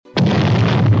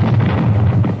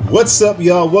What's up,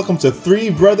 y'all? Welcome to Three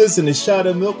Brothers and a Shot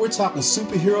of Milk. We're talking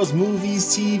superheroes, movies,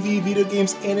 TV, video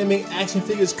games, anime, action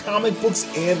figures, comic books,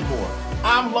 and more.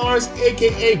 I'm Lars,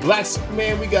 aka Black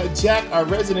Superman. We got Jack, our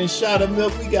resident Shot of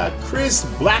Milk. We got Chris,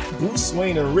 Black Bruce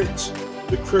Wayne, and Rich,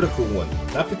 the critical one.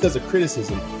 Not because of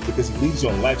criticism, because he leaves you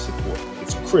on life support.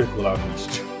 It's critical out in these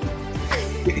streets.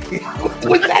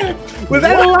 Was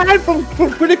that a line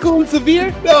from Critical and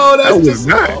Severe? No, that's was just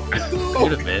not.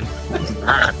 Could have been.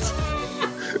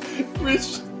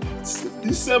 Rich,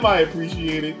 you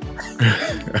semi-appreciate it.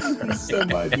 You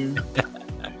semi-do.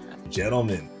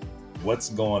 Gentlemen, what's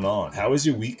going on? How is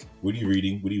your week? What are you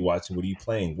reading? What are you watching? What are you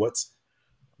playing? What's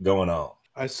going on?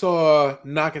 I saw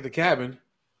Knock at the Cabin.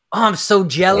 Oh, I'm so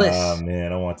jealous. Oh,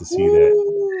 man, I want to see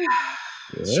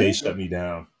that. Shay shut me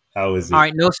down. How is it? All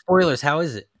right, no spoilers. How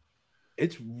is it?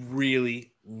 It's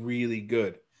really, really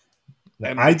good.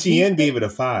 And IGN gave it a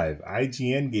 5.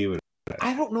 IGN gave it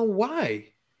I don't know why.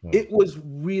 Hmm. It was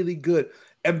really good.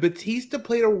 And Batista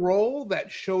played a role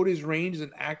that showed his range as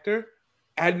an actor.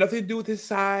 Had nothing to do with his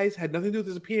size, had nothing to do with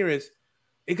his appearance.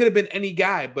 It could have been any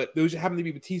guy, but there just happened to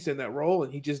be Batista in that role,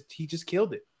 and he just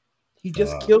killed it. He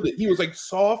just killed it. He was like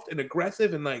soft and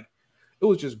aggressive, and like it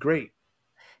was just great.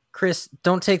 Chris,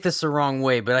 don't take this the wrong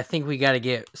way, but I think we got to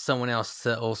get someone else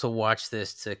to also watch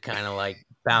this to kind of like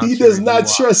bounce. He does not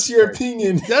trust your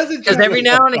opinion. Because every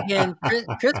now and again,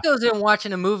 Chris goes in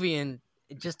watching a movie, and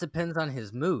it just depends on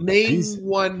his mood. Name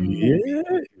one movie. Yeah,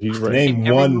 he's right. Name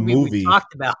Every one movie movie. we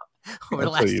talked about over the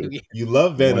I'll last tell you. 2 years. You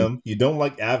love Venom. You don't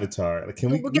like Avatar.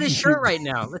 Can we Look at his shirt right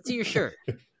now. Let's see your shirt.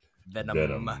 Venom.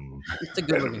 Venom. It's a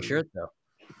good looking shirt, though.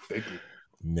 Thank you.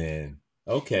 Man.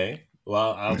 Okay.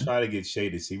 Well, I'll try to get Shay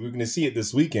to see. We're going to see it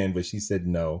this weekend, but she said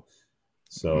no.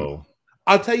 So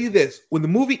I'll tell you this: when the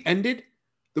movie ended,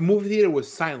 the movie theater was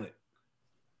silent,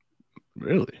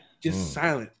 Really? just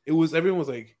silent. It was everyone was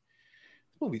like,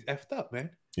 "This movie's effed up,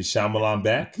 man." is Shyamalan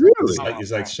back? Really? It's like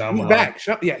He's Shyamalan. back.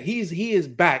 Yeah, he is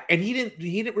back, and he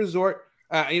didn't resort.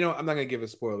 I'm not gonna give a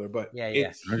spoiler, but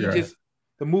Yeah. The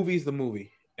movie's the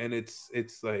movie, and it's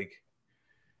like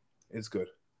it's good.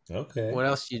 Okay. What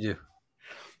else do you do?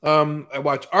 I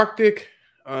watched Arctic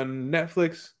on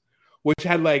Netflix, which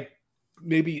had like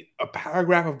maybe a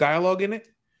paragraph of dialogue in it.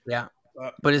 Yeah.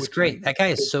 But it's which great. That guy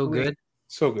is so great. good.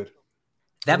 So good.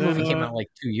 That And then, movie came out like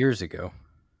 2 years ago.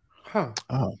 Huh.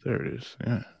 Oh, there it is.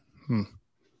 Yeah.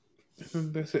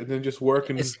 That's it. Then just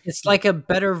working. It's like a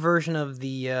better version of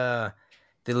the Liam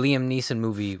Neeson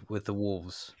movie with the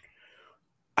wolves.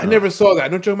 I never saw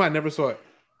that. Don't joke about. I never saw it.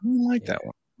 I don't like that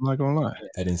one. I'm not gonna lie.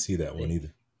 I didn't see that one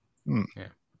either.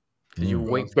 Because you're Mm.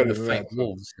 waiting for better them to than fight that.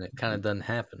 wolves, and it kind of doesn't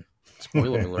happen.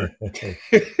 Spoiler alert. All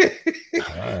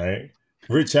right.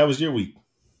 Rich, how was your week?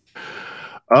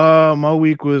 My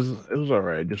week was all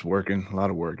right. Just working, a lot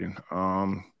of working.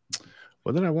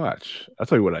 What did I watch? I'll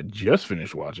tell you what I just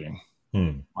finished watching.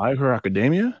 My Hero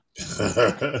Academia.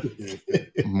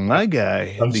 My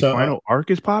guy, I'm the sorry. final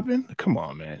arc is popping. Come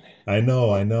on, man. I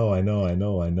know. I'm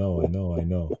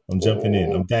jumping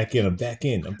in. I'm back in,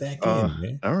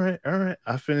 man. All right.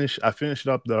 I finished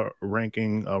up the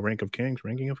ranking of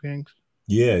kings.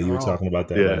 Yeah, you were Oh, talking about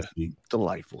that yeah. last week.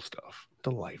 Delightful stuff.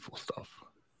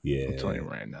 Yeah. I'm telling you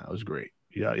right now, it was great.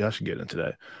 Yeah, y'all should get into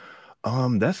that.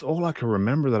 That's all I can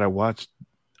remember that I watched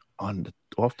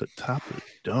off the top of the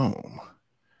dome.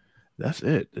 That's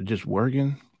it. Just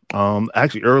working.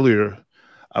 Actually, earlier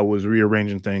I was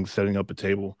rearranging things, setting up a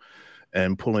table,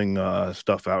 and pulling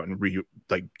stuff out and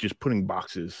just putting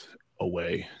boxes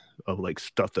away of like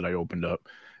stuff that I opened up.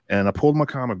 And I pulled my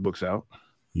comic books out.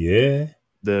 Yeah.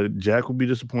 The Jack will be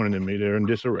disappointed in me. They're in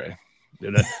disarray.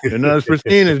 They're not as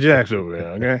pristine as Jack's over there,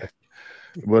 okay?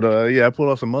 But I pulled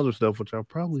out some other stuff, which I'll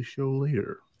probably show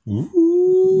later.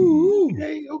 Ooh.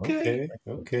 Okay.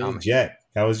 Okay. Jack,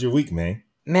 how was your week, man?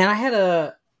 Man, I had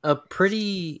a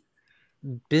pretty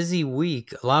busy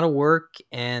week. A lot of work,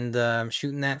 and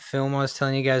shooting that film I was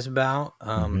telling you guys about.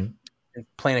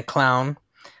 Playing a clown,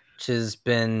 which has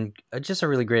been just a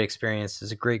really great experience.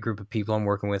 It's a great group of people I'm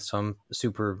working with, so I'm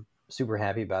super, super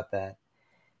happy about that.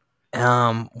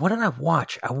 What did I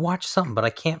watch? I watched something, but I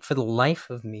can't for the life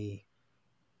of me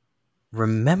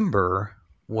remember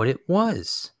what it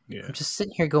was. Yeah. I'm just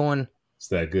sitting here going, It's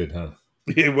that good, huh?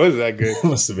 It was that good. It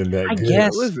must have been that I good.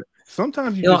 guess. Listen,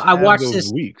 sometimes you You know, just I have watched those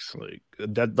this- weeks like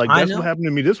that. I That's know. what happened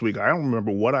to me this week. I don't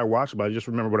remember what I watched, but I just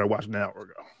remember what I watched an hour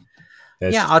ago.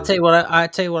 That's yeah, I'll true. tell you what. I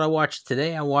tell you what I watched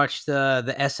today. I watched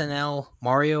the SNL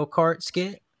Mario Kart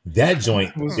skit. That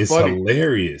joint was is funny.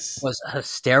 hilarious. Was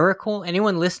hysterical.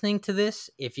 Anyone listening to this,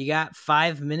 if you got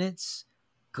 5 minutes,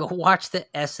 go watch the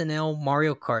SNL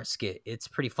Mario Kart skit. It's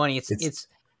pretty funny. It's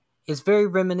It's very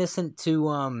reminiscent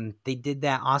to they did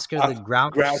that Oscar the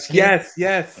Grouch. skit,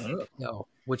 Yes.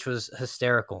 which was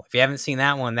hysterical. If you haven't seen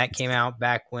that one, that came out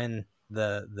back when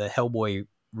the Hellboy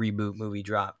reboot movie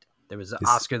dropped. There was an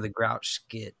Oscar the Grouch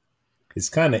skit. It's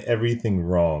kind of everything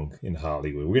wrong in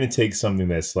Hollywood. We're gonna take something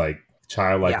that's like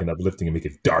childlike and uplifting and make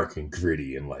it dark and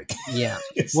gritty and like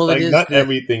it's well, like it is not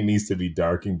everything needs to be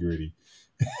dark and gritty.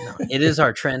 No, it is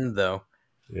our trend though.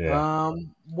 Yeah.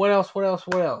 What else?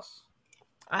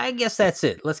 I guess that's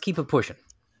it. Let's keep it pushing.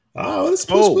 Oh, let's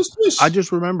push. I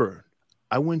just remember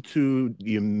I went to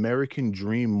the American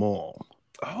Dream Mall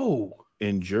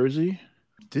in Jersey.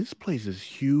 This place is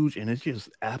huge and it's just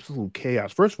absolute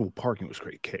chaos. First of all, parking was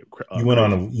great. You went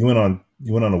on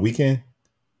a weekend?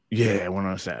 Yeah, I went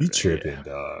on a Saturday. You tripping,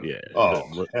 dog. Yeah.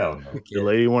 Oh, hell no. The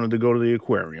lady wanted to go to the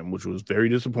aquarium, which was very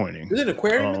disappointing. Is there an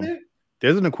aquarium in there?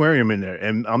 There's an aquarium in there.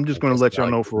 And I'm just going to let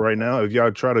y'all know for right now, if y'all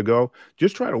try to go,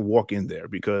 just try to walk in there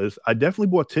because I definitely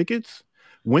bought tickets,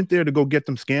 went there to go get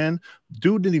them scanned.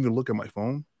 Dude didn't even look at my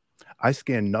phone. I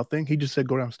scanned nothing. He just said,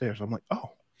 go downstairs. I'm like,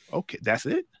 oh, okay, that's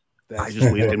it. I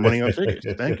just wasted money on tickets.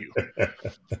 Thank you.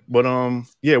 But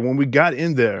when we got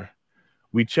in there,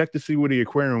 we checked to see where the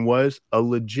aquarium was. A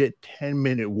legit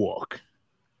 10-minute walk.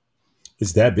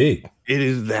 It's that big. It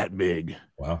is that big.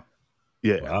 Wow.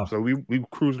 Yeah. Wow. So we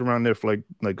cruised around there for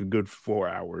like a good 4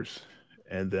 hours.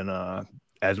 And then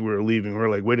as we were leaving, we were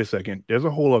like, wait a second, there's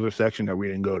a whole other section that we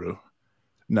didn't go to.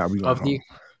 Now we going home.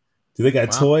 Do they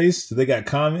got toys? Do they got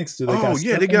comics? Do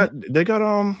they got they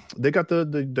got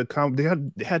they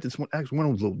had this one. Actually,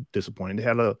 one was a little disappointing. They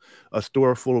had a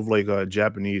store full of like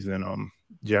Japanese and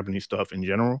Japanese stuff in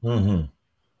general.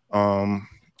 Mm-hmm.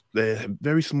 They had a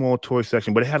very small toy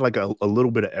section, but it had like a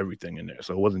little bit of everything in there.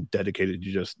 So it wasn't dedicated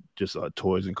to just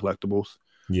toys and collectibles,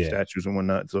 statues and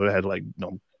whatnot. So it had like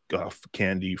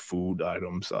candy, food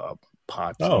items,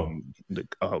 pots,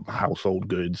 household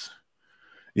goods.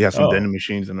 You have some vending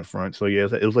machines in the front. So yeah,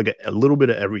 it was like a little bit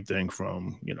of everything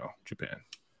from Japan.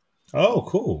 Oh,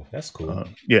 cool. That's cool.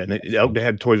 And they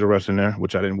had Toys R Us in there,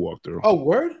 which I didn't walk through. Oh,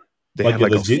 word? They like had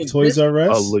like legit Toys R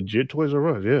Us? A legit Toys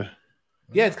R Us, yeah.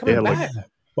 Yeah, it's coming back.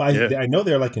 Well, I know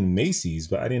they're like in Macy's,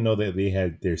 but I didn't know that they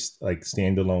had their like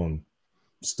standalone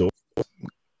store.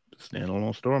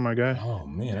 Standalone store, my guy. Oh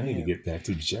man, I need to get back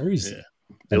to Jersey. Yeah.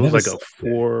 It was like a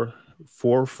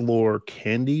four-floor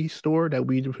candy store that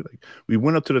we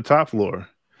went up to the top floor,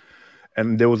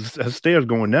 and there was stairs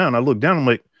going down. I looked down, I'm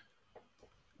like,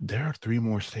 there are 3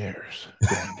 more stairs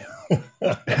going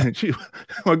down. And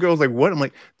my girl's like, what? I'm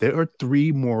like, there are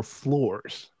 3 more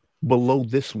floors below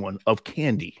this one of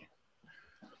candy.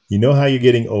 You know how you're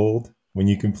getting old when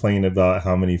you complain about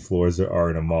how many floors there are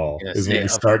in a mall is when you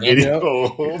start getting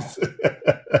old.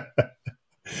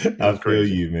 I feel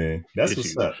you, man. That's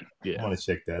what's up. Yeah. I want to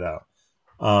check that out.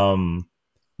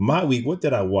 My week, what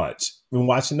did I watch? Been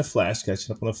watching The Flash,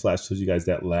 catching up on The Flash. Told you guys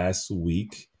that last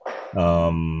week.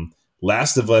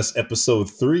 Last of Us episode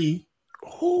 3.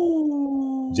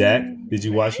 Ooh, Jack, did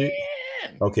you watch it?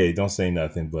 Okay, don't say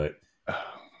nothing, but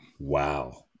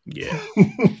wow. Yeah.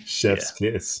 Chef's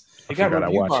kiss. I forgot I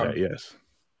watched that, yes.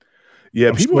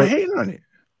 Yeah, people are hating on it.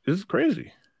 This is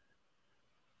crazy.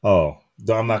 Oh,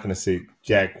 I'm not going to say,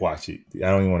 Jack, watch it. I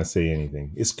don't even want to say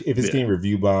anything. If it's getting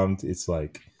review bombed, it's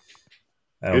like,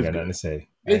 I don't got nothing to say.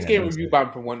 It's getting review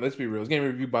bombed for one. Let's be real. It's getting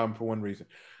review bombed for one reason.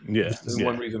 Yeah. This is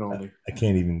one reason only.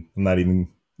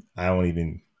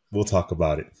 We'll talk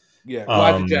about it. Yeah.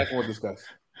 Watch it, Jack, we'll discuss.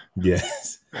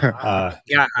 Yes.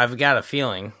 I've got a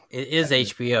feeling it is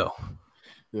HBO.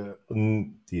 Yeah.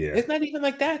 Yeah. It's not even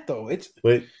like that though. It's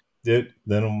think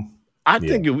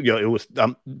it was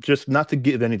just not to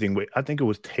give anything away. I think it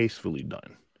was tastefully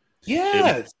done.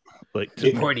 Yes.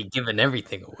 You've already given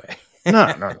everything away. No,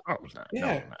 it was not. Yeah.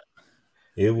 No,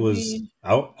 it was.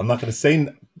 I'm not going to say.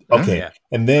 Okay. Yeah.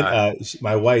 And then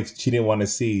my wife, she didn't want to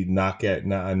see knock at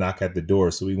the door,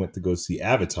 so we went to go see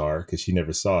Avatar because she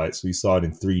never saw it. So we saw it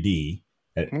in 3D.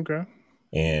 Okay.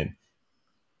 And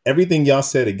everything y'all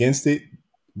said against it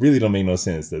really don't make no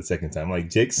sense the second time. Like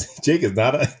Jake is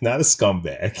not a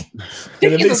scumbag.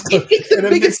 And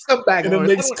it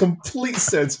makes complete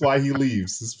sense why he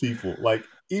leaves his people. Like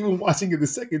even watching it the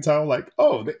second time, I'm like,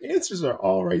 oh, the answers are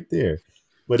all right there.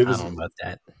 But it was I don't know about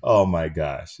that. Oh my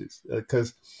gosh.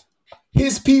 Because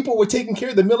his people were taking care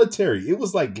of the military. It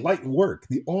was like light work.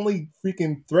 The only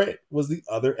freaking threat was the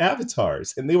other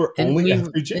avatars, and they were only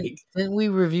after Jake. Didn't we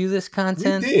review this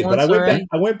content? We did, but I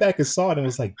went back and saw it and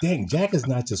was like, dang, Jack is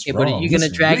not just wrong. But are you going to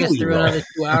drag us through another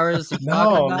 2 hours?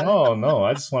 No.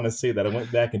 I just want to say that I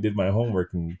went back and did my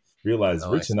homework and realized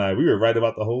Rich and we were right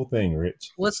about the whole thing,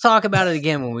 Rich. Let's talk about it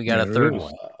again when we got a third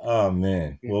one. Oh,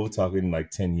 man. Well, we're talking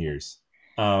like 10 years.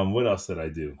 What else did I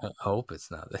do? I hope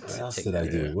it's not. What else did I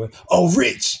do? Oh,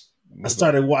 Rich! I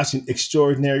started watching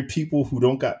Extraordinary People Who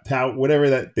Don't Got Power, whatever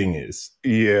that thing is.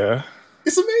 Yeah.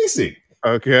 It's amazing.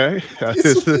 Okay.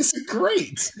 It's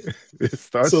great. It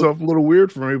starts off a little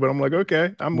weird for me, but I'm like,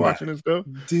 okay, I'm watching this though.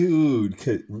 Dude,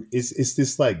 it's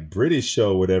this like British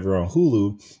show, whatever, on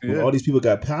Hulu. Where all these people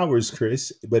got powers,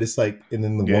 Chris, but it's like, and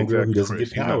then the one girl who doesn't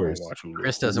get powers.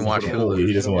 Chris doesn't watch Hulu. Yeah,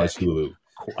 he doesn't watch Hulu.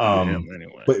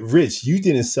 Anyway. But Rich, you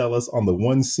didn't sell us on the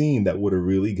one scene that would have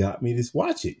really got me to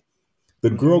watch it.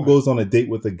 The girl goes on a date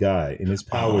with a guy, and his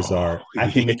powers are, I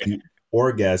can make you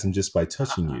orgasm just by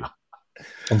touching you.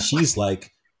 And she's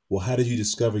like, well, how did you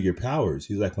discover your powers?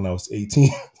 He's like, when I was 18.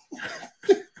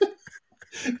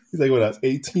 He's like, when I was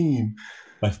 18,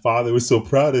 my father was so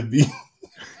proud of me.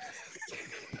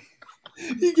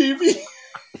 He gave me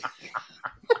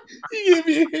a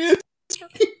hand.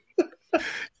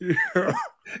 Yeah.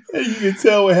 And you can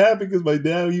tell what happened because my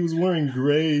dad, he was wearing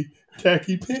gray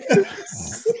khaki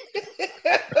pants.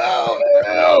 Oh,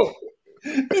 no.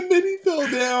 And then he fell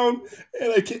down,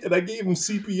 and I gave him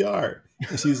CPR.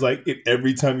 And she's like, and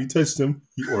every time he touched him,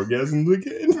 he orgasmed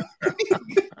again.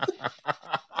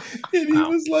 And he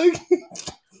was like,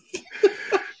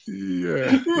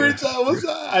 yeah. Rich,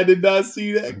 I did not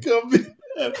see that coming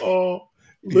at all.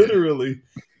 Literally.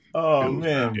 Oh,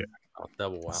 man. Oh,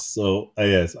 double wow. So,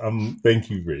 yes, thank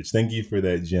you, Rich. Thank you for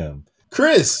that gem.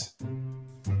 Chris,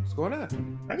 What's going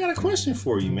on? I got a question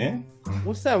for you, man.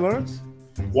 What's that, Lawrence?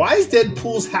 Why is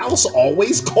Deadpool's house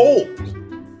always cold?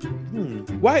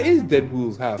 Why is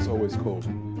Deadpool's house always cold?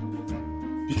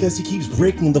 Because he keeps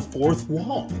breaking the fourth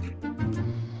wall.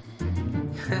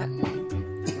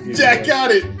 Jack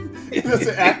got it. That's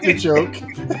an actor joke.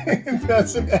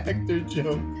 That's an actor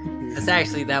joke. That's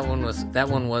actually that one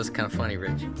was kind of funny,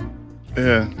 Rich.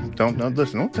 Yeah. Don't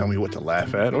listen. Don't tell me what to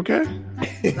laugh at. Okay.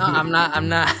 No, I'm not.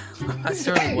 I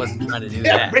certainly wasn't trying to do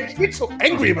Yeah, that. Rich, you're so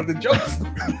angry about the jokes.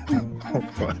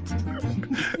 What?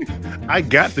 I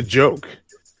got the joke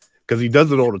because he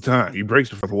does it all the time. He breaks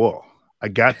the fourth wall. I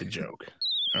got the joke.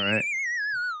 All right.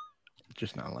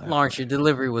 Just not laughing. Lawrence, your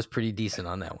delivery was pretty decent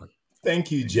on that one.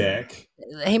 Thank you, Jack.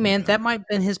 Hey, man, that might have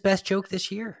been his best joke this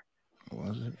year.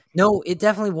 Was it? No, it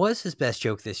definitely was his best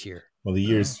joke this year. Well, the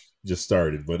year's just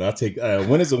started, but I'll take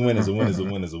win is a win is a win is a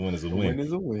win is a win is a A win win.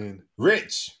 is a win.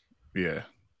 Rich. Yeah.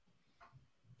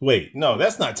 Wait, no,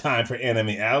 that's not time for Anime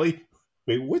Alley.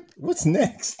 Wait, what's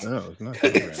next? No, it's not.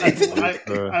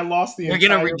 I lost the We're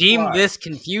gonna entire redeem plot. this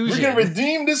confusion. We're gonna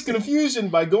redeem this confusion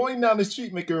by going down the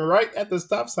street, making a right at the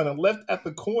stop sign and left at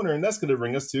the corner, and that's gonna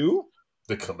bring us to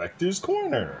the Collector's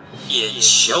Corner. It's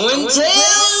show and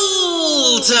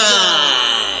tell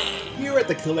time! Here at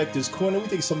the Collector's Corner, we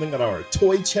take something out of our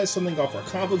toy chest, something off our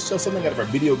comic book shelf, something out of our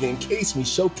video game case, and we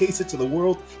showcase it to the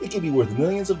world. It can be worth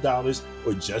millions of dollars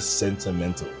or just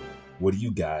sentimental. What do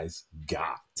you guys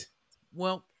got?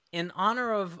 Well, in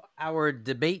honor of our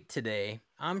debate today,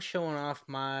 I'm showing off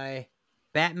my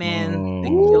Batman the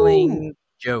Killing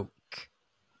Joke.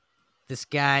 This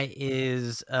guy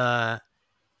is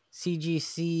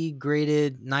CGC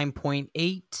graded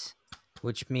 9.8,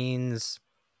 which means,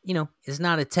 it's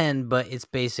not a 10, but it's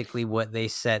basically what they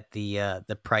set the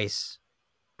price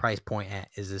point at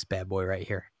is this bad boy right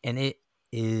here. And it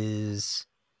is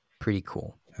pretty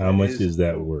cool. How much is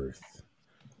that worth?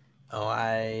 Oh,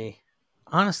 I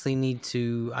honestly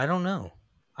I don't know.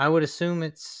 I would assume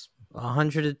it's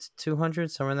 100 to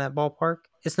 200, somewhere in that ballpark.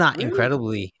 It's not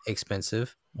incredibly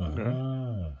expensive.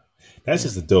 That's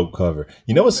just a dope cover.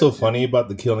 You know what's so funny about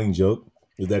The Killing Joke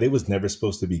is that it was never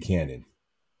supposed to be canon.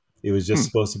 It was just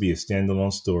supposed to be a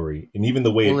standalone story, and even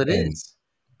the way it ends.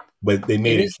 But they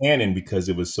made it canon because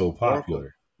it was so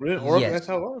popular. Really? Yes. That's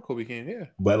how Oracle became, yeah.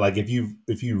 But like if you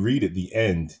read at the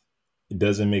end, it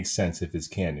doesn't make sense if it's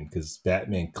canon because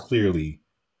Batman clearly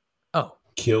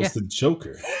kills the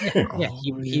Joker. Yeah,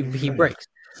 he breaks.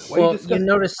 Well, you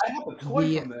notice I have a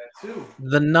toy from that too.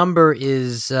 the number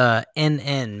is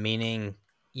NN, meaning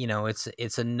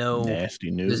it's a no. Nasty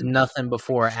news. There's nothing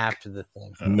before or after the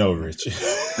thing. No, Rich.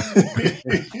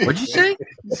 What'd you say?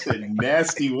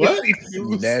 Nasty what?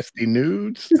 Nasty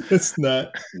nudes. That's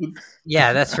not.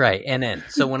 Yeah, that's right. NN.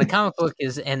 So when a comic book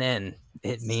is NN,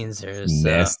 it means there's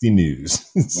nasty news.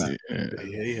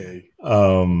 Hey.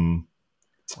 All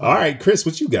right, Chris,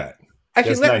 what you got?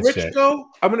 Actually, That's let nice, Rich Jack. go.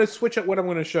 I'm going to switch up what I'm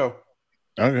going to show.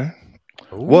 Okay.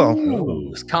 Ooh,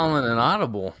 it's calling an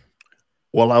audible.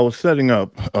 While I was setting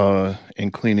up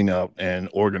and cleaning up and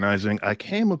organizing, I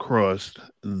came across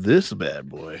this bad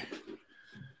boy.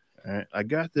 All right, I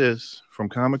got this from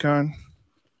Comic-Con,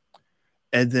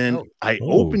 And then Oh. I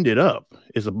opened it up.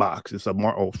 It's a box. It's a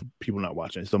for people not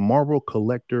watching. It's a Marvel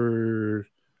Collector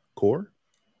Core.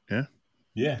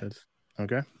 Yeah. That's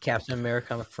okay. Captain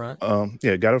America on the front.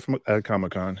 Yeah, got it from at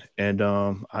Comic-Con, and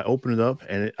I opened it up,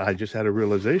 and I just had a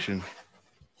realization.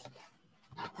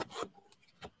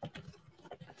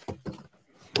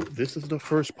 This is the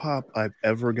first pop I've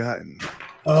ever gotten.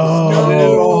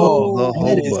 Oh, the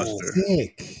that is Hulkbuster.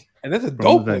 sick. And that's a From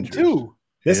dope one Avengers. too.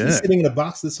 That's been Yeah. sitting in a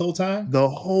box this whole time. The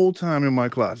whole time in my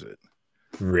closet.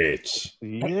 Rich.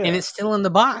 Yeah, And it's still in the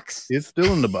box. it's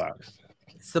still in the box.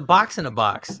 It's the box in a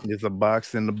box. It's a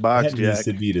box in the box, That needs Jack.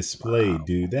 to be displayed,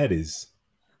 dude.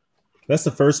 That's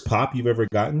the first pop you've ever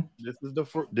gotten,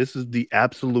 This is the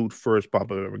absolute first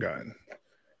pop I've ever gotten.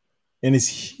 and it's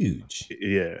huge.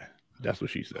 Yeah, that's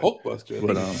what she said. Hulkbuster.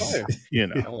 But Fire. you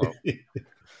know, Hello.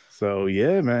 so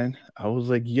yeah, man. I was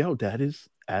like, yo, that is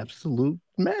absolute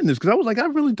madness. Because I was like, I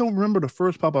really don't remember the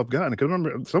first pop I've gotten. Because I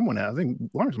remember someone, I think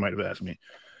Lawrence might have asked me,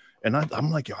 and I'm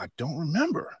like, yo, I don't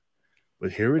remember.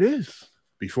 But here it is.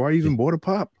 Before I even bought a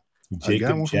pop. Jacob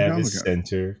one from Javits Comic-Con.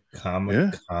 Center,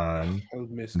 Comic-Con, I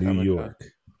miss New Comic-Con. York.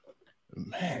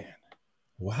 Man,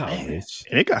 Wow, Rich.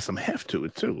 and it got some heft to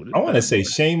it too. I want to say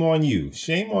shame on you.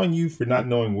 Shame on you for not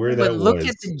knowing where that But look was.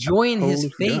 at the joy in his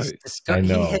Totally forgot face. it. I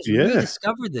know. He has Yeah.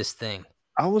 rediscovered this thing.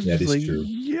 I was That just is like, true.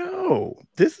 yo,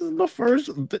 this is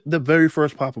the very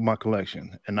first pop of my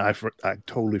collection, and I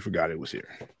totally forgot it was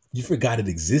here. You forgot it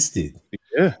existed.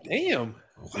 Yeah, Damn.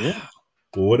 Wow. Yeah.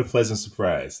 Well, what a pleasant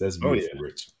surprise. That's Oh, beautiful,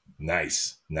 Rich.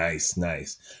 Nice.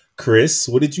 Chris,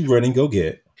 what did you run and go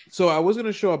get? So I was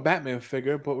gonna show a Batman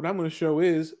figure, but what I'm gonna show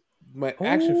is my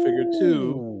action figure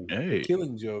too. Ooh, hey,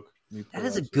 Killing Joke. that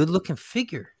is a good looking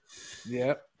figure.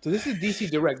 Yeah. So this is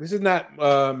DC Direct. This is not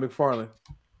McFarlane.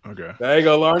 okay. There you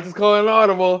go. Lawrence is calling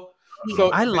audible. So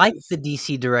I like the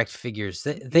DC Direct figures.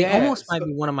 They Yeah, almost might so-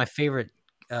 be one of my favorite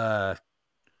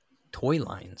toy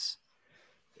lines.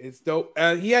 It's dope.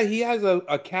 He has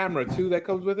a camera too that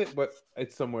comes with it, but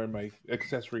it's somewhere in my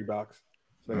accessory box.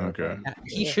 So I gotta Okay. find it.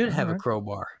 He should have a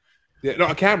crowbar. Yeah, no,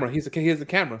 a camera. He has a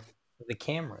camera. The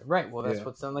camera, right? Well, that's Yeah.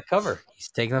 what's on the cover. He's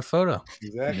taking a photo.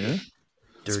 Exactly. Yeah.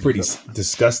 It's Dirty. pretty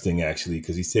disgusting, actually,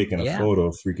 because he's taking a Yeah. photo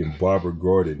of freaking Barbara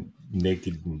Gordon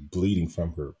naked and bleeding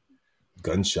from her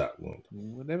gunshot wound.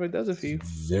 Whatever it does it for you.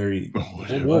 Very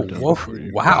Whoa, whoa,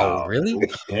 wow, Wow. really?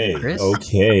 okay. Chris?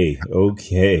 Okay.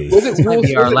 Was it This might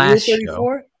be our Rule last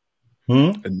 34?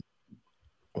 Hmm?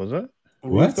 Was that?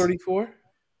 Rule What? 34?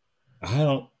 I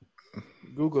don't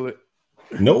Google it.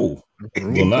 know.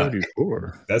 Rule not.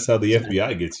 34. That's how the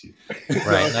FBI gets you.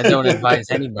 Right. I don't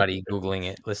advise anybody Googling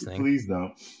it, listening. Please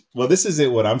don't. Well, this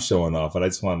isn't what I'm showing off, but I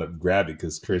just wanted to grab it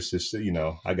because Chris just,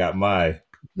 I got my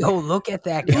Yo, look at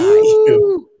that guy.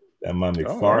 my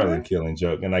McFarlane alright. Killing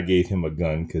Joke, and I gave him a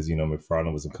gun because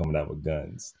McFarlane wasn't coming out with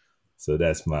guns. So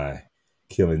that's my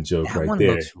Killing Joke That right one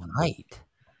there. looks right.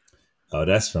 Oh,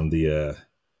 that's from the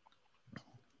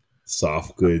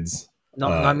Soft Goods. No,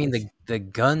 I mean the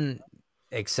gun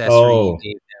accessory Oh,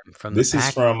 you gave them from This the is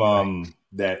packaging, from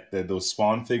right? those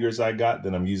Spawn figures I got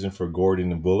that I'm using for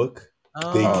Gordon and Bullock.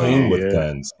 They Oh, came with yeah.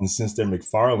 guns, and since they're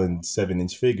McFarlane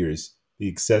 7-inch figures, the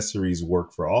accessories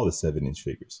work for all the 7-inch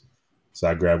figures. So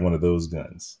I grabbed one of those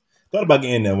guns. Thought about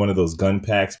getting one of those gun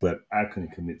packs, but I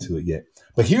couldn't commit to it yet.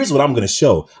 But here's what I'm going to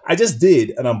show. I just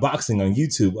did an unboxing on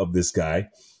YouTube of this guy.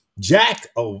 Jack,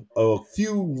 a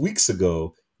few weeks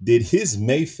ago, did his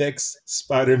Mayfex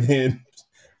Spider-Man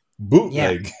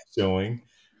bootleg showing.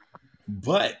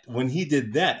 But when he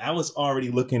did that, I was already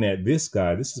looking at this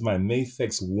guy. This is my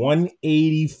Mayfex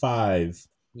 185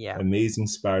 yeah. Amazing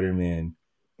Spider-Man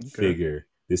figure.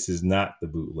 This is not the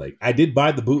bootleg. I did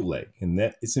buy the bootleg, and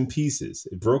that it's in pieces.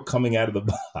 It broke coming out of the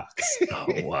box. Oh,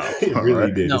 wow. It All really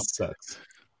right. did. No. It sucks.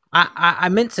 I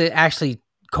meant to actually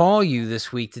call you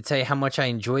this week to tell you how much I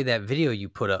enjoyed that video you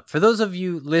put up. For those of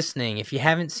you listening, if you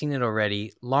haven't seen it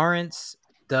already, Lawrence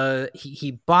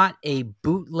he bought a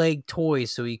bootleg toy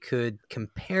so he could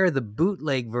compare the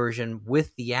bootleg version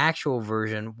with the actual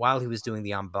version while he was doing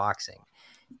the unboxing.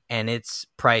 And it's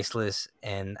priceless,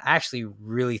 and I actually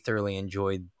really thoroughly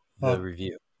enjoyed the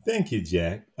review. Thank you,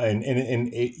 Jack. And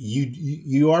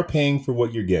you are paying for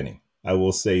what you're getting. I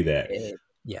will say that.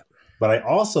 Yeah. But I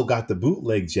also got the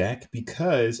bootleg, Jack,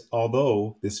 because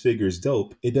although this figure is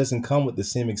dope, it doesn't come with the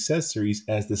same accessories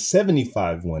as the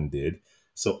 75 one did.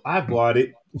 So I bought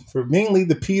it for mainly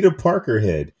the Peter Parker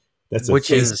head. That's a Which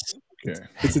face, is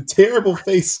it's a terrible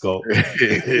face sculpt.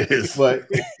 It is. But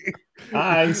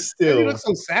I You still look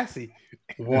so sassy.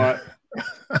 want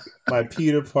my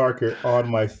Peter Parker on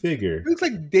my figure. It looks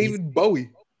like David Bowie.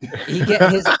 He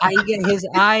get his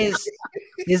eyes.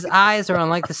 His eyes are on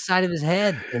like the side of his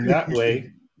head. And that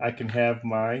way, I can have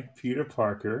my Peter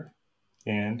Parker,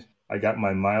 and I got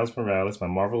my Miles Morales, my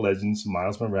Marvel Legends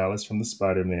Miles Morales from the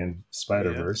Spider-Man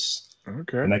Spider-Verse.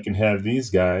 Okay. And I can have these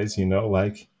guys,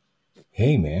 like,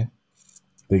 hey, man,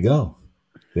 they go.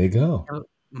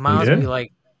 Miles Yeah. be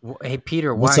like, "Hey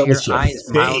Peter, What's why up are your with your eyes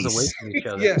miles face?" away from each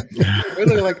other?" Yeah, we're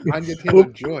looking like Anya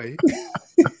Taylor-Joy.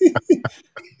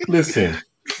 Listen,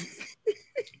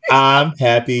 I'm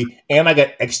happy, and I got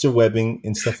extra webbing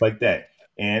and stuff like that.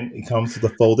 And it comes with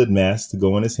a folded mask to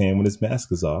go in his hand when his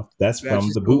mask is off. That's from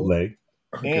That's the cool. bootleg.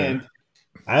 Okay. And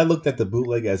I looked at the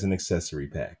bootleg as an accessory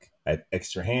pack. I have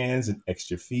extra hands and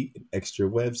extra feet and extra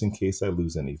webs in case I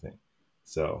lose anything.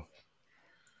 So,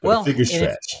 but Well, the figure's and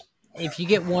trash. if you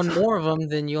get one more of them,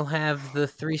 then you'll have the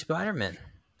 3 Spider-Men.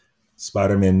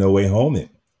 Spider-Man No Way Home it.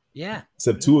 Yeah.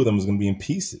 Except 2 of them is going to be in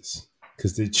pieces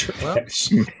because they're trash.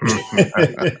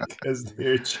 Because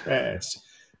they're trash.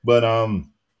 But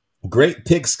great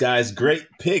picks, guys. Great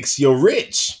picks. You're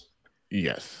rich.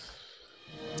 Yes.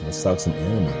 Let's talk some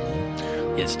anime,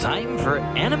 man. It's time for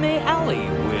Anime Alley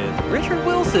with Richard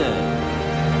Wilson.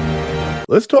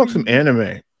 Let's talk some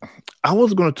anime. I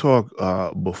was going to talk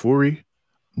Bofuri,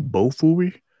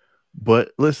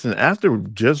 but listen, after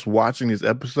just watching this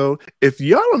episode, if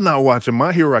y'all are not watching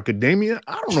My Hero Academia,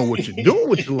 I don't know what you're doing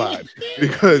with your lives,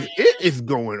 because it is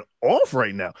going off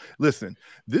right now. Listen,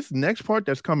 this next part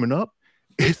that's coming up,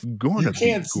 it's going You to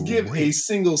can't be give great. a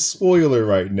single spoiler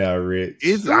right now, Rich.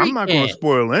 I'm not going to can't.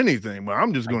 spoil anything, but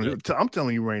I'm just I going get to. I'm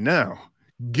telling you right now,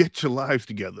 get your lives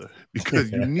together,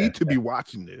 because you need to be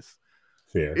watching this.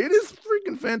 Fair. It is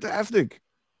freaking fantastic.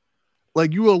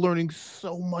 Like, you are learning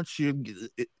so much.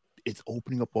 It's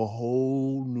opening up a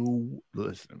whole new.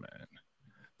 Listen, man.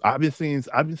 I've been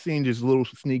seeing just little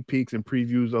sneak peeks and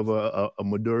previews of a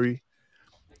Midori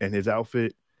and his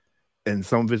outfit and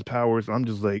some of his powers. I'm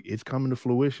just like, it's coming to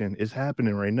fruition. It's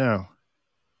happening right now.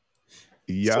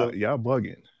 Y'all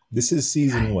bugging. This is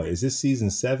season what? Is this season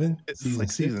 7? It's Season like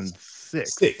 6? season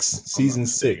 6. 6. Season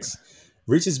 6.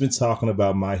 Rich has been talking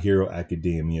about My Hero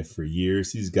Academia for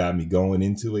years. He's got me going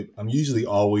into it. I'm usually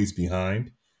always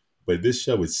behind, but this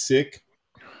show is sick.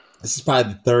 This is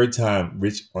probably the 3rd time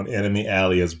Rich on Anime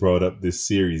Alley has brought up this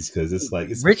series, because it's like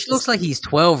Rich looks like he's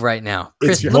 12 right now.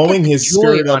 it's Chris, look at blowing the his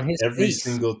joy skirt up on his every face.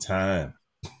 single time.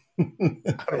 I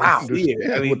don't Wow. understand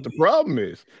Yeah, I mean- what the problem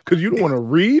is. Because you don't want to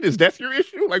read? Is that your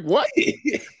issue? Like, what?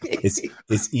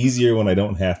 It's easier when I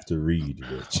don't have to read,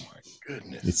 Rich. Oh, my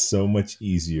goodness. It's so much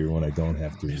easier when I don't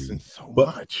have to missing read. so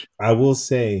But- much. I will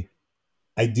say,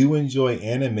 I do enjoy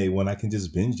anime when I can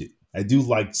just binge it. I do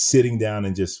like sitting down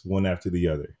and just one after the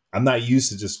other. I'm not used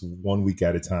to just 1 week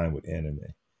at a time with anime.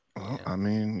 Well, I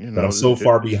mean, But I'm so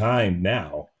far behind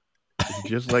now. It's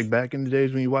just like back in the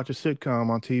days when you watch a sitcom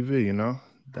on TV,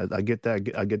 I get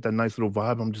that nice little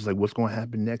vibe. I'm just like, what's going to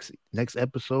happen next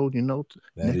episode, That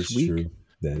next is week? true.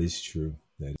 That is true.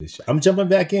 I'm jumping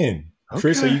back in.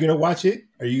 Chris, Okay. are you going to watch it?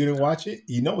 Are you going to watch it?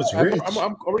 You know it's rich. I'm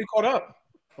already caught up.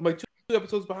 I'm like 2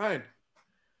 episodes behind.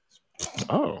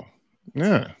 Oh,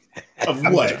 yeah. Of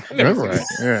what? All right.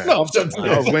 Yeah. No, I'm just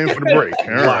I was waiting for the break. All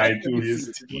right. lying through his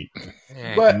teeth.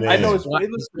 Yeah. But I Man. know it's Watch,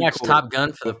 it looks pretty watch cool. Top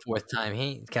Gun for the 4th time. He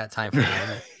ain't got time for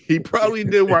that. He probably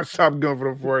did watch Top Gun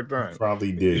for the 4th time.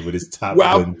 Probably did with his Top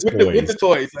Wow, Gun with the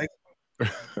toys. toys.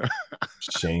 Like,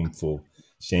 Shameful.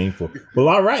 Well,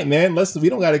 all right, man. We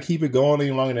don't got to keep it going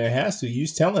any longer than it has to. You're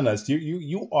telling us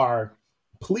you are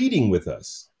pleading with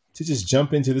us to just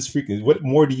jump into this freaking. What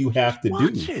more do you have to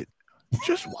Watch do? it.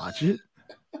 Just watch it.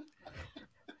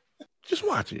 Just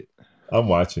watch it. I'm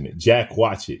watching it. Jack,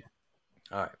 watch it.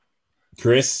 All right.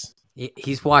 Chris,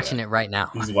 He's watching it right now.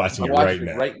 he's watching I'm it watching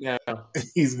right it now. right now.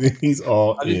 He's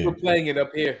all I just in. been playing it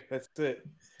up here. That's it.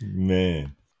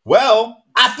 Man. Well,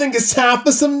 I think it's time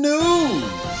for some news.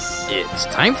 It's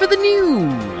time for the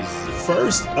news.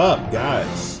 First up,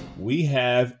 guys, we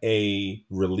have a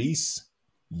release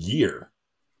year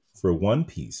for One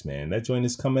Piece, man. That joint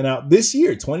is coming out this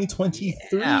year,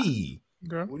 2023. Yeah.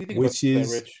 What do you think Which about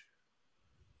is- that, Rich?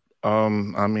 I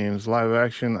mean, it's live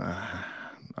action.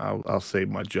 I'll save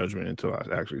my judgment until I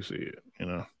actually see it.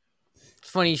 It's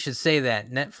funny you should say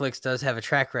that. Netflix does have a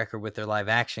track record with their live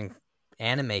action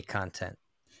anime content.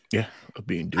 Yeah, of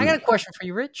being due. I got a question for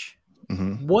you, Rich.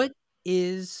 Mhm. What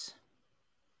is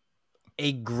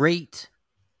a great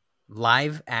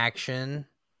live action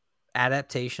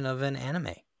adaptation of an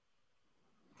anime?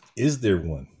 Is there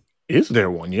one? Is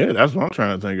there one? Yeah, that's what I'm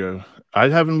trying to think of. I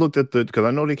haven't looked at because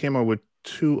I know they came out with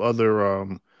 2 other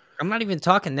I'm not even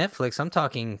talking Netflix. I'm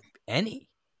talking any.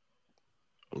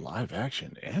 live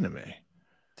action anime.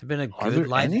 There's been a Are there good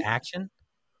live any? action.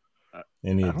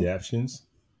 Any I don't- adaptions?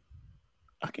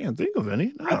 I can't think of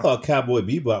any. No. I thought Cowboy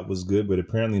Bebop was good, but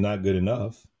apparently not good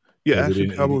enough. Yeah, 'Cause it actually,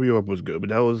 didn't- Cowboy Bebop was good, but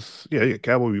that was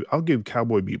Cowboy. I'll give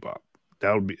Cowboy Bebop.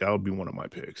 That would be one of my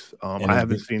picks. And I it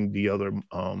haven't did- seen the other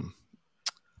I'm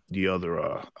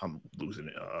losing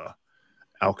it.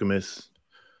 Alchemist,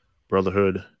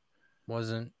 Brotherhood,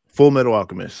 Wasn't. Full Metal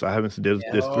Alchemist. I haven't seen. There's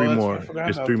Yeah. there's Oh, three that's more. right. I forgot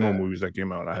There's about 3 more that. movies that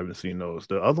came out. I haven't seen those.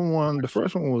 The other one, the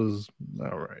first one was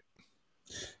all right.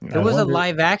 There was a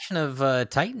live action of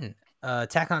Titan,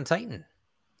 Attack on Titan.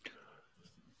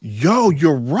 Yo,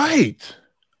 you're right.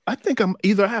 I think I'm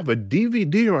either have a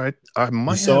DVD or I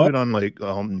might saw have it on like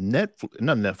Netflix,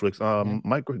 not Netflix,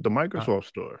 the Microsoft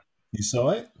store. You saw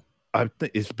it? I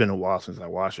think it's been a while since I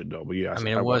watched it though. But yeah, I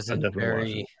mean, it wasn't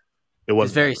very. It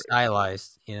was very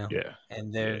stylized, you know. Yeah,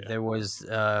 and there was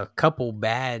a couple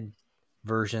bad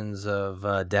versions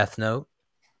of Death Note.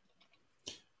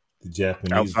 The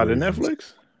Japanese outside versions. of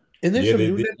Netflix. Isn't there Yeah, some they-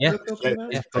 new they- Netflix on that?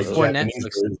 Yeah, Like before Japanese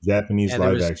Netflix. Japanese Yeah, there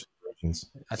live was- action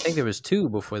versions. I think there was 2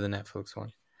 before the Netflix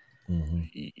one.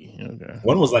 Okay.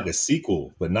 One was like a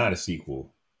sequel, but not a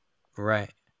sequel.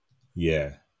 Right.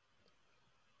 Yeah.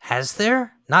 Has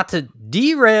there? Not to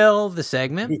derail the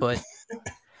segment, but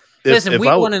If- listen, if we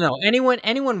I want to know.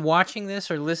 Anyone watching this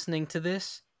or listening to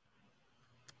this,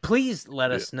 please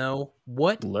let us know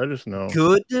what Let us know.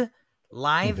 good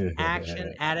live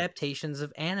action adaptations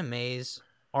of animes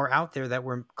are out there that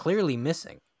we're clearly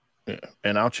missing. Yeah.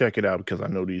 And I'll check it out because I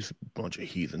know these bunch of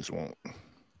heathens won't.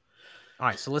 All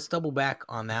right, so let's double back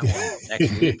on that one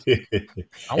next week. I And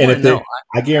want to if there- know.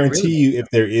 I guarantee really- you, if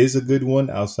there is a good one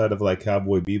outside of like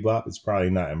Cowboy Bebop, it's probably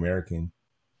not American.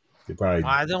 They probably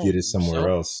I don't get it somewhere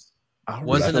so. else.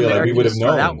 Wasn't I feel like we American would to have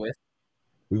start out known. with.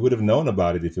 We would have known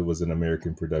about it if it was an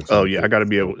American production. Oh yeah, I got to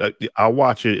be able. I'll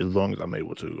watch it as long as I'm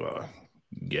able to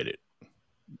get it,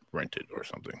 rent it or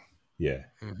something. Yeah.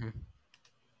 Mm-hmm.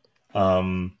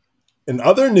 In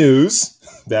other news,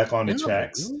 back on the In other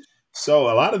tracks. news?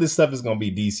 So a lot of this stuff is going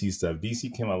to be DC stuff.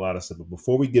 DC came out a lot of stuff. But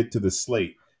before we get to the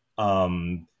slate,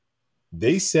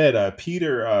 they said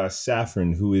Peter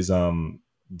Safran, who is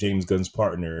James Gunn's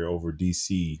partner over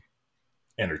DC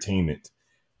Entertainment,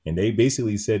 and they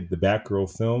basically said the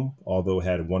Batgirl film, although it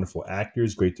had wonderful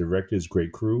actors, great directors,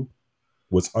 great crew,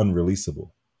 was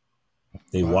unreleasable.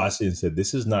 They watched it and said,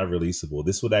 "This is not releasable.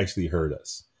 This would actually hurt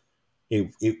us." It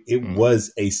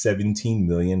was a $17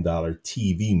 million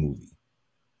TV movie.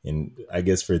 And I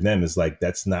guess for them, it's like,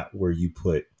 that's not where you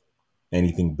put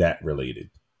anything Bat related.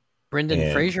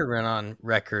 Brendan Fraser went on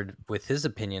record with his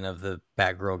opinion of the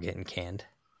Batgirl getting canned.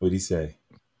 What did he say?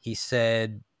 He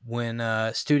said when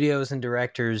studios and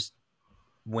directors,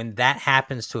 when that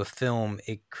happens to a film,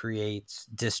 it creates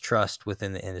distrust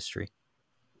within the industry.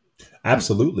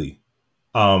 Absolutely.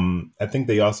 I think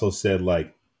they also said,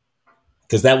 like,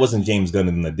 because that wasn't James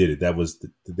Gunn that did it. That was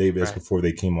the Dave S. before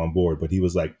they came on board. But he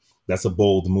was like, that's a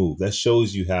bold move. That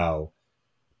shows you how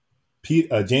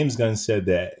James Gunn said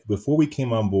that before we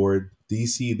came on board,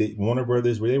 DC, Warner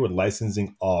Brothers, where they were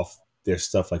licensing off their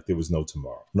stuff like there was no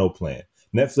tomorrow, no plan.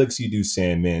 Netflix, you do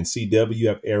Sandman. CW, you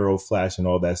have Arrow, Flash, and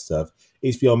all that stuff.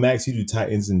 HBO Max, you do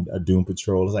Titans and Doom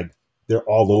Patrol. It's like they're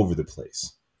all over the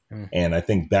place. And I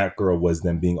think Batgirl was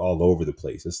them being all over the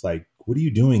place. It's like, what are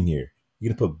you doing here?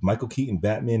 You're going to put Michael Keaton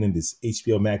Batman in this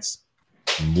HBO Max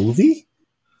movie?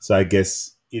 So I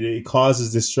guess it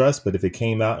causes distrust, but if it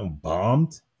came out and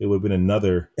bombed, it would have been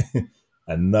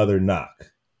another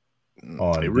knock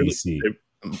on DC.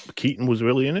 Keaton was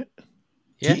really in it?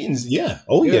 Yeah. Keaton's, yeah.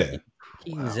 Oh, yeah.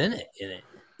 Keaton's in it.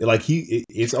 Like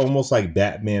it's almost like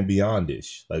Batman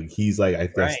Beyond-ish. Like he's like, I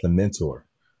guess, the mentor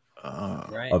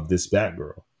of this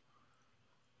Batgirl.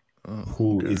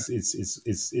 Who is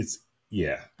it's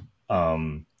yeah.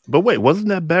 But wait, wasn't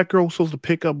that Batgirl supposed to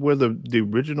pick up where the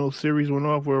original series went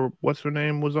off? Where what's her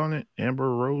name was on it? Amber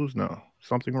Rose? No,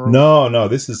 something Rose. No.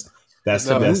 That's the that's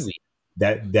movie.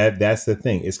 that's the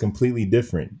thing. It's completely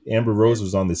different. Amber Rose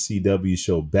was on the CW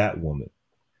show Batwoman,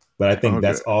 but I think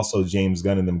that's also James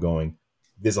Gunn and them going.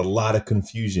 There's a lot of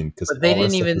confusion because they all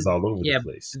didn't that stuff even is all over the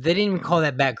place. They didn't even call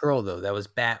that Batgirl though. That was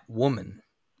Batwoman,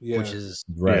 Yeah. which is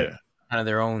Right. kind of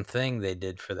their own thing they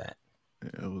did for that.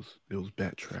 It was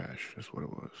Bat trash. That's what it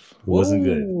was. It wasn't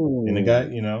good, and it got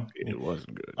it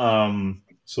wasn't good.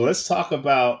 So let's talk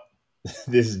about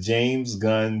this James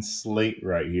Gunn slate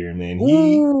right here, man.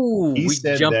 He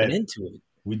said jumping that into it.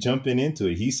 we're jumping into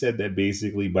it. He said that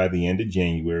basically by the end of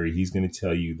January, he's going to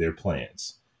tell you their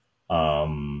plans.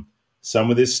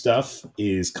 Some of this stuff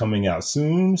is coming out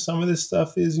soon. Some of this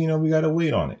stuff is, we got to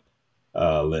wait on it.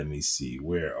 Let me see.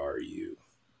 Where are you?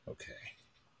 Okay.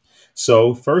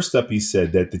 So first up, he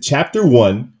said that the chapter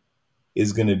 1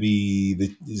 is going to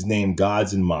be is named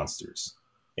Gods and Monsters.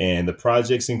 And the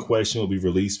projects in question will be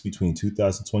released between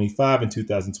 2025 and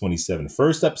 2027.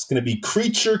 First up is going to be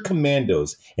Creature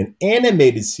Commandos, an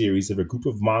animated series of a group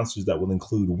of monsters that will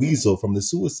include Weasel from the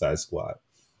Suicide Squad.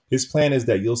 His plan is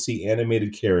that you'll see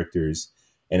animated characters,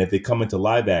 and if they come into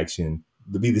live action,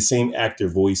 they'll be the same actor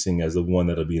voicing as the one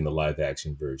that'll be in the live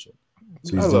action version.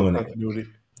 So he's doing it.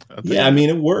 Yeah, I mean,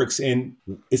 it works, and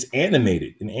it's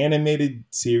animated. An animated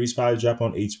series probably drop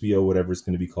on HBO, whatever it's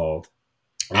going to be called.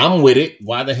 I'm with it.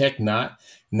 Why the heck not?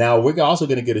 Now, we're also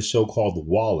going to get a show called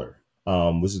Waller,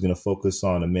 which is going to focus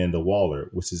on Amanda Waller,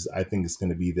 which is, I think it's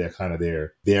going to be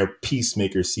their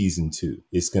Peacemaker season 2.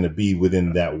 It's going to be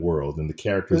within that world, and the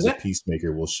characters of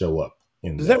Peacemaker will show up.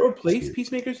 Does that replace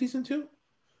Peacemaker season 2?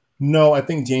 No, I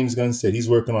think James Gunn said he's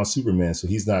working on Superman, so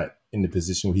he's not in the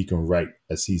position where he can write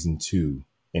a season 2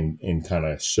 and kind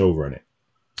of show run it.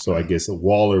 So I guess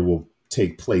Waller will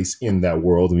take place in that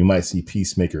world, and we might see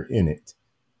Peacemaker in it.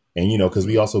 And, because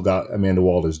we also got Amanda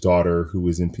Waller's daughter who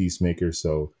is in Peacemaker.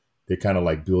 So they're kind of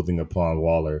like building upon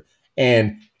Waller.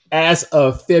 And as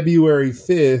of February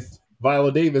 5th,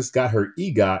 Viola Davis got her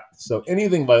EGOT. So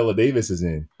anything Viola Davis is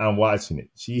in, I'm watching it.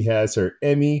 She has her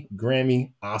Emmy,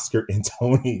 Grammy, Oscar, and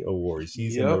Tony Awards.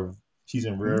 She's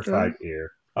in rarefied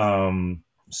air.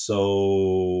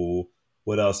 So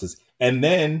what else is? And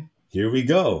then here we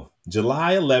go.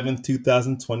 July 11th,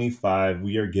 2025,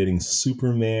 we are getting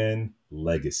Superman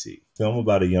Legacy, film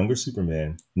about a younger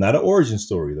Superman. Not an origin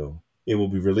story, though. It will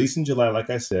be released in July, like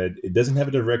I said. It doesn't have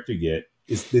a director yet.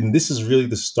 And this is really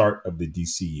the start of the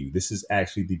DCU. This is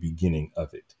actually the beginning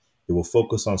of it. It will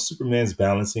focus on Superman's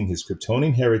balancing his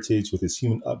Kryptonian heritage with his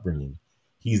human upbringing.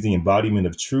 He's the embodiment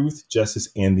of truth, justice,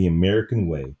 and the American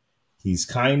way. He's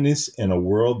kindness in a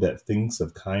world that thinks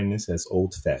of kindness as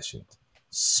old-fashioned.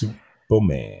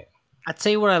 Superman. I'll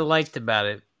tell you what I liked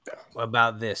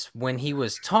about this. When he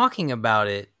was talking about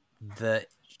it,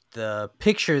 the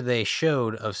picture they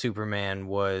showed of Superman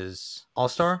was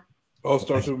All-Star?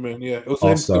 All-Star Superman, yeah. It was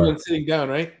him sitting down,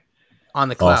 right? On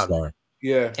the cloud. All-Star.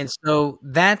 Yeah. And so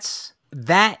that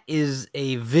is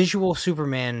a visual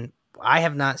Superman I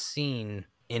have not seen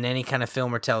in any kind of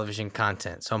film or television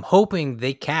content. So I'm hoping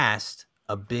they cast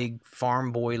a big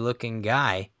farm boy looking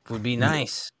guy. Would be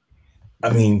nice.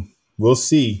 I mean, we'll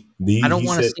see. I don't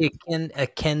want to see a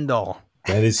Ken doll.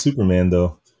 That is Superman,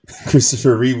 though.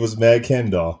 Christopher Reeve was Mad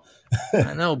Ken doll.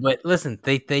 I know, but listen,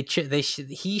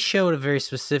 he showed a very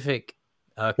specific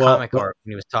comic art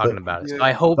when he was talking about it. So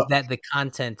I hope that the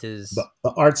content is.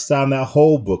 The art style in that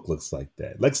whole book looks like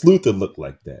that. Lex Luthor looked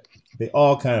like that. They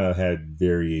all kind of had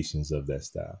variations of that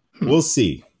style. We'll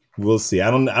see. We'll see. I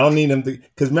don't need him to,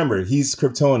 because remember, he's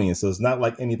Kryptonian, so it's not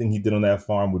like anything he did on that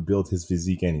farm would build his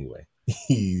physique anyway.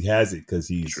 He has it because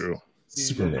he's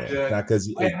Superman, not because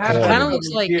it kind of looks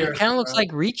like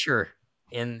Reacher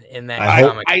in that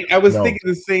comic. I was thinking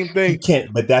the same thing. He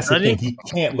can't, but that's the thing. He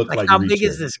can't look like how Reacher. big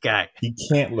is this guy? He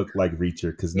can't look like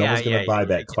Reacher because no one's gonna buy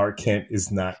that. Clark Kent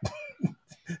is not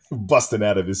busting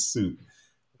out of his suit.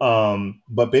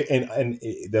 But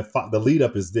the lead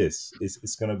up is this.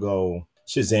 It's gonna go.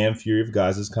 Shazam! Fury of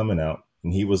Gods is coming out,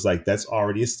 and he was like, "That's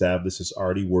already established. It's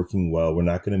already working well. We're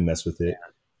not gonna mess with it."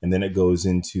 And then it goes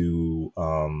into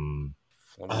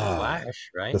Flash,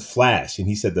 right? The Flash, and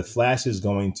he said the Flash is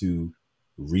going to.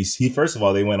 First of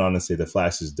all, they went on to say the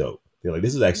Flash is dope. They're like,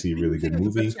 this is actually a really good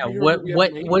movie. Yeah,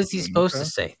 what is he supposed to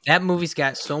say? That movie's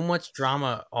got so much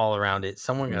drama all around it.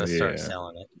 Someone got to start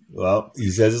selling it. Well, he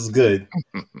says it's good,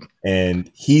 and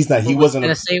he's not. He wasn't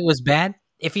going to say it was bad.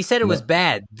 If he said it was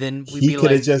bad, then he could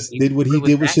have just did what he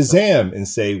did with Shazam and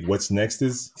say, "What's next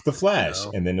is the Flash,"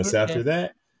 and then it's after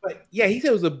that. But yeah, he said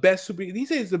it was the best super. He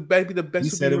said it's the best. He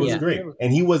said it was great,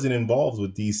 and he wasn't involved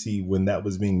with DC when that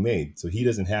was being made, so he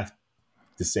doesn't have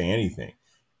to say anything.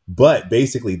 But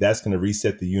basically, that's going to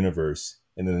reset the universe,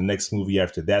 and then the next movie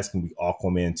after that's going to be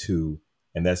Aquaman 2,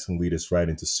 and that's going to lead us right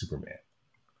into Superman,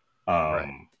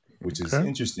 which is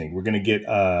interesting. We're going to get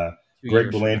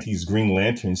Greg Berlanti's Green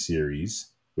Lantern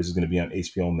series, which is going to be on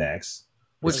HBO Max.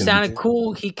 Which sounded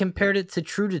cool. He compared it to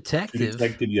True Detective. True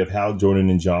Detective, you have Hal Jordan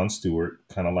and Jon Stewart,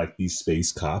 kind of like these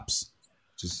space cops,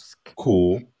 which is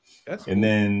cool. And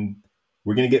then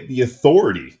we're going to get The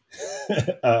Authority,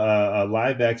 a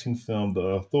live-action film, The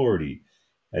Authority.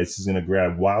 This is going to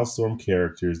grab Wildstorm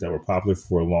characters that were popular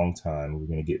for a long time. We're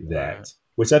going to get that,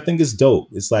 which I think is dope.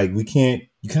 It's like you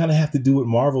kind of have to do what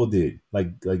Marvel did,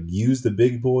 like use the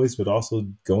big boys, but also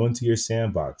go into your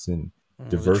sandbox and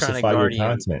diversify your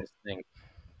content.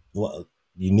 Well,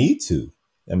 you need to.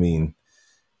 I mean,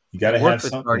 you got to have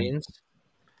something. Guardians.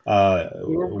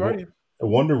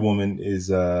 Wonder Woman is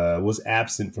was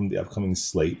absent from the upcoming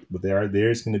slate, but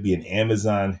there's going to be an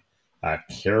Amazon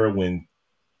heroine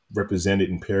represented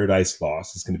in Paradise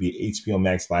Lost. It's going to be an HBO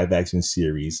Max live action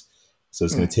series, so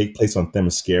it's going to take place on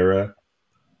Themyscira.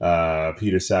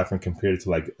 Peter Safran compared it to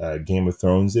like Game of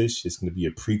Thrones ish. It's going to be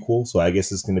a prequel, so I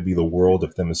guess it's going to be the world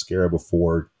of Themyscira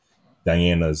before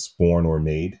Diana's born or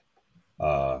made,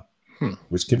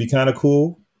 which could be kind of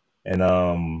cool.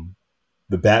 And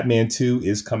the Batman 2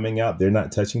 is coming out. They're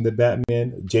not touching the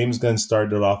Batman. James Gunn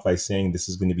started it off by saying this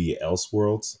is going to be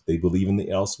Elseworlds. They believe in the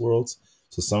Elseworlds.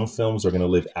 So some films are going to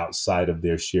live outside of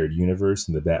their shared universe,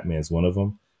 and the Batman's one of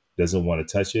them. Doesn't want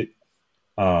to touch it.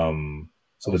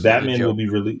 So the Batman will be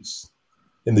released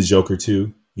in the Joker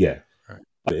 2. Yeah. Right.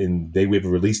 And they have a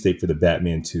release date for the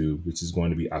Batman 2, which is going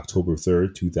to be October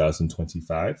 3rd,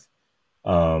 2025.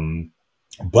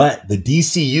 But the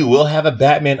DCU will have a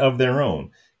Batman of their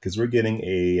own, because we're getting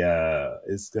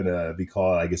it's going to be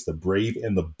called, I guess, The Brave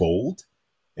and the Bold.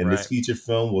 And this feature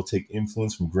film will take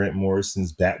influence from Grant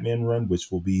Morrison's Batman run, which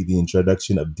will be the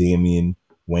introduction of Damian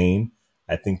Wayne.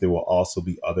 I think there will also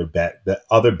be the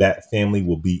other Bat family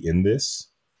will be in this.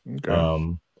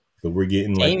 Okay. But we're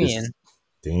getting like this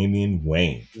Damian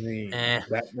Wayne.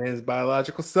 Batman's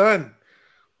biological son.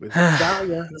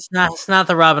 It's not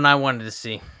the Robin I wanted to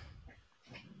see.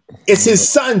 It's his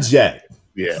son, Jack.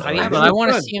 Yeah, but I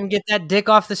want to see him get that dick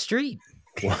off the street.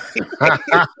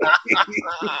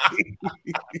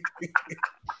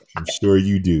 I'm sure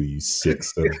you do, you sick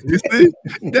son.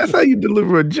 That's how you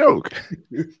deliver a joke.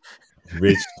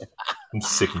 Rich, I'm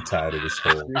sick and tired of this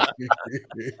whole.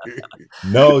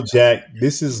 No, Jack,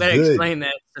 this is good. Explain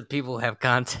that so people have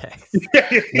context.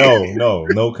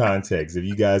 No context. If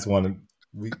you guys want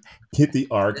to hit the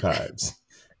archives.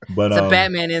 But it's a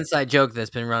Batman inside joke that's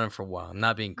been running for a while. I'm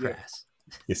not being crass.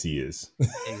 Yes, he is.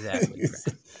 Exactly.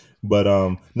 But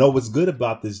no, what's good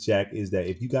about this, Jack, is that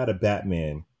if you got a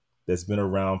Batman that's been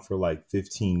around for like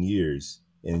 15 years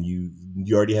and you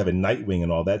already have a Nightwing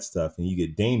and all that stuff, and you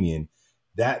get Damian,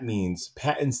 that means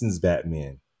Pattinson's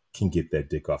Batman can get that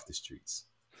dick off the streets.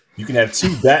 You can have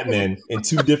two Batmen in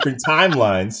two different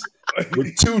timelines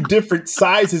with two different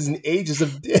sizes and ages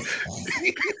of dick.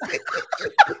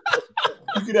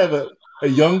 You could have a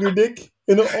younger dick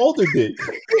and an older dick.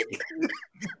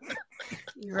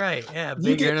 You're right. Yeah,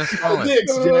 bigger and a smaller.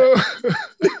 Dicks, oh,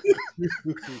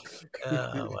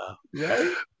 wow.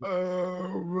 Right?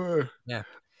 Oh, man. Yeah.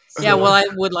 Yeah, well, I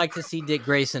would like to see Dick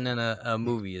Grayson in a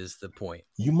movie is the point.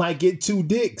 You might get two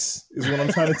dicks, is what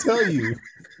I'm trying to tell you.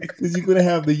 Because you're going to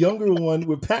have the younger one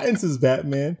with Pattinson's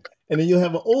Batman, and then you'll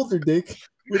have an older dick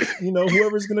with,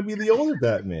 whoever's going to be the older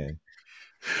Batman.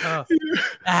 Oh,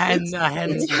 I hadn't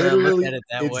looked at it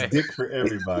that way. It's dick for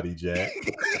everybody, Jack.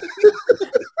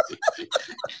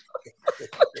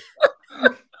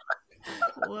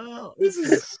 Well,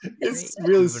 it's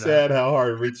really sad how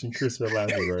hard Rich and Chris are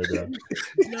laughing right now.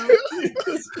 No,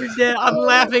 you're dead. I'm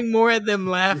laughing more at them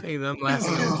laughing than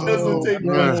laughing. Doesn't take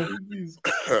long.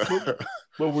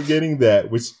 But we're getting that,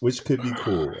 which could be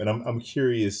cool, and I'm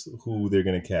curious who they're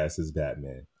going to cast as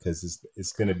Batman, because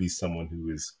it's going to be someone who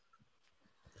is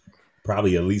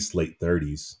probably at least late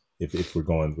 30s if we're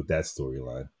going with that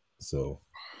storyline. So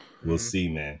we'll see,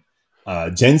 man.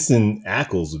 Jensen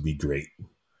Ackles would be great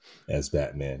as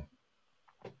Batman.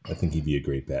 I think he'd be a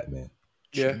great Batman.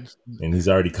 Yeah. And he's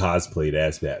already cosplayed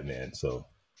as Batman, so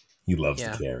he loves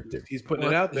the character. He's putting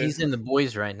it out there. He's in The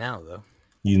Boys right now, though.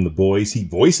 He's in The Boys. He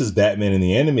voices Batman in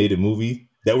the animated movie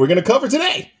that we're going to cover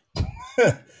today.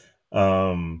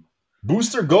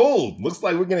 Booster Gold. Looks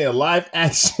like we're getting a live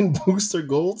action Booster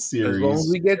Gold series. As long as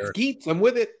we get Skeets, I'm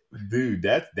with it. Dude,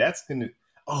 that's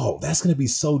gonna be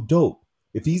so dope.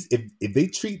 If they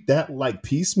treat that like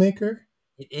Peacemaker,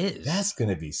 it is. That's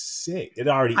gonna be sick. It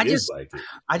already is like it.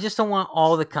 I just don't want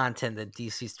all the content that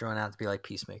DC's throwing out to be like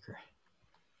Peacemaker.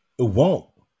 It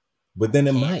won't, but then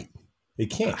it might.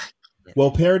 It can't. Well,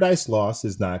 Paradise Lost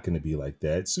is not going to be like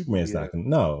that. Superman's not going to.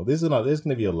 No, there's going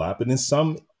to be a lot, but then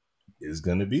some is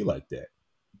going to be like that.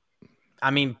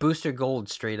 I mean, Booster Gold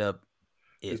straight up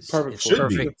is perfect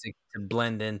to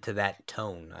blend into that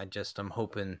tone. I'm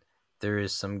hoping there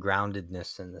is some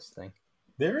groundedness in this thing.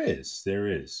 There is.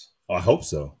 Oh, I hope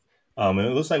so. And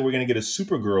it looks like we're going to get a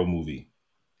Supergirl movie.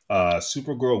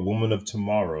 Supergirl Woman of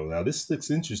Tomorrow. Now, this looks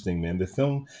interesting, man. The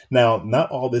film. Now, not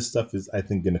all this stuff is, I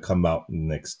think, going to come out in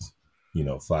the next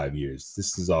 5 years.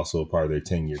 This is also a part of their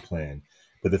 10-year plan.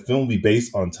 But the film will be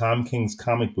based on Tom King's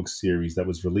comic book series that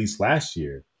was released last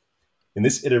year. In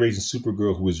this iteration,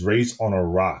 Supergirl, who was raised on a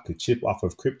rock, a chip off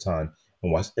of Krypton,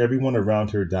 and watched everyone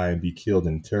around her die and be killed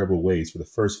in terrible ways for the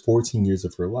first 14 years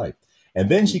of her life. And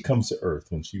then she comes to Earth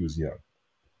when she was young.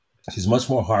 She's much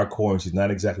more hardcore, and she's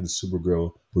not exactly the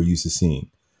Supergirl we're used to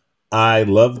seeing. I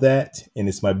love that, and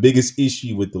it's my biggest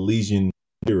issue with the Legion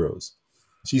heroes.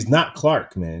 She's not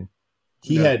Clark, man.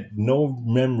 He had no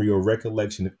memory or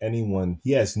recollection of anyone.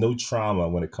 He has no trauma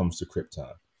when it comes to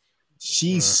Krypton.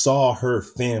 She saw her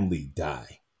family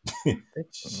die.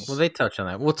 Well, they touch on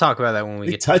that. We'll talk about that when we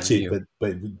get touch to the it,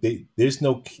 but there's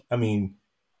no. I mean,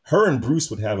 her and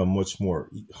Bruce would have a much more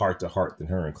heart to heart than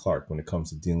her and Clark when it comes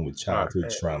to dealing with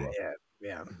childhood trauma.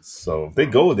 Yeah. So if they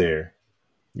go there,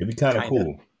 it'd be kind of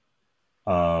cool.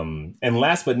 And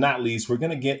last but not least, we're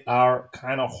gonna get our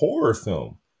kind of horror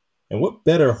film. And what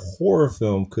better horror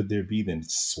film could there be than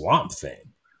Swamp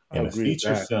Thing and a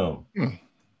feature film?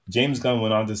 James Gunn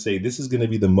went on to say, this is going to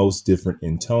be the most different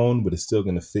in tone, but it's still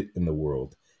going to fit in the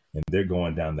world. And they're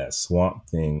going down that Swamp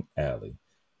Thing alley.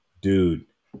 Dude,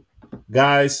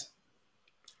 guys,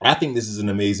 I think this is an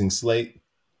amazing slate.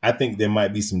 I think there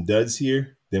might be some duds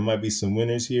here. There might be some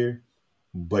winners here.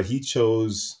 But he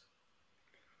chose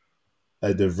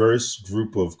a diverse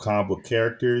group of comic book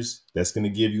characters that's going to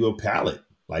give you a palette.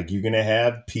 Like, you're going to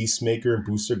have Peacemaker and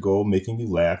Booster Gold making you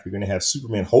laugh. You're going to have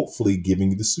Superman hopefully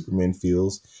giving you the Superman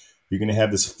feels. You're going to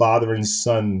have this father and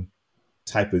son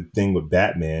type of thing with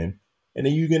Batman. And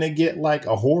then you're going to get like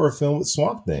a horror film with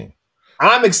Swamp Thing.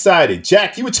 I'm excited.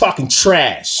 Jack, you were talking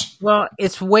trash. Well,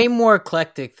 it's way more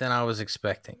eclectic than I was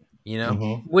expecting, you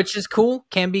know, which is cool,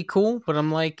 can be cool. But I'm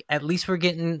like, at least we're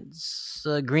getting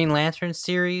a Green Lantern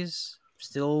series.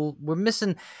 Still, we're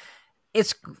missing.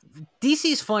 It's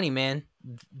DC's funny, man.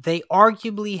 They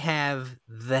arguably have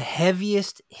the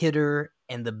heaviest hitter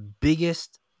and the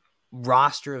biggest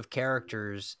roster of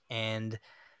characters, and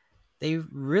they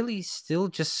really still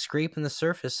just scraping the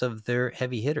surface of their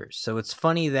heavy hitters. So it's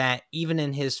funny that even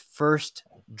in his first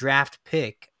draft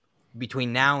pick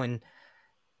between now and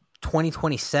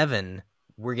 2027,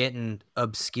 we're getting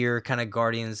obscure kind of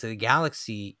Guardians of the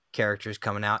Galaxy characters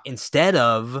coming out instead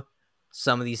of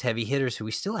some of these heavy hitters who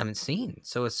we still haven't seen.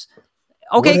 So it's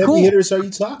okay, what cool. Heavy hitters are you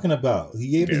talking about?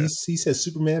 He said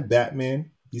Superman,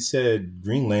 Batman. He said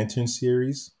Green Lantern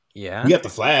series. Yeah, we got the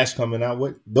Flash coming out.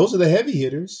 What? Those are the heavy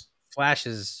hitters. Flash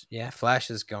is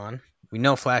gone. We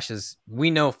know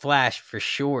Flash for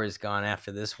sure is gone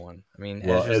after this one. I mean,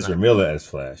 well, Ezra Miller as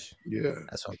Flash. Yeah,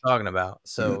 that's what I'm talking about.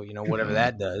 So whatever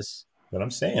that does. But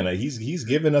I'm saying he's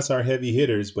giving us our heavy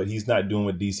hitters, but he's not doing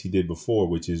what DC did before,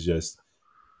 which is just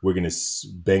we're gonna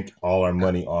bank all our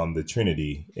money on the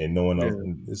Trinity and no one else.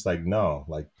 It's like no,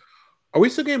 like. Are we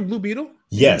still getting Blue Beetle?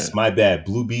 Yes, my bad.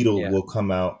 Blue Beetle will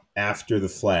come out after the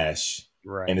Flash.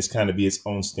 Right. And it's kind of be its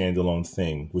own standalone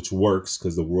thing, which works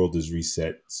because the world is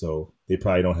reset. So they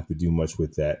probably don't have to do much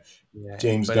with that. Yeah,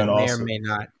 James Gunn also may or may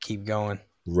not keep going.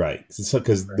 Right.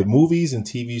 Because the movies and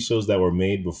TV shows that were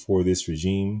made before this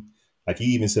regime, like he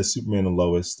even said Superman and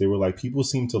Lois, they were like, people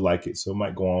seem to like it. So it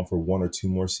might go on for 1 or 2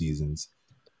 more seasons.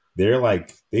 They're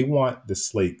like, they want the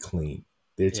slate clean.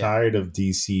 They're tired of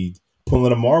DC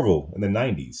pulling a Marvel in the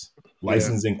 90s,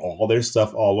 licensing all their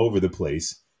stuff all over the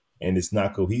place, and it's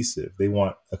not cohesive. They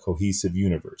want a cohesive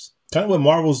universe. Kind of what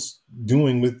Marvel's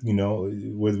doing with,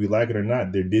 whether we like it or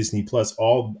not, their Disney Plus,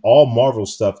 all Marvel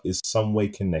stuff is some way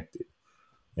connected.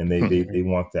 And they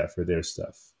want that for their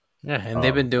stuff. Yeah, and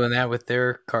they've been doing that with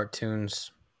their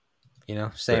cartoons. Same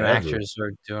forever. Actors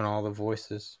are doing all the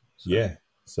voices. So. Yeah,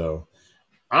 so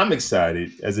I'm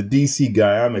excited. As a DC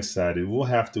guy, I'm excited. We'll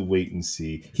have to wait and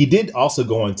see. He did also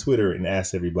go on Twitter and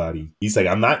ask everybody. He's like,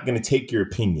 I'm not going to take your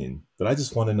opinion, but I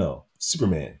just want to know,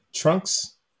 Superman,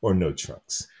 Trunks or no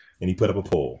Trunks? And he put up a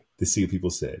poll to see what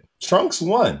people said. Trunks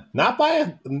won. Not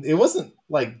by it wasn't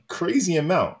like crazy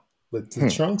amount, but the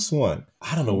Trunks won.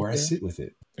 I don't know where I sit with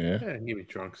it. Yeah, give me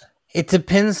Trunks. It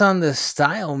depends on the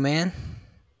style, man.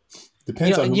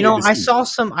 Depends on I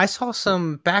saw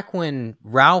some back when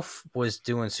Ralph was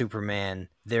doing Superman.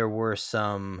 There were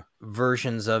some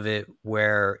versions of it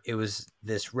where it was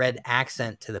this red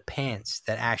accent to the pants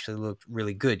that actually looked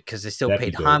really good because they still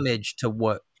paid homage to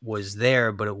what was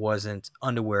there, but it wasn't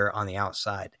underwear on the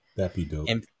outside. That'd be dope.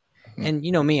 And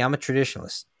me, I'm a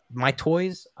traditionalist. My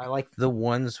toys, I like the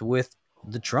ones with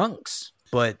the trunks,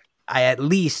 but I at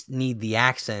least need the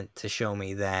accent to show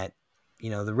me that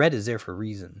the red is there for a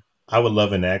reason. I would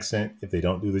love an accent if they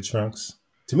don't do the trunks.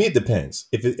 To me, it depends.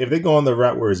 If they go on the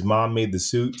route where his mom made the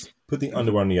suit, put the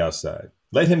underwear on the outside.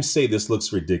 Let him say this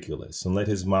looks ridiculous and let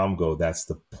his mom go, that's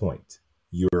the point.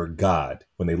 You're a god.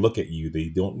 When they look at you, they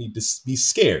don't need to be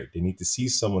scared. They need to see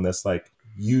someone that's like,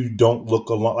 you don't look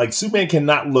like Superman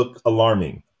cannot look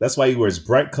alarming. That's why he wears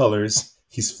bright colors.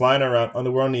 He's flying around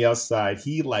underwear on the outside.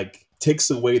 He takes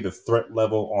away the threat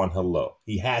level on hello.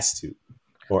 He has to.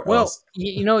 or Well, else.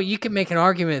 you can make an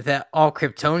argument that all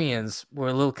Kryptonians were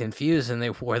a little confused and they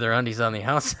wore their undies on the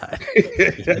outside.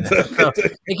 So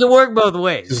it can work both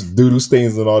ways. Just doodle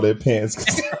stains on all their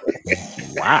pants.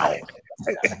 Wow.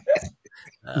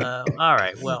 All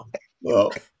right. Well,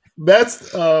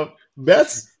 that's the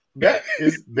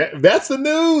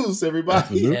news,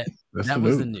 everybody. that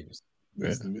was the news.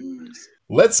 That's the news.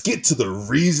 Let's get to the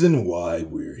reason why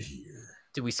we're here.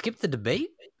 Did we skip the debate?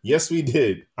 Yes, we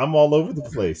did. I'm all over the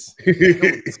place.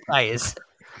 This guy is.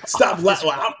 Stop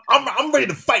laughing. I'm ready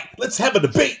to fight. Let's have a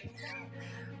debate.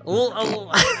 Well,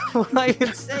 what do I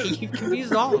even say? You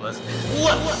confused all of us.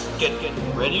 Let's get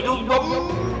ready to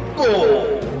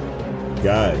rumble!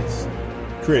 Guys,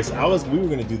 Chris, we were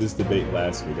going to do this debate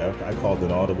last week. I called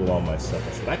an audible on myself.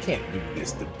 I said, I can't do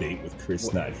this debate with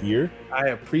Chris not here. I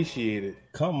appreciate it.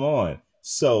 Come on.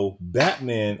 So,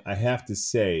 Batman, I have to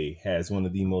say, has one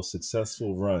of the most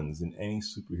successful runs in any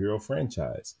superhero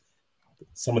franchise.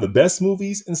 Some of the best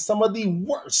movies and some of the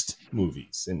worst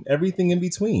movies and everything in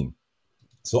between.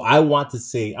 So, I want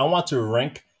to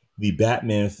rank the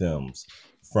Batman films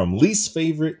from least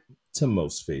favorite to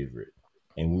most favorite.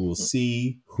 And we will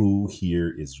see who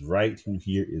here is right, who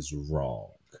here is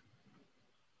wrong.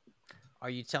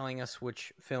 Are you telling us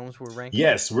which films we're ranking?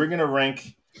 Yes, we're going to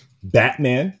rank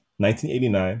Batman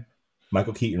 1989,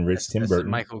 Michael Keaton, Tim Burton.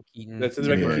 Michael Keaton. That's the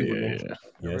Michael Keaton.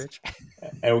 Yes.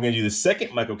 And we're going to do the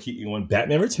second Michael Keaton one,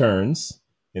 Batman Returns.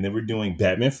 And then we're doing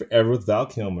Batman Forever with Val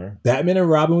Kilmer, Batman and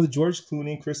Robin with George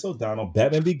Clooney and Chris O'Donnell,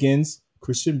 Batman Begins,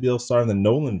 Christian Bale starring the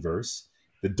Nolanverse,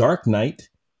 The Dark Knight,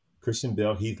 Christian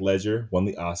Bale, Heath Ledger won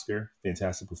the Oscar.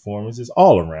 Fantastic performances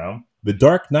all around. The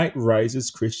Dark Knight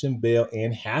Rises, Christian Bale,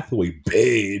 Anne Hathaway,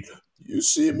 Bane. You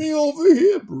see me over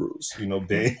here, Bruce.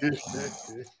 Bane.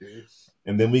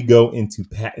 And then we go into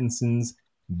Pattinson's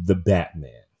The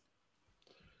Batman.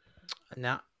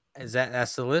 Now,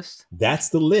 that's the list? That's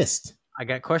the list. I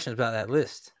got questions about that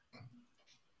list.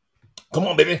 Come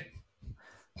on, baby.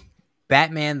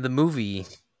 Batman the movie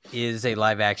is a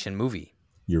live action movie.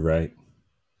 You're right.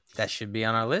 That should be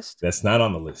on our list. That's not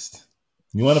on the list.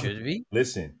 You want Should it be?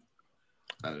 Listen.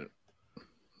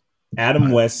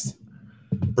 Adam West,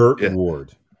 Burt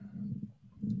Ward.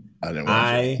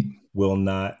 I will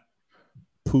not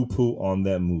poo-poo on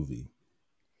that movie.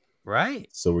 Right.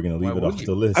 So we're going to leave it off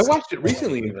the list. I watched it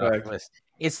recently, in fact.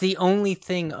 It's the only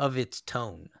thing of its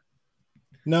tone.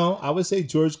 No, I would say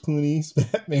George Clooney's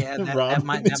Batman and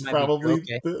Robin is probably...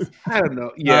 I don't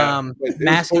know. Yeah.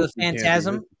 Mask of the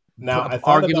Phantasm. Now,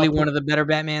 arguably one of the better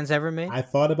Batmans ever made. I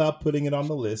thought about putting it on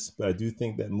the list, but I do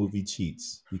think that movie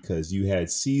cheats because you had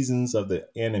seasons of the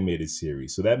animated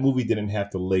series. So that movie didn't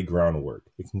have to lay groundwork.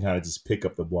 It can kind of just pick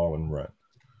up the ball and run.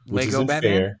 Which Lego isn't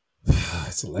Batman? Fair.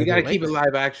 It's We got to keep it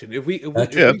live action. If we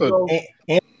go...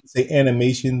 say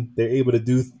animation, they're able to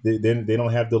do... They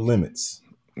don't have the limits.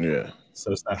 Yeah.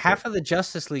 So it's not half fair. of the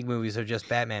Justice League movies are just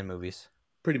Batman movies.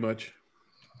 Pretty much.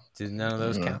 Do none of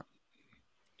those count?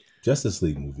 Justice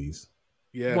League movies.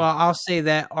 Yeah. Well, I'll say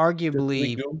that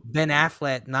arguably Ben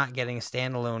Affleck not getting a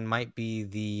standalone might be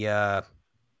the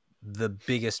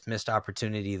biggest missed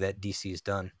opportunity that DC's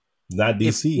done. Not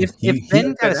DC. If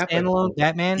Ben got a standalone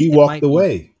Batman, he walked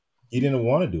away. He didn't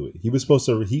want to do it. He was supposed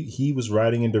to. He was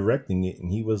writing and directing it,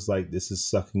 and he was like, "This is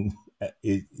sucking."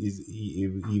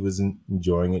 He wasn't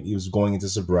enjoying it. He was going into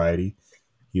sobriety.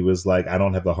 He was like, "I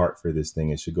don't have the heart for this thing.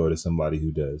 It should go to somebody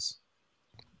who does."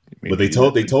 But they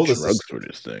told us for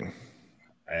this thing.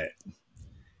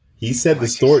 He said the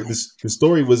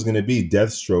story was going to be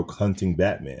Deathstroke hunting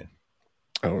Batman.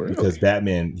 Oh, really? Because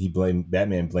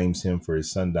Batman blames him for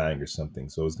his son dying or something.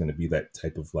 So it's going to be that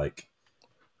type of like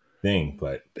thing.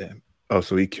 But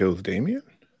so he kills Damian?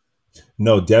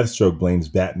 No, Deathstroke blames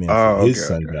Batman for his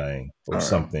son dying or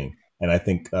something. And I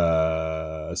think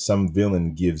some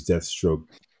villain gives Deathstroke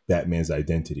Batman's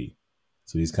identity.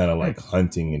 So he's kind of like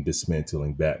hunting and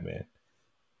dismantling Batman.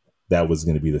 That was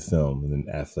going to be the film, and then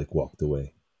Affleck walked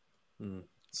away.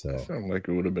 So sounds like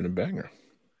it would have been a banger.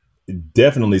 It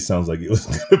definitely sounds like it was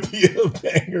going to be a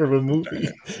banger of a movie.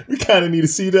 We kind of need to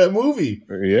see that movie.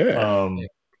 Yeah.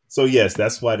 So yes,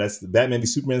 that's why the Batman v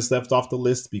Superman is left off the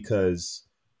list because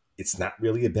it's not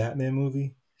really a Batman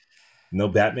movie. No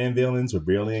Batman villains. We're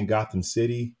barely in Gotham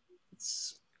City.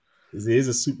 It is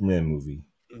a Superman movie,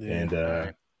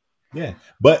 and yeah.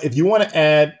 But if you want to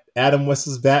add Adam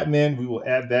West's Batman, we will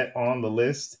add that on the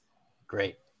list.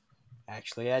 Great.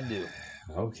 Actually, I do.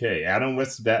 Okay, Adam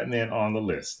West's Batman on the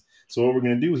list. So what we're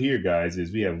going to do here, guys,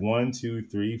 is we have 1, 2,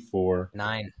 3, 4,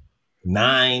 9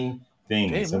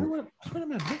 things. Hey, what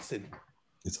am I missing?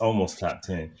 It's almost top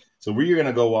 10. So we're going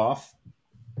to go off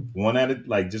one at it.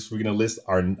 We're going to list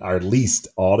our least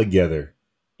all together.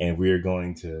 and we're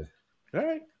going to. All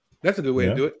right, that's a good way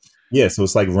to do it. Yeah, so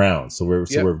it's like rounds. So we're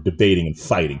debating and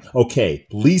fighting. Okay,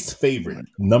 least favorite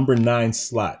number 9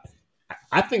 slot.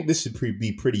 I think this should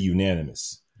be pretty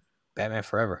unanimous. Batman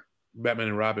Forever. Batman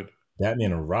and Robin.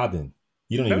 Batman and Robin.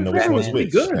 You don't even know Batman which one's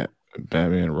which. good.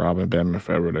 Batman and Robin, Batman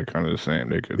Forever, they're kind of the same.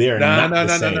 They are not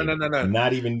the same. No.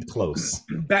 Not even close.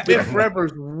 Batman Forever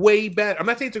is way better. I'm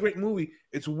not saying it's a great movie.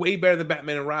 It's way better than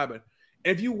Batman and Robin.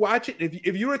 And if you watch it,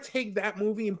 if you were to take that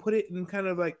movie and put it in kind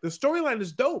of like the storyline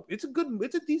is dope. It's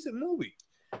a decent movie.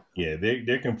 Yeah,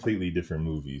 they're completely different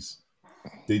movies.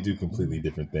 They do completely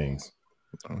different things.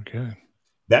 Okay.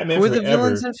 Batman Who are Forever. the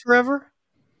villains in Forever?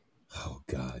 Oh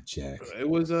God, Jack. It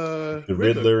was the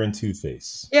Riddler and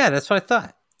Two-Face. Yeah, that's what I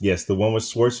thought. Yes, the one with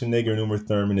Schwarzenegger and Uma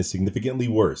Thurman is significantly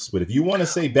worse. But if you want to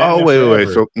say Batman, wait.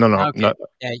 So no,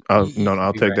 Okay.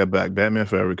 I'll take that back. Batman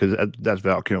Forever, because that's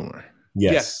Val Kilmer.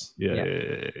 Yes.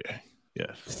 Yes.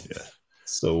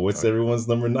 So what's everyone's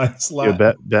number 9 slot?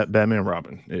 Yeah, Batman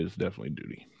Robin is definitely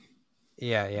duty.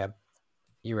 Yeah.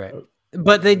 You're right.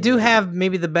 But they do have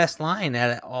maybe the best line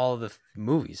out of all the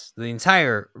movies. The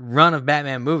entire run of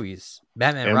Batman movies.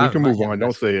 Batman and Robin. We can move on.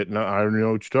 Don't say it. No, I already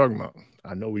know what you're talking about.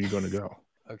 I know where you're going to go.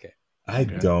 Okay. I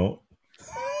don't.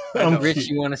 Rich,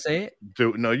 you want to say it?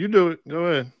 No, you do it. Go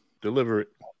ahead. Deliver it.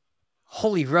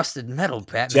 Holy rusted metal,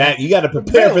 Batman. Jack, you got to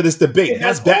prepare for this debate.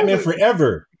 That's Batman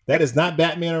Forever. That is not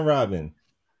Batman and Robin.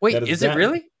 Wait, is it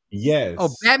really? Yes. Oh,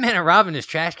 Batman and Robin is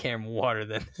trash can water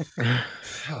then. Oh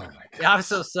my God. I'm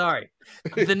so sorry.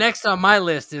 The next on my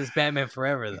list is Batman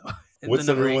Forever, though. What's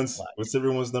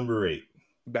everyone's number 8?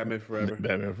 Batman Forever.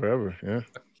 Batman Forever, yeah.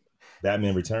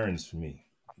 Batman Returns for me.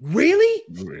 Really?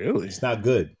 It's not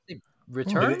good.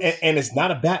 Returns? And it's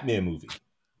not a Batman movie.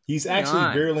 He's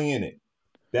actually barely in it.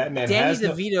 Batman Danny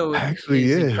DeVito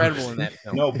is incredible in that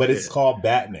film. No, but it's called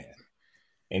Batman.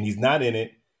 And he's not in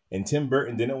it. And Tim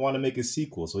Burton didn't want to make a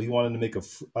sequel, so he wanted to make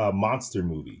a monster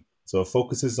movie. So it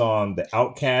focuses on the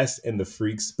outcasts and the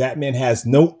freaks. Batman has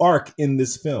no arc in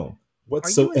this film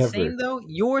whatsoever. Are you insane, though?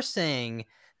 You're saying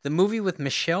the movie with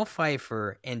Michelle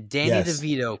Pfeiffer and Danny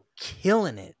DeVito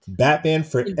killing it. Batman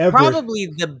Forever. It's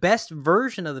probably the best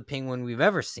version of the Penguin we've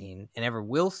ever seen and ever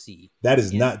will see. That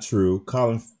is not true,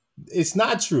 Colin. It's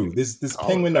not true. This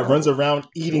penguin that runs around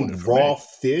eating raw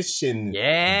fish and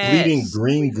bleeding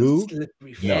green goo.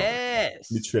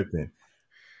 Yes. No, you're tripping.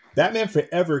 Batman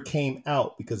Forever came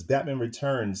out because Batman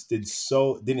Returns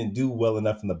didn't do well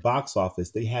enough in the box office.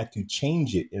 They had to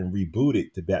change it and reboot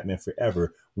it to Batman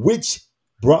Forever, which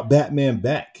brought Batman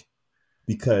back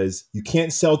because you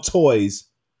can't sell toys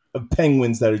of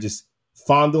penguins that are just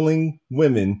fondling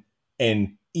women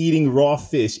and eating raw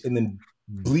fish and then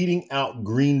bleeding out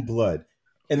green blood.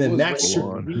 And then Max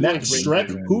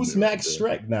Schreck. Who's Max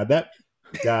Schreck? Now that,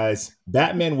 guys,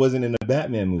 Batman wasn't in a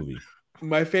Batman movie.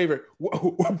 My favorite,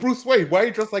 Bruce Wayne. Why are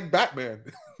you dressed like Batman?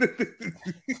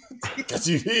 Because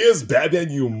he is Batman,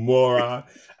 you moron.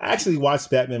 I actually watched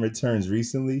Batman Returns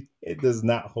recently. It does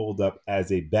not hold up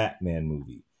as a Batman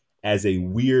movie. As a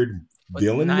weird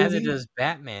villain movie. Neither does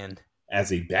Batman.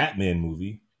 As a Batman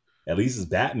movie. At least his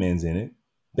Batman's in it.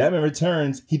 Batman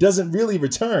Returns, he doesn't really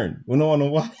return. We don't know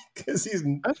why. Because he's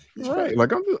right.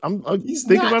 Like I'm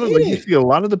thinking about it. Like you see a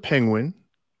lot of the Penguin.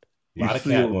 A lot of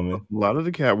Catwoman. A lot of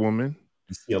the Catwoman.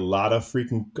 You see a lot of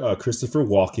freaking Christopher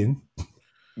Walken.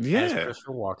 Yeah.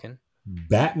 Christopher Walken.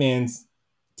 Batman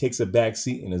takes a back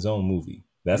seat in his own movie.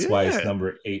 That's why it's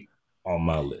number 8 on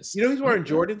my list. You know he's wearing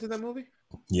Jordans in that movie?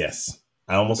 Yes.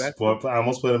 I almost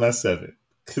put him at 7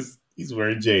 because he's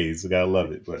wearing J's. So gotta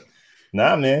love it. But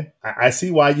nah, man. I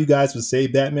see why you guys would say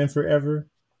Batman Forever,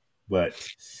 but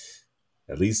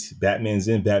at least Batman's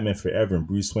in Batman Forever and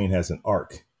Bruce Wayne has an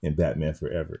arc in Batman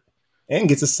Forever. And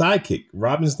gets a sidekick.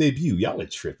 Robin's debut. Y'all are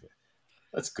tripping.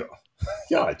 Let's go.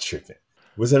 Y'all are tripping.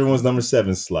 What's everyone's number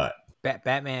 7 slot?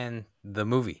 Batman the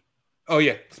movie. Oh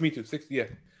yeah, it's me too. 60. Yeah,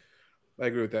 I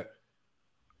agree with that.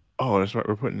 Oh, that's right.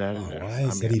 We're putting that in there. Why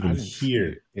is that even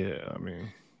here? Yeah, I mean,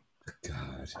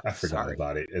 God, I forgot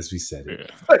about it as we said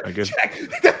it. Yeah, I guess.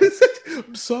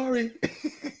 I'm sorry.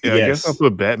 Yeah, I guess I'll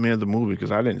put Batman the movie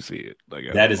because I didn't see it. Like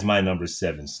that is my number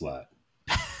 7 slot.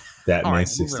 Batman right,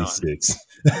 66.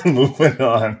 Moving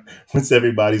on. What's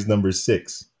everybody's number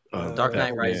 6? Dark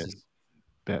Knight Rises.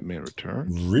 Batman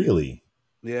Returns. Really?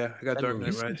 Yeah, I got Dark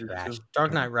Knight Rises.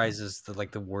 Dark Knight Rises is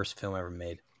the worst film ever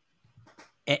made,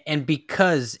 and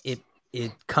because it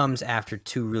comes after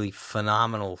 2 really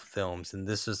phenomenal films, and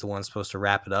this is the one supposed to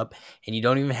wrap it up, and you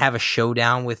don't even have a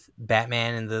showdown with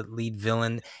Batman and the lead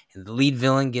villain, and the lead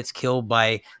villain gets killed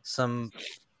by some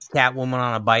Catwoman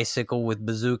on a bicycle with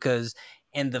bazookas.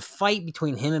 And the fight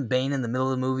between him and Bane in the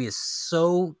middle of the movie is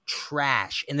so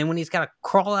trash. And then when he's got to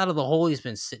crawl out of the hole he's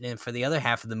been sitting in for the other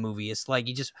half of the movie, it's like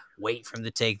you just wait for him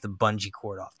to take the bungee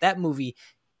cord off. That movie,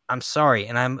 I'm sorry,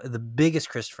 and I'm the biggest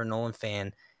Christopher Nolan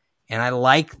fan, and I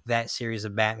like that series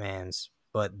of Batmans,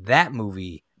 but that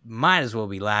movie might as well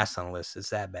be last on the list. It's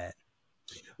that bad.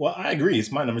 Well, I agree.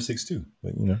 It's my number 6 too.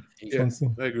 But Yeah,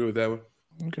 I agree with that one.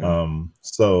 Okay.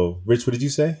 So Rich, what did you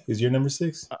say? Is your number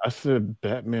 6? I said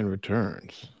Batman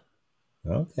Returns.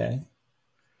 Okay.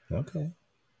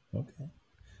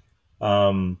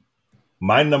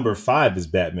 My number 5 is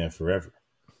Batman Forever.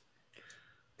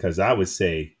 Because I would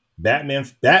say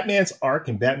Batman's arc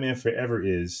in Batman Forever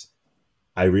is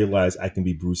I realize I can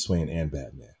be Bruce Wayne and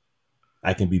Batman.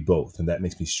 I can be both, and that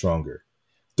makes me stronger.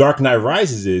 Dark Knight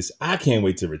Rises is I can't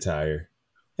wait to retire.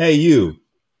 Hey, you,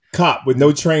 cop with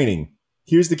no training.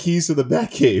 Here's the keys to the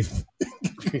Batcave.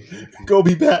 Go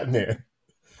be Batman.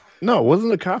 No,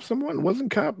 wasn't the cop someone? Wasn't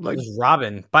cop like It was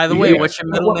Robin. By the way, what's your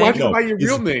middle Why name? should I buy your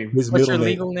real name? His What's middle your name-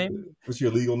 legal name? What's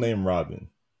your legal name? Robin.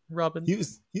 Robin. He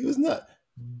was not.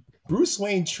 Bruce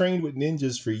Wayne trained with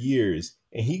ninjas for years,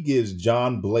 and he gives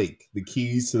John Blake the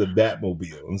keys to the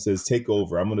Batmobile and says, "Take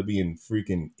over. I'm going to be in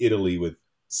freaking Italy with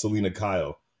Selena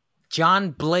Kyle." John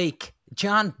Blake,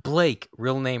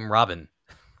 real name Robin.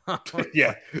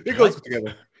 Yeah, it goes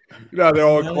together. They're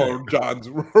all called Johns,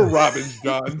 Robins,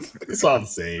 Johns. It's all the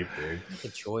same thing.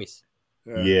 Good choice.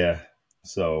 Yeah.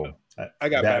 So I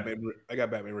got Bat- Batman. I got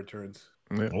Batman Returns.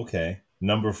 okay.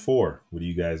 Number 4. What do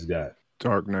you guys got?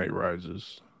 Dark Knight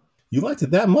Rises? You liked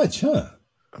it that much, huh?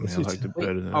 I mean, I liked it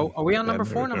better than. Are we on number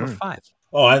Batman 4 or number Returns. 5?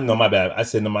 Oh, I know. My bad. I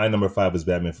said my number 5 was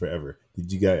Batman Forever. Did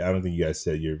you guys? I don't think you guys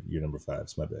said your number 5.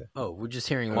 It's my bad. Oh, we're just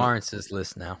hearing Lawrence's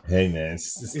list now. Hey, man,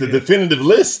 it's the definitive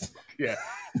list. Yeah.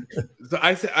 So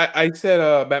I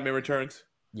said Batman Returns.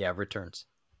 Yeah, Returns.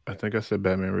 I think I said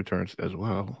Batman Returns as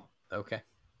well. Okay.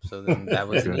 So then that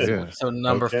was an Yeah, easy yeah. one. So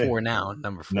number Okay. 4 now.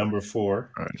 Number 4. Number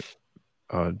 4.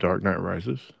 All right. Dark Knight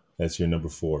Rises. That's your number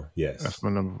 4. Yes. That's my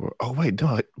number 4. Oh wait,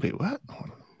 no, wait, what?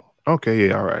 Okay,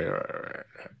 yeah, all right.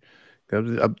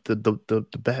 The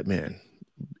Batman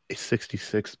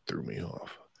 66 threw me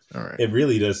off. All right. It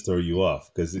really does throw you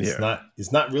off because it's Yeah.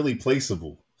 not really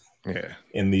placeable Yeah.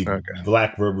 in the Okay.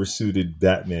 black rubber suited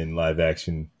Batman live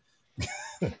action.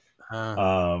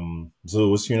 So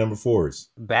what's your number 4s?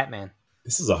 Batman.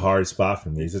 This is a hard spot for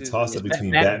me. It's a toss up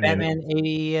between Batman.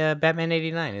 Batman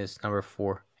 89 is number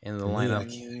 4 in the lineup.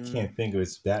 I can't think of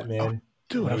it's Batman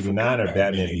Dude, I 89 forgot or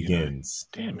Batman 89. Begins.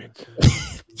 Damn it.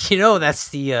 You know that's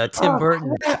the Tim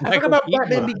Burton. I forgot Michael about Keaton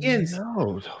Batman one. Begins.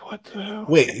 No, what the hell?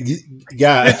 Wait,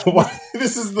 guys,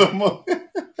 this is the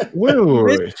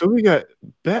Wait. So we got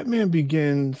Batman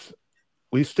Begins.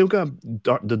 We still got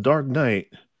the Dark Knight,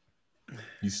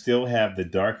 You still have the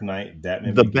Dark Knight,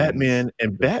 Batman, the Begins. Batman,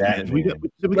 and Batman. We got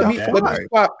Let me five.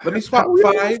 swap How we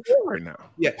on 5. 4 right now.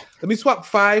 Yeah, let me swap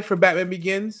 5 for Batman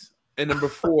Begins and number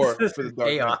 4 This for the is Dark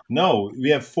Knight. chaos. No, we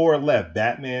have 4 left: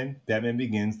 Batman, Batman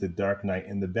Begins, the Dark Knight,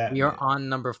 and the Batman. We are on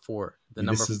number 4. The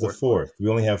number This is 4. the 4th. We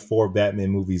only have 4 Batman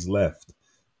movies left.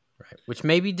 Right, which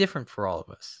may be different for all of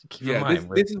us. Keep Yeah, in mind,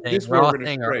 this we're all we're gonna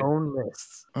saying our stray. own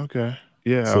lists. Okay.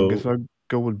 Yeah, So- I guess I'll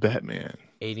go with Batman.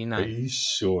 89. Are you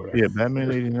sure? Yeah,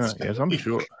 Batman 89. Yes, I'm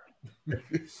sure. I'm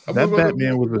That gonna go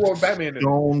Batman was with a Batman.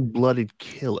 stone-blooded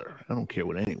killer. I don't care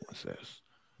what anyone says.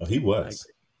 Oh, he was.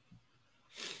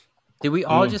 Did we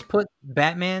all just put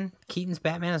Keaton's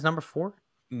Batman as number 4?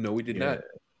 No, we did Yeah. not.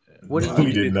 What did We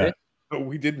you did do? not. No,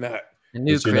 we did not. I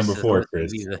knew What's your Chris number was 4, gonna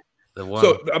Chris? be the one.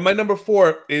 So my number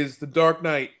 4 is the Dark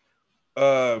Knight.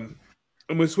 I'm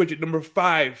gonna switch it. Number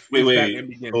 5. is Batman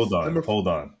Begins. Hold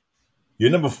on. Your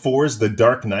number 4 is the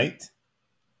Dark Knight.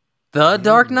 the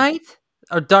Dark Knight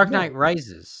or Dark Knight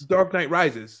Rises? Dark Knight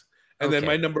Rises, and then Okay.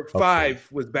 my number 5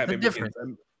 was Batman The Begins.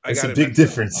 difference. I It's got a it big mixed up.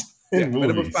 difference Yeah, in my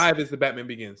number movies. 5 is the Batman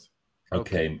Begins.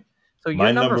 Okay. So your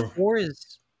My number number- 4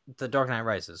 is the Dark Knight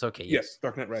Rises. Okay, Yes,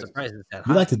 Dark Knight Rises. Surprised it's that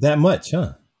You high. liked it that much,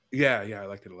 huh? Yeah, I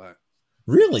liked it a lot.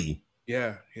 Really?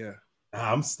 Yeah.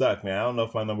 I'm stuck, man. I don't know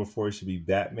if my number 4 should be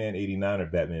Batman 89 or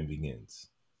Batman Begins.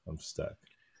 I'm stuck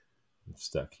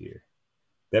here.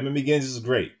 Batman Begins is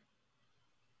great,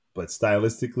 but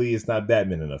stylistically, it's not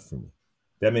Batman enough for me.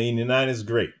 Batman 89 is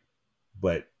great,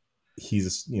 but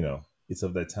he's, it's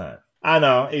of that time. I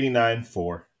know, 89's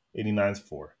 4.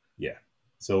 Yeah.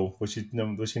 So what's your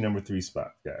number 3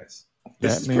 spot, gues?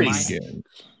 This is Batman crazy. Begins.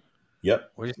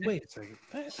 Yep. What'd you say? Wait a second.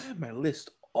 I have my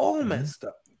list all messed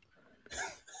up.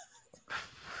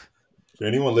 For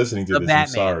anyone listening to The this, Batman. I'm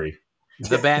sorry.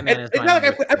 The Batman is It's my not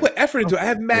like number I put effort into it. I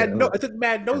have mad Yeah. notes. I took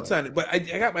mad notes on it, but I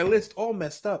got my list all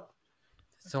messed up.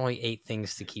 It's only 8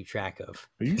 things to keep track of.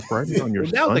 Are you writing on your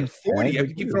Well, now it's like son's 40. tab? You have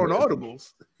to keep throwing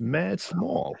audibles. Mad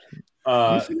small.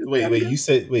 Wait. You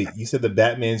said the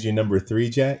Batman's your number 3,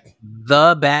 Jack?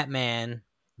 The Batman,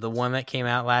 the one that came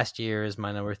out last year, is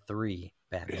my number 3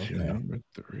 Batman. It's your number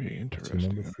 3. That's your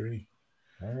Interesting. number 3.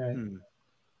 All right. Hmm.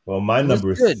 Well, my It was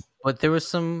number good, but there was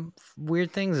some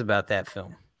weird things about that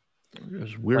film.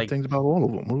 There's weird Like- things about all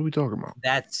of them. What are we talking about?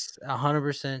 That's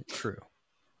 100% true.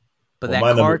 But Well, that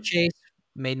my car number- chase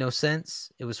made no sense.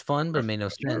 It was fun, but it made no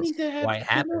You don't sense. need to have. Why it You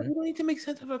happened? don't need to make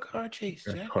sense of a car chase,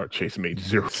 That Jack. car chase made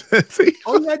 0 sense. He,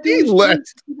 All you gotta do he is left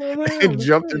keep it around. and That's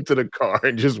jumped it. into the car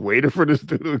and just waited for this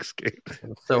dude to escape. It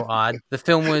was so odd. The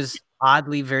film was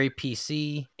oddly very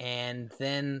PC, and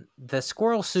then the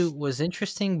squirrel suit was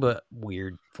interesting but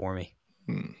weird for me.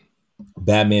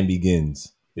 Batman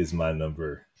Begins is my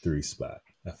number 3 spot.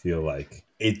 I feel like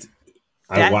it.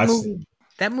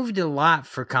 That movie did a lot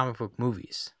for comic book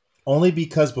movies. Only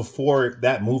because before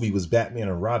that movie was Batman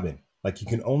and Robin. Like, you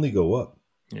can only go up.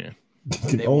 Yeah. You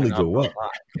can They only went go a up.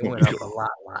 lot. It went up a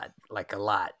lot, like a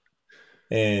lot.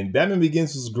 And Batman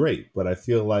Begins was great, but I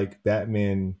feel like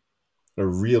Batman, a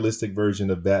realistic version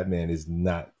of Batman, is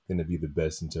not going to be the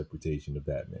best interpretation of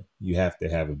Batman. You have to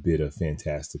have a bit of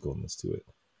fantasticalness to it,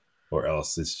 or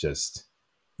else it's just,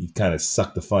 you kind of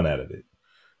suck the fun out of it.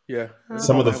 Yeah.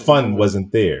 Some of the fun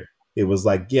wasn't there. It was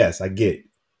like, yes, I get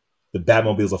the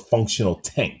Batmobile is a functional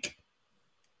tank.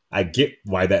 I get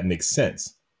why that makes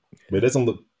sense, but it doesn't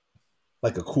look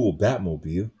like a cool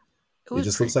Batmobile. It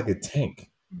just looks like a tank.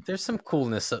 There's some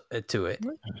coolness to it.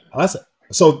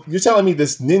 So you're telling me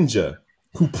this ninja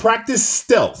who practiced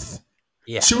stealth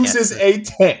chooses a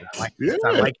tank? I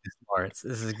like this part.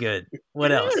 This is good.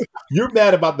 What else? You're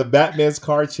mad about the Batman's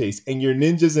car chase, and your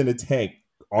ninjas in a tank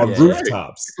on Yeah.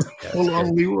 rooftops. Hold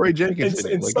on, Leroy Jenkins.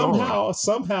 And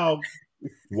somehow,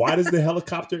 why does the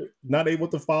helicopter not able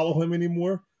to follow him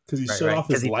anymore? Because he shut off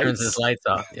his he lights. turns his lights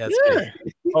off. Yeah, that's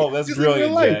good. Oh, that's Just live your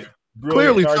brilliant, life. Jack. Brilliant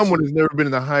Clearly, car someone chase. has never been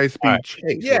in a high speed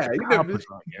chase. Yeah, like a you cop never- or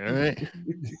something, all right?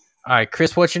 All right,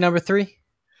 Chris, what's your number 3?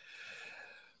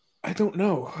 I don't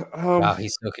know. Wow,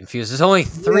 he's so confused. There's only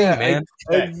 3, yeah, man.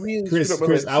 I really Chris, screwed up my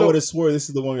Chris, list. I would have swore this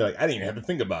is the one you're like, I didn't even have to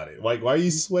think about it. Like, why are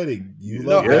you sweating? You No,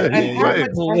 love Yeah, Batman. right.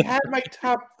 I had my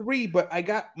top 3, but I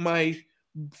got my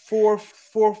 4,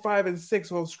 5, and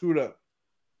 6 all screwed up.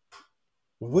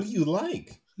 What do you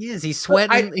like? He is. He's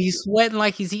sweating. He's sweating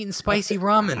like he's eating spicy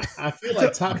ramen. I feel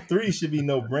like top 3 should be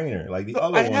no brainer. Like the So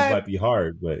other I ones had- might be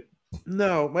hard, but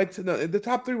No, the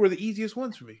top 3 were the easiest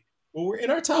ones for me. well, we're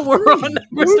in our top We're 3. on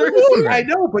number 3. I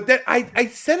know, but then I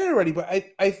said it already. But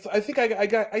I think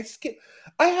I skipped.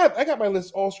 I got my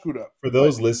list all screwed up. For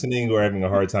those listening who are having a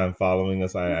hard time following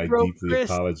us, I Bro, deeply Chris.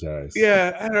 apologize.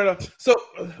 Yeah, I don't know. So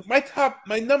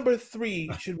my number 3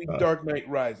 should be Dark Knight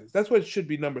Rises. That's what it should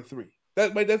be. Number 3.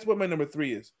 That's what my number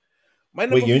 3 is. My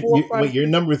number Wait, 4, 5, your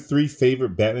number 3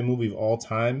 favorite Batman movie of all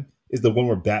time is the one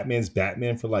where Batman's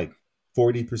Batman for like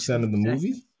 40% of the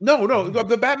movie? No,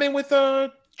 the Batman with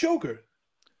Joker.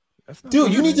 That's not Dude,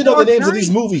 you good. need to know the Dark names of Knight.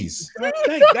 these movies. Dark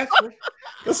Knight, that's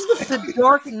This is the The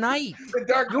Dark Knight. the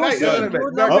Dark You're Knight. saying Dark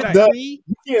you're Knight. number Up, Dark- 3?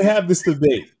 You can't have this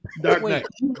debate. Dark Wait, Knight.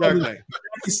 Dark Knight.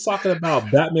 He's talking about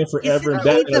Batman Forever and Is it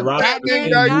Batman and Robin. Batman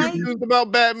Guy, guy? you used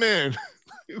about Batman.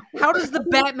 How does the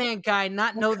Batman guy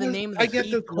not know the name of the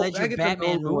Heath Ledger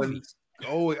Batman movie? ones. I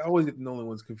always get the Nolan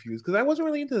ones confused because I wasn't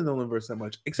really into the Nolan verse that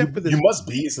much, except for this. You must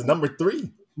be. It's the number 3.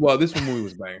 Well, this one movie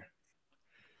was a banger.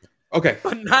 Okay,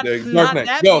 But not, Dark not Knight.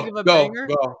 that Go, big of a go, banger.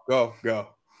 go.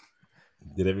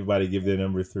 Did everybody give their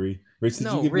number 3? Rich, did you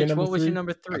No, give your Rich, number what was 3? your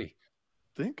number 3?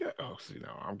 See,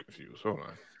 now I'm confused. Hold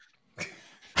on.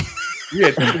 We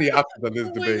had too many options on this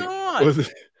What's going debate. on? Was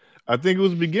it? I think it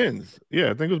was Begins. Yeah,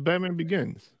 I think it was Batman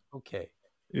Begins. Okay.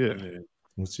 Yeah.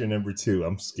 What's your number 2?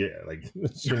 I'm scared. Like,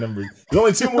 what's your number? There's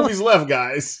only 2 movies left,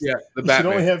 guys. Yeah, the You should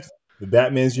only Batman. have the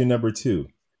Batman's your number 2.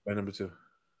 My number 2.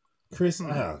 Chris,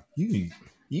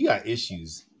 you got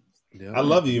issues. I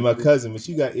love you, my cousin, but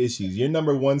you got issues. Your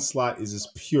number 1 slot is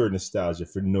just pure nostalgia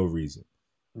for no reason.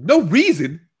 No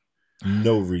reason.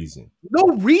 No reason.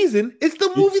 No reason. It's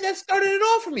the movie that started it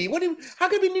all for me. How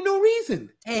could there be no reason?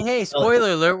 Hey,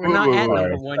 spoiler alert. We're not at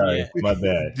number 1 Sorry, yet. my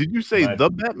bad. Did you say My- the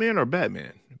Batman or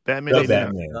Batman? Batman. The 89.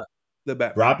 Batman. The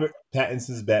Batman. Robert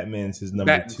Pattinson's Batman's his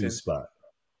number 2 Pattinson. spot.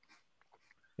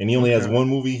 And he only has Okay. one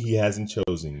movie he hasn't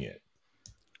chosen yet.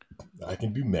 I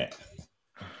can do math.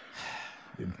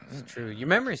 It's true. Your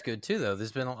memory's good too, though.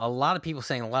 There's been a lot of people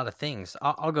saying a lot of things.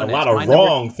 I'll go A next. lot of My number-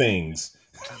 wrong things.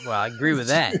 Well, I agree with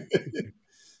that.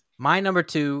 My number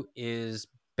 2 is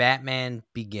Batman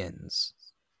Begins.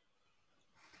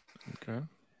 Okay.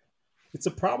 It's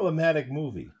a problematic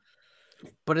movie.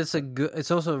 but it's a good.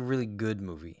 It's also a really good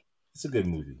movie. It's a good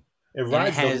movie. It And it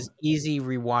rides has those. easy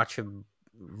rewatchable.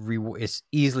 It's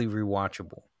easily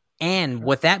rewatchable. And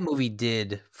what that movie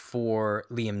did for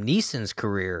Liam Neeson's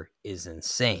career is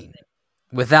insane.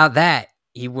 Without that,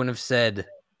 he wouldn't have said,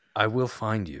 "I will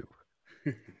find you.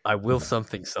 I will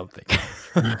something."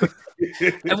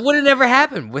 It would have never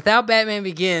happened. Without Batman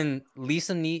Begin,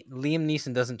 Liam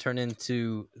Neeson doesn't turn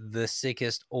into the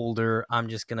sickest, older, I'm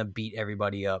just going to beat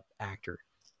everybody up actor.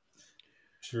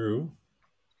 True.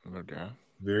 Okay.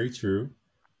 Very true.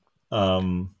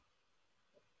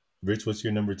 Rich, what's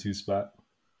your number 2 spot?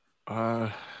 It's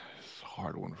a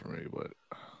hard one for me, but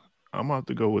I'm gonna have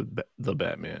to go with the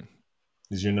Batman.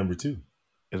 Is your number 2?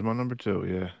 It's my number 2.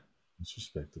 Yeah, It's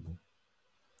respectable.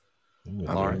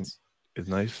 Lawrence.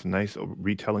 It's nice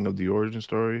retelling of the origin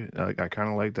story. I kind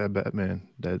of like that Batman,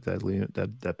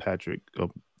 that Patrick,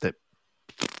 that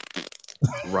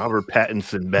Robert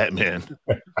Pattinson Batman.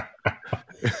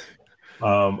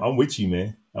 I'm with you,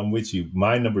 man. I'm with you.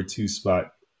 My number 2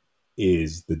 spot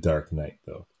is The Dark Knight,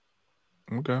 though.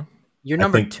 Okay. Your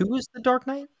number 2 is The Dark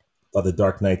Knight? Oh, The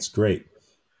Dark Knight's great.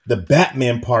 The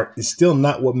Batman part is still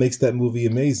not what makes that movie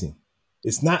amazing.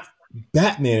 It's not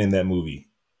Batman in that movie.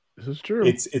 This is true.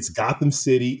 It's Gotham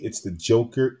City. It's the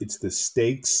Joker. It's the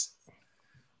stakes.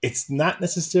 It's not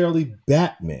necessarily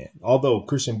Batman, although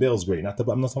Christian Bale's great. I'm not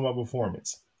talking about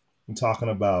performance. I'm talking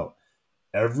about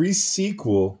every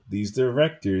sequel. These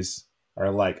directors are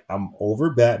like, I'm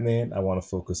over Batman. I want to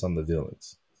focus on the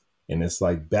villains. And it's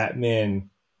like Batman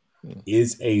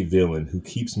is a villain who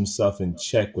keeps himself in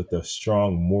check with a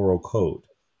strong moral code.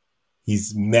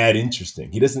 He's mad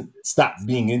interesting. He doesn't stop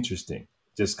being interesting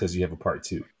just because you have a part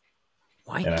 2.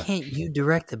 Why can't you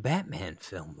direct the Batman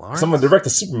film, Lawrence? Someone direct a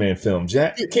Superman film,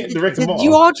 Jack. You can't direct them all. Did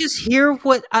you all just hear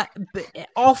what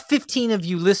all 15 of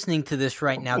you listening to this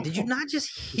right now? Did you not just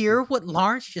hear what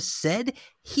Lawrence just said?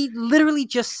 He literally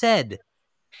just said,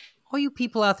 all you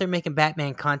people out there making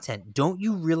Batman content, don't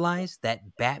you realize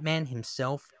that Batman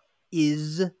himself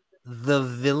is the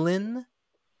villain?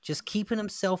 Just keeping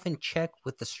himself in check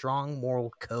with the strong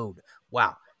moral code.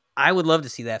 Wow. I would love to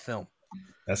see that film.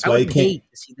 That's why he can't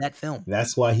see that film.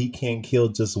 That's why he can't kill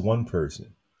just one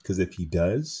person. Because if he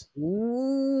does,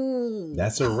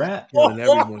 that's a wrap.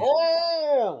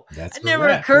 That never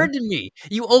occurred to me.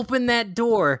 You open that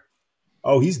door.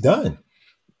 Oh, he's done.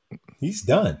 He's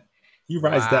done. He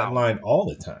rides that line all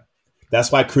the time.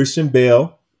 That's why Christian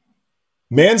Bale,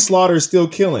 manslaughter is still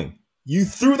killing. You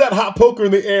threw that hot poker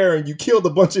in the air and you killed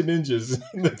a bunch of ninjas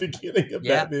in the beginning of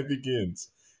Batman Begins.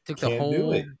 Took the whole.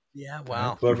 Do it. Yeah,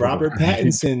 wow. But Robert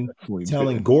Pattinson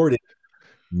telling Gordon,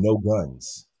 no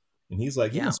guns. And he's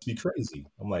like, you must be crazy.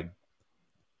 I'm like,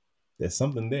 there's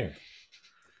something there.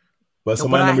 But so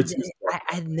my number 2.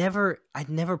 I'd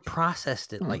never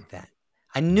processed it like that.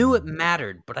 I knew it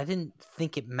mattered, but I didn't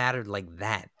think it mattered like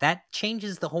that. That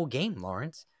changes the whole game,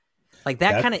 Lawrence. Like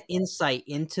that kind of insight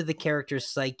into the character's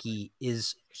psyche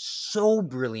is so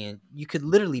brilliant. You could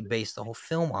literally base the whole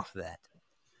film off of that.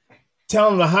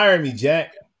 Tell him to hire me,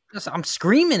 Jack. I'm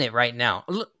screaming it right now.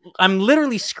 I'm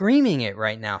literally screaming it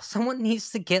right now. Someone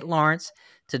needs to get Lawrence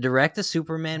to direct a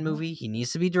Superman movie. He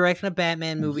needs to be directing a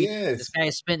Batman movie. Yes. This guy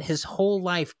has spent his whole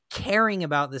life caring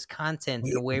about this content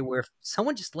in a way where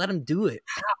someone just let him do it.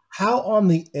 How on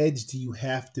the edge do you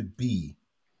have to be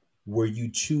where you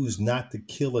choose not to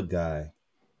kill a guy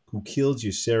who killed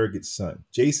your surrogate son?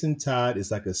 Jason Todd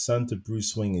is like a son to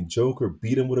Bruce Wayne, and Joker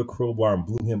beat him with a crowbar and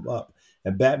blew him up.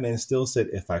 And Batman still said,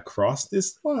 if I cross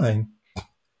this line,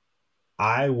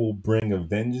 I will bring a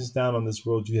vengeance down on this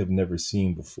world you have never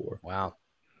seen before. Wow.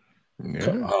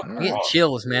 Yeah. I'm getting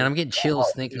chills, man. I'm getting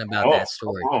chills thinking about that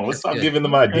story. Let's stop giving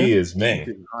them ideas,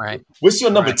 man. All right. What's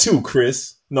your number 2,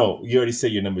 Chris? No, you already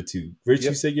said your number 2. Rich,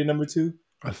 you said your number 2?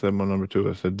 I said my number 2.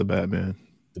 I said the Batman.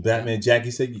 The Batman. Jackie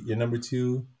said your number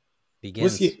 2.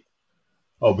 Begins.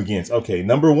 Begins. Okay,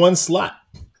 number 1 slot.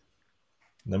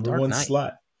 Dark Knight.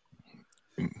 Slot.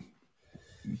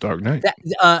 Dark Knight.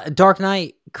 Dark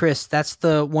Knight, Chris. That's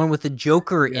the one with the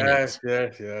Joker in it.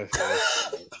 Yes.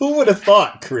 Who would have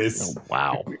thought, Chris? Oh,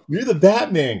 wow. You're the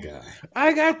Batman guy.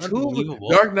 I got 2.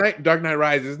 Dark Knight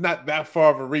Rises is not that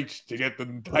far of a reach to get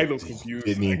the titles confused.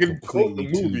 It means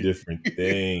completely 2 different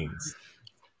things.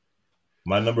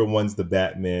 My number 1's the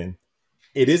Batman.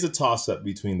 It is a toss-up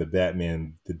between the Batman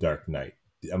and the Dark Knight.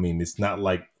 I mean, it's not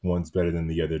like one's better than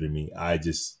the other to me. I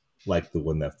just like the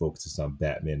one that focuses on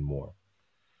Batman more.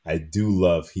 I do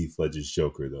love Heath Ledger's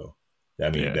Joker, though.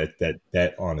 I mean,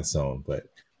 that on its own, but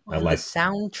I like the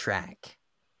soundtrack.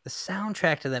 The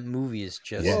soundtrack to that movie is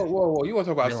just whoa! You want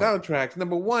to talk about soundtracks?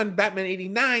 Number 1, Batman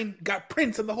 '89 got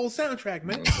Prince on the whole soundtrack,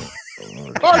 man.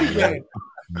 Party Man.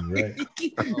 Right. You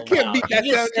can't beat that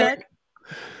soundtrack.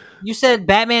 You said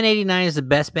Batman 89 is the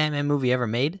best Batman movie ever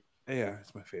made? Yeah,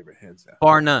 it's my favorite, hands down.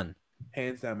 Bar none.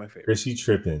 Hands down, my favorite. Chris, you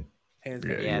tripping. Hands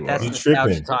Yeah, down. Yeah, you that's are. You nostalgia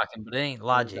tripping. talking, but it ain't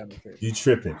logic. You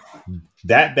tripping.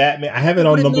 That Batman, I have it But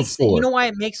on it number makes- 4. You know why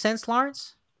it makes sense,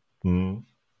 Lawrence? Hmm.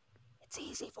 It's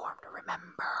easy for him to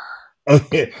remember. Oh,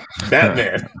 yeah.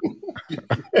 Batman.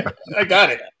 I got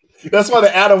it. That's why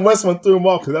the Adam West one threw him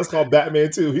off, because that's called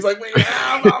Batman too. He's like, wait,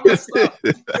 I'm messed up.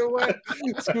 You know what?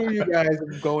 Screw you guys.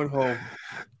 I'm going home.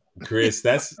 Chris,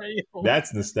 that's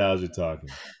nostalgia talking.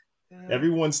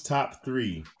 Everyone's top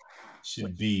 3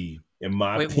 should be, in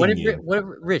my Wait, what opinion. did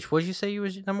Rich? What did you say you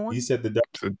was number one? He said the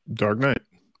Dark Knight.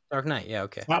 Dark Knight. Yeah,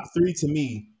 okay. top 3 to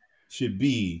me should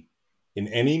be in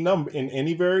any number, in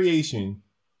any variation,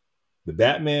 the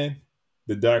Batman,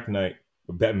 the Dark Knight,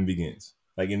 or Batman Begins.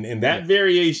 Like in that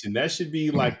variation, that should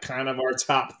be like kind of our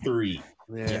top 3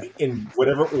 Yeah. in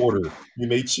whatever order you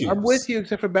may choose. I'm with you,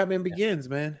 except for Batman Begins,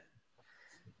 man.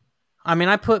 I mean,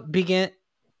 I put Begin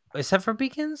except for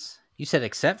Begins. You said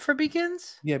except for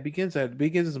Begins? Yeah, Begins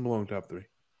doesn't belong top 3.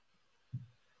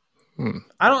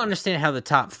 I don't understand how the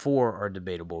top 4 are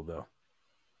debatable though.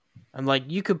 I'm like,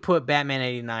 you could put Batman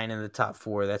 89 in the top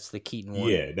 4. That's the Keaton one.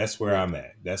 Yeah, that's where I'm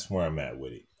at. That's where I'm at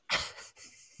with it.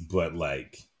 But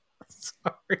like,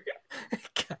 Sorry,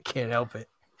 I can't help it.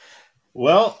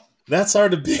 well, that's our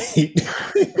debate.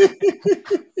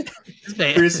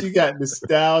 Chris, you got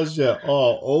nostalgia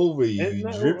all over you. And You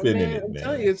no, dripping man, in it, I'm man.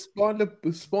 telling you,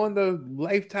 it spawned a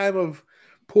lifetime of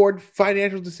poor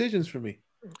financial decisions for me.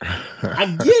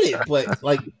 I get it, but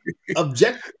like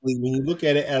objectively, when you look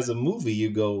at it as a movie, you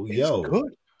go, "Yo, It's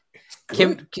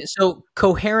good. It's good. So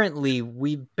coherently,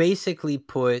 we basically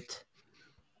put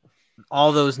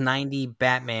all those 90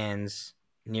 Batmans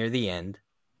near the end.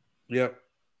 Yep.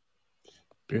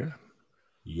 Yeah.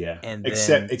 yeah." And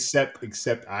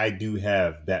except, I do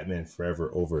have Batman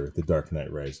Forever over The Dark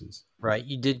Knight Rises. Right,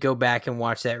 you did go back and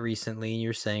watch that recently, and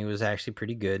you're saying it was actually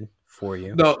pretty good for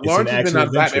you. No, an Lawrence has been on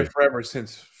action Batman adventure. Forever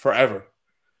since forever.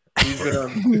 He's been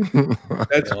on.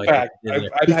 That's a Like, fact. yeah.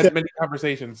 I've had many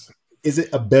conversations. Is it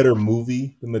a better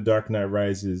movie than The Dark Knight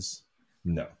Rises?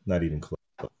 No, not even close.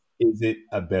 Is it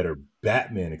a better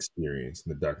Batman experience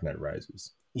than The Dark Knight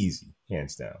Rises? Easy,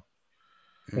 hands down.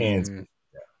 Hands Mm, down.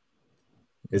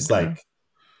 It's like,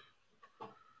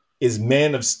 is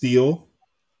Man of Steel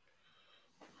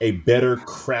a better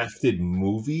crafted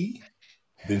movie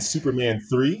than Superman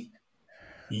 3?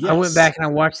 Yes. I went back and I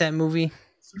watched that movie.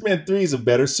 Superman 3 is a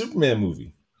better Superman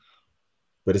movie,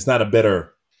 but it's not a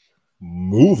better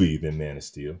movie than Man of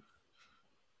Steel.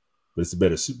 But it's a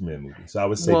better Superman movie. So I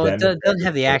would say Well, it Batman doesn't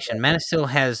have the action. Man of Steel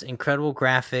has incredible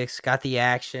graphics, got the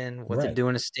action. What they're Right.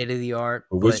 doing is state of the art.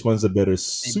 But which one's a better But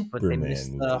they Superman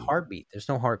missed movie? the heartbeat. There's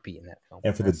no heartbeat in that film.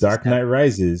 And for The That's Dark Knight sad.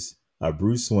 Rises, a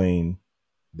Bruce Wayne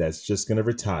that's just going to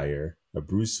retire, a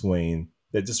Bruce Wayne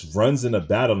that just runs in a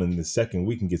battle in the second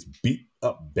week and gets beat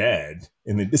up bad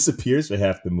and then disappears for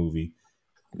half the movie.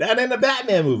 That ain't a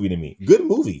Batman movie to me. Good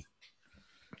movie.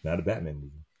 Not a Batman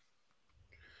movie.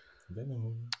 Batman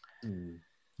movie.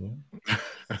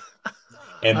 Yeah.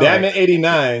 And Batman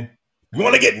 89, you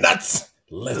want to get nuts?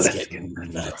 Let's get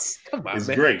nuts. Come on, It's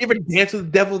man. great. You ever dance with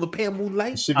the devil in the pale It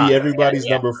moonlight? should be everybody's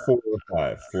number 4 or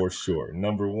 5 for sure.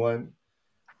 Number 1,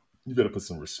 you better put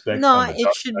some respect. No, on the it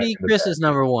Dark should Knight be and the Chris's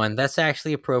number 1. That's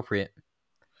actually appropriate.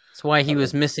 That's why he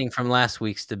was missing from last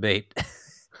week's debate.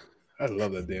 I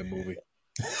love that damn movie.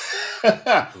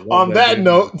 Batman. On that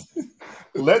note,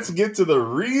 let's get to the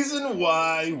reason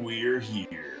why we're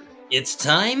here. It's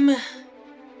time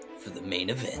for the main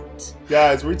event.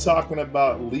 Guys, we're talking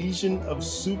about Legion of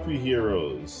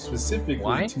Superheroes, specifically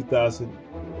Why? 2000.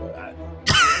 I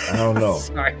don't know.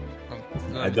 Sorry.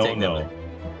 I don't know.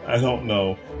 I don't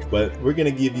know. But we're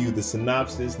going to give you the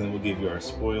synopsis, then we'll give you our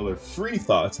spoiler-free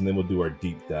thoughts, and then we'll do our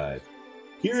deep dive.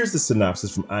 Here's the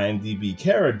synopsis from IMDb.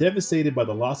 Kara, devastated by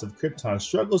the loss of Krypton,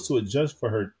 struggles to adjust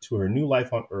to her new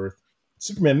life on Earth.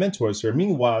 Superman mentors her.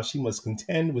 Meanwhile, she must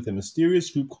contend with a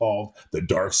mysterious group called the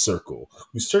Dark Circle,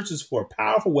 who searches for a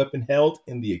powerful weapon held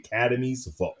in the Academy's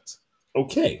vault.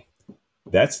 Okay,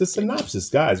 that's the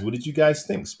synopsis, guys. What did you guys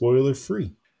think?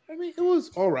 Spoiler-free. I mean, it was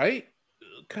all right.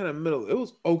 Kind of middle. It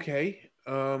was okay.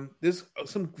 There's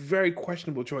some very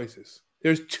questionable choices.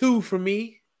 There's 2 for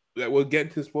me that we'll get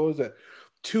into the spoilers. That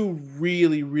 2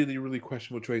 really, really, really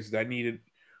questionable choices that needed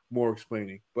more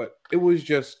explaining. But it was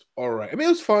just all right. I mean,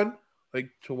 it was fun. Like,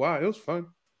 to watch, it was fun.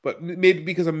 But maybe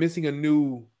because I'm missing a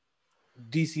new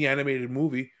DC animated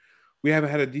movie. We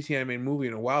haven't had a DC animated movie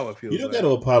in a while, I feel You don't like. got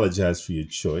to apologize for your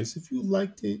choice. If you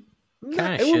liked it,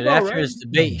 Kind of It was should. all After right. his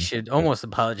debate, he should almost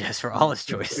apologize for all his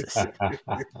choices.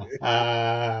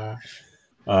 Uh,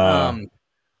 I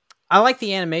like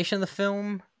the animation of the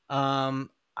film.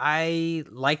 I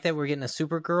like that we're getting a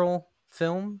Supergirl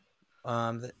film.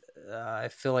 I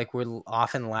feel like we're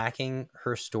often lacking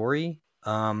her story.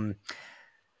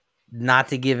 Not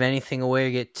to give anything away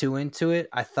or get too into it,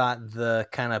 I thought the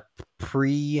kind of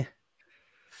pre-film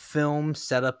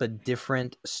set up a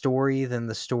different story than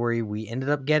the story we ended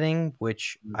up getting,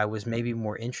 which I was maybe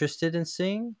more interested in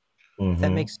seeing. If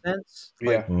that makes sense.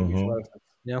 Like,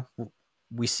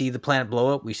 we see the planet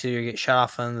blow up, we see her get shot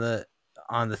off on the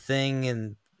thing,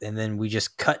 and then we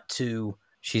just cut to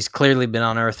she's clearly been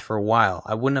on Earth for a while.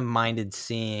 I wouldn't have minded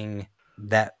seeing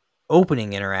that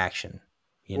opening interaction.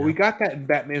 We got that in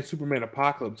Batman Superman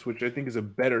Apocalypse, which I think is a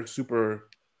better Supergirl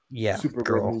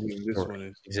movie than this one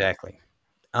is. Exactly.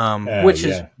 Which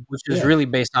is really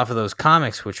based off of those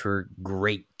comics, which were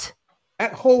great.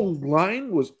 That whole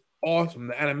line was awesome.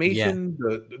 The animation,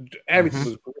 everything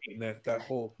was great. That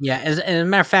whole as a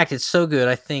matter of fact, it's so good.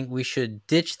 I think we should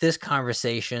ditch this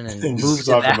conversation and move to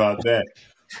talk about that.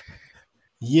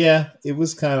 Yeah, it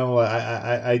was kind of like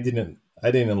I didn't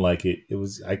like it. It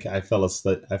was I fell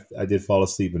asleep. I did fall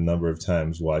asleep a number of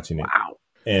times watching it. Wow,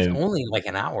 and it's only like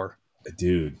an hour,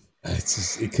 dude.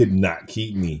 It could not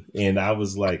keep me, and I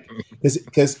was like,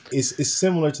 because it's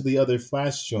similar to the other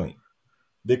Flash joint.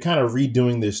 They're kind of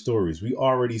redoing their stories. We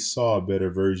already saw a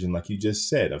better version, like you just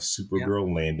said, of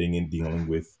Supergirl landing and dealing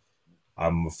with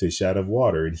I'm a fish out of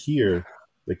water. And here,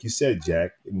 like you said,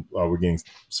 Jack, we're getting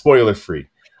spoiler free.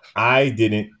 I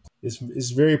didn't.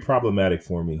 It's very problematic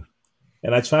for me,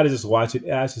 and I try to just watch it.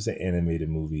 It's just an animated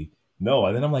movie. No,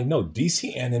 and then I'm like, no,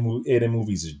 DC animated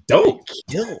movies are dope.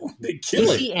 They kill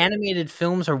DC it. Animated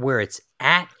films are where it's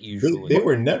at usually. They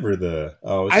were never the.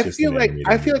 I feel like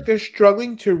they're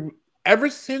struggling to ever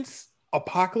since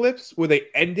Apocalypse, where they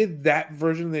ended that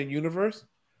version of their universe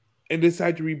and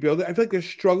decided to rebuild it. I feel like they're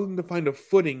struggling to find a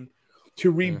footing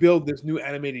to rebuild this new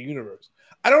animated universe.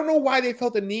 I don't know why they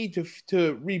felt the need to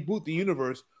reboot the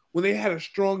universe when they had a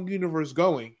strong universe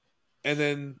going, and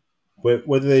then. But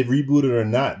whether they rebooted or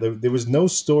not, there was no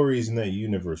stories in that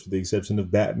universe, with the exception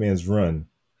of Batman's run,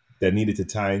 that needed to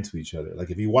tie into each other. Like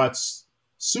if you watch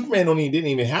Superman, didn't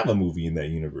even have a movie in that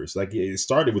universe. Like it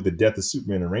started with the death of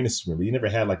Superman and reign of Superman, but you never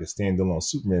had like a standalone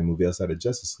Superman movie outside of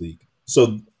Justice League.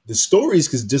 So the stories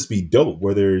could just be dope,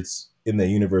 whether it's in that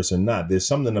universe or not. There's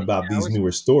something about these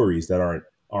newer stories that aren't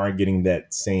getting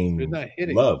that same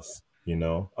love.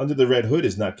 Under the Red Hood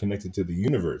is not connected to the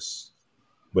universe.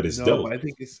 But it's dope. But I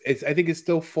think I think it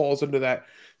still falls under that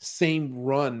same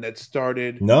run that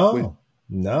started. No.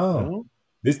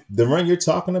 The run you're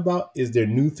talking about is their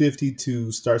New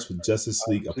 52 starts with Justice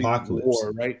League Apocalypse,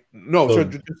 War, right? No, so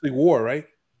Justice League War, right?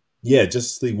 Yeah,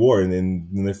 Justice League War, and then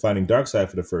they're fighting Darkseid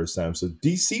for the first time. So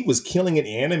DC was killing in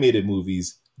animated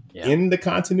movies in the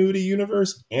continuity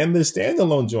universe and the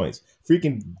standalone joints.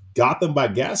 Freaking Gotham by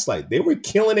Gaslight, they were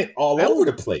killing it all over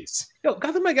the place. Yo,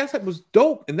 Gotham by Gaslight was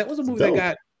dope, and that was a movie that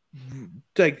got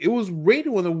it was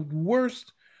rated one of the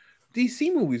worst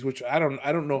DC movies, which I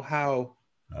don't know how.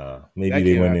 Maybe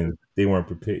they went in, they weren't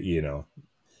prepared,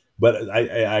 But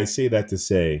I say that to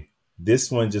say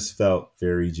this one just felt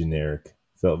very generic,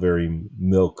 felt very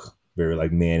milk, very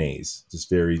like mayonnaise,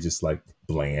 just like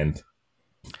bland.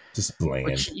 Just bland.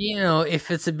 Which,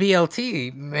 if it's a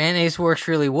BLT, mayonnaise works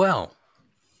really well.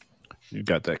 You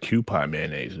got that Q-Pie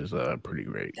mayonnaise is pretty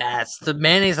great. That's the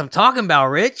mayonnaise I'm talking about,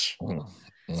 Rich.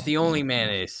 It's the only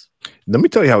mayonnaise. Let me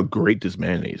tell you how great this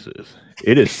mayonnaise is.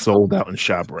 It is sold out in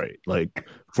ShopRite, like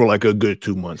for like a good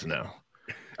 2 months now.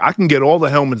 I can get all the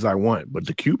helmets I want, but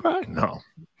the Q-Pie, no.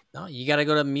 No, you got to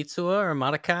go to Mitsuwa or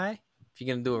Matakai if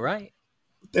you're gonna do it right.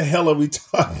 What the hell are we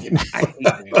talking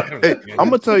about? Hey, I'm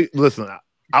gonna tell you. Listen,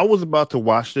 I was about to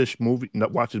watch this movie,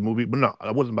 but no,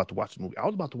 I wasn't about to watch the movie. I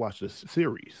was about to watch this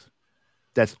series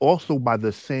that's also by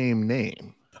the same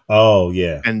name. Oh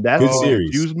yeah, and that's good series.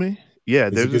 Excuse me. Yeah,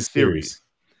 there's a series.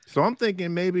 So I'm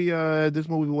thinking maybe this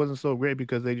movie wasn't so great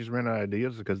because they just ran out of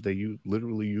ideas because they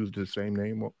literally used the same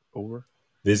name over.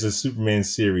 There's a Superman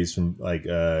series from like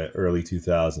early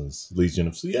 2000s, Legion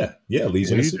of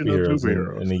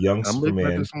Superheroes, and the young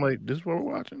Superman. I'm like, this is what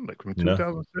we're watching, like from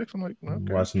 2006. I'm like,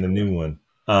 okay, watching the new one.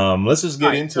 Let's just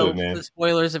get into it, man. The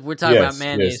spoilers. If we're talking about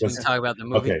mayonnaise, we can talk about the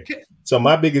movie. Okay. So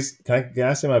my biggest, can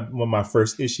I say what my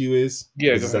first issue is?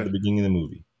 Yeah, this is at the beginning of the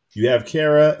movie. You have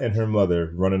Kara and her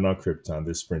mother running on Krypton.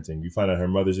 They're sprinting. You find out her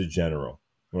mother's a general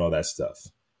and all that stuff.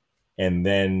 And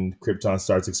then Krypton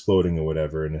starts exploding or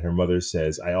whatever. And her mother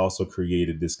says, I also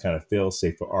created this kind of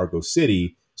failsafe for Argo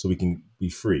City so we can be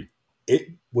free.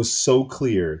 was so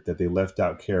clear that they left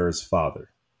out Kara's father.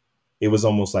 It was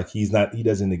almost like he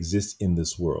doesn't exist in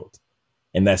this world.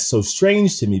 And that's so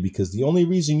strange to me because the only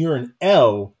reason you're an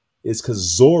L is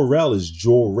because Zor-El is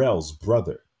Jor-El's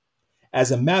brother.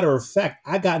 As a matter of fact,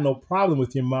 I got no problem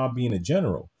with your mom being a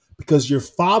general because your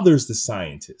father's the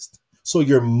scientist. So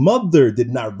your mother did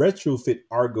not retrofit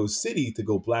Argo City to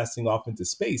go blasting off into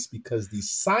space because the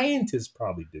scientist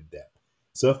probably did that.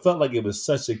 So it felt like it was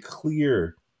such a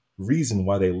clear reason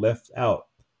why they left out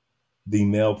the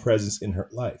male presence in her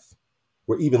life.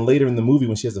 Where even later in the movie,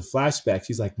 when she has a flashback,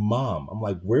 she's like, Mom, I'm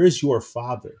like, where's your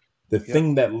father? The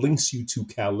thing that links you to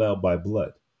Kal-El by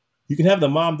blood. You can have the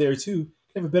mom there too.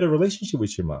 You have a better relationship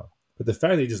with your mom. But the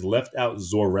fact they just left out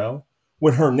Zor-El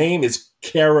when her name is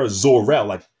Kara Zor-El,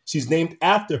 like she's named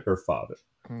after her father.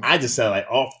 I just said like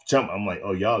off jump. I'm like,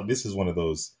 oh y'all, this is one of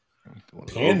those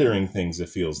pandering things. It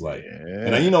feels like,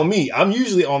 and you know me, I'm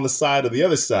usually on the side of the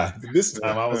other side. This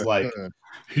time I was like,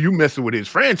 you messing with his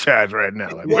franchise right now?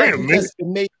 Like, wait a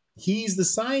minute, he's the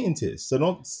scientist, so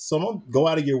don't go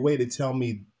out of your way to tell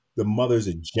me the mother's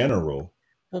a general.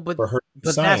 Well, but for her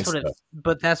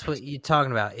that's what you're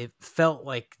talking about. It felt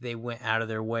like they went out of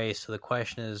their way. So the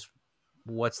question is,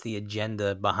 what's the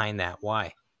agenda behind that?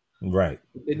 Why? Right.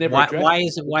 Why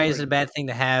is it a bad thing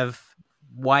to have?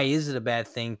 Why is it a bad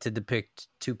thing to depict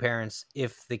two parents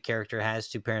if the character has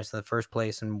two parents in the first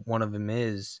place and one of them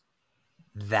is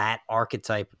that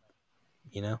archetype?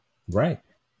 You know, right?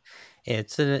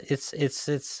 It's a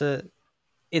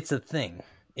thing.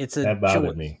 It's a that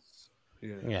bothered me.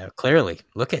 Yeah, clearly.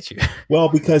 Look at you. Well,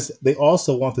 because they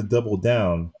also want to double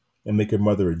down and make her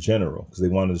mother a general because they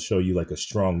wanted to show you like a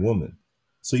strong woman.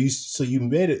 So you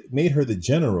made her the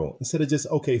general instead of just,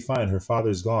 okay, fine, her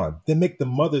father's gone. Then make the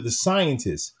mother the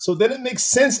scientist. So then it makes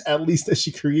sense at least that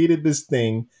she created this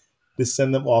thing to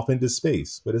send them off into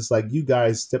space. But it's like you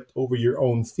guys stepped over your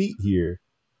own feet here.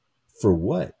 For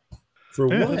what? For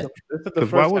what?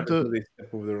 Because why would they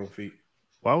step over their own feet?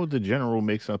 Why would the general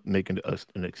make an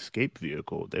escape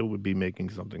vehicle? They would be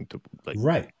making something to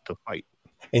to fight.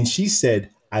 And she said,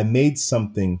 I made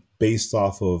something based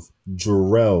off of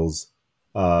Jor-El's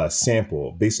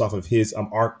sample, based off of his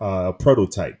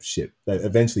prototype ship that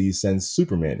eventually he sends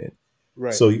Superman in.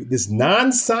 Right. So this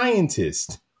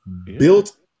non-scientist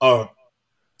built a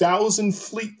 1,000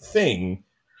 fleet thing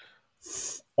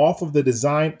off of the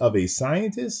design of a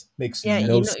scientist makes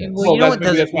no sense. Well, you know what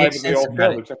doesn't make sense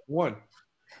about it? Except one.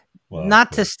 Well,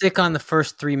 not to stick on the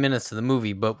first 3 minutes of the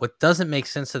movie, but what doesn't make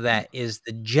sense of that is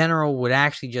the general would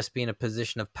actually just be in a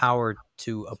position of power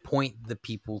to appoint the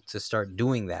people to start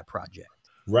doing that project.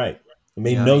 Right. It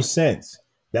made no sense.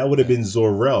 That would have been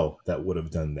Zor-El that would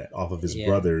have done that off of his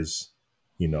brother's,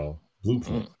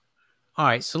 blueprint. All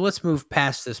right, so let's move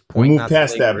past this point. We'll move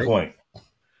past that point.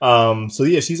 So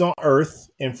yeah, she's on Earth,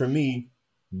 and for me,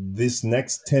 this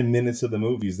next 10 minutes of the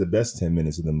movie is the best 10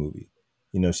 minutes of the movie.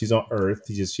 She's on Earth.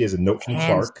 She has a note from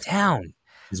Clark. Down.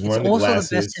 He's wearing the glasses.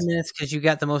 Also the best 10 minutes because you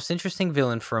got the most interesting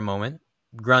villain for a moment.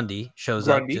 Grundy shows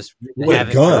up just with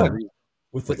a gun.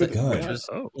 With a gun. Which was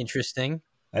interesting.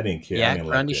 I didn't care. Yeah,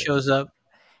 Grundy shows up.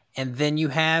 And then you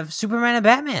have Superman and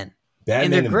Batman.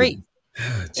 And they're great.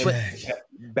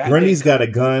 Grundy's got a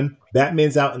gun.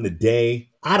 Batman's out in the day.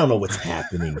 I don't know what's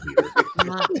happening here.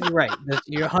 You're right.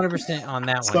 You're 100% on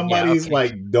that one. Somebody's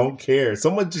don't care.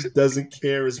 Someone just doesn't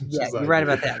care as much as I you're right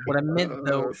about that. What I meant,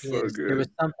 though, is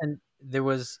there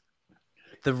was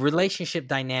the relationship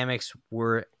dynamics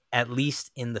were at least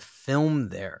in the film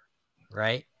there,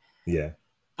 right? Yeah.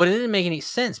 But it didn't make any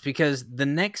sense because the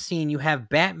next scene you have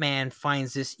Batman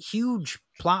finds this huge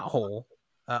plot hole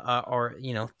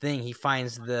thing. He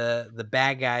finds the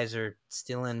bad guys are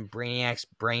stealing Brainiac's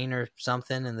brain or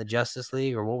something in the Justice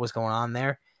League or what was going on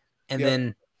there. And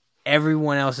then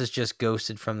everyone else is just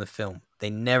ghosted from the film. They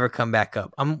never come back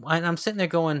up. I'm sitting there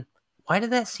going, why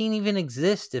did that scene even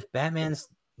exist if Batman's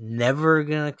never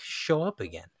going to show up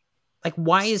again? Like,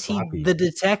 why is he the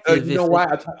detective? You know why?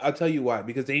 I'll tell you why.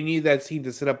 Because they need that scene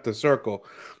to set up the circle.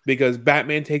 Because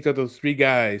Batman takes out those three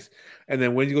guys, and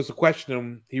then when he goes to question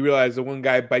them, he realizes the one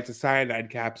guy bites a cyanide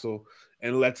capsule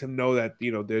and lets him know that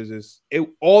there's this.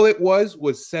 All it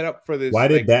was set up for this. Why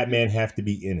did Batman have to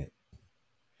be in it?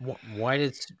 Why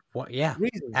did? Yeah,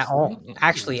 reasons. At all.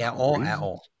 Actually, at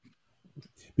all.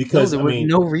 Because there were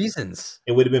no reasons.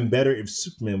 It would have been better if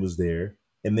Superman was there.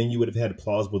 And then you would have had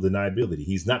plausible deniability.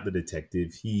 He's not the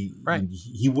detective. He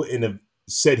wouldn't have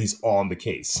said he's on the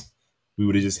case. We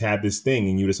would have just had this thing,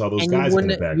 and you would have saw those guys in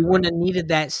the background. You wouldn't have needed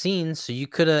that scene, so you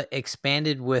could have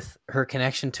expanded with her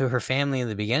connection to her family in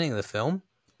the beginning of the film.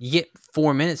 You get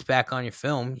 4 minutes back on your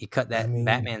film. You cut that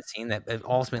Batman scene that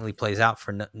ultimately plays out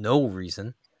for no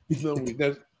reason. No,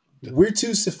 We're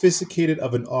too sophisticated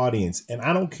of an audience, and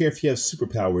I don't care if you have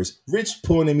superpowers. Rich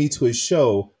pointed me to a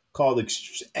show called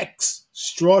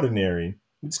Extraordinary.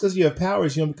 Just because you have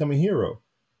powers, you don't become a hero.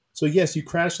 So yes, you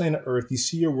crash land on Earth, you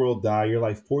see your world die, you're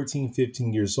like 14,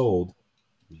 15 years old.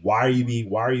 Why are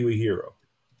you a hero?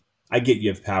 I get you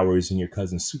have powers and your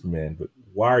cousin's Superman, but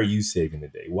why are you saving the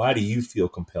day? Why do you feel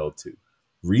compelled to?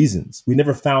 Reasons. We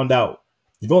never found out.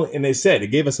 And they said, it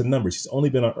gave us a number. She's only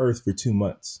been on Earth for 2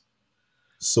 months.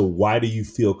 So why do you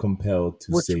feel compelled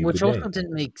to save the day? Which also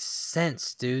didn't make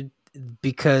sense, dude,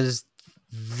 because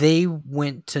they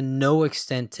went to no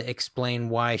extent to explain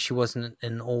why she wasn't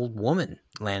an old woman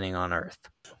landing on Earth.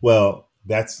 Well,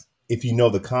 that's if you know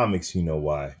the comics, you know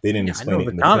why. They didn't explain it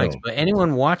in the comics, but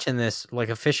anyone watching this, like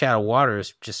a fish out of water,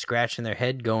 is just scratching their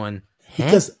head going, huh?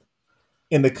 Because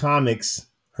in the comics,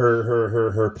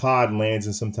 her pod lands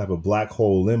in some type of black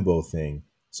hole limbo thing.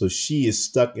 So she is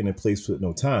stuck in a place with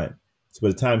no time. So by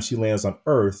the time she lands on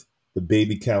Earth, the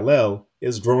baby Kal-El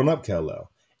is grown up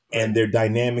Kal-El. And their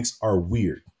dynamics are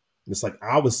weird. It's like,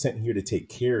 I was sent here to take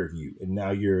care of you. And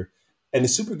now you're... And the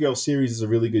Supergirl series is a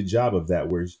really good job of that,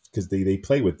 where because they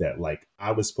play with that. Like,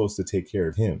 I was supposed to take care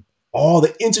of him. All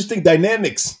the interesting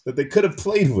dynamics that they could have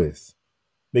played with,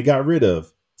 they got rid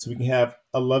of. So we can have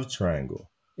a love triangle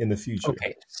in the future.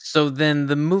 Okay, so then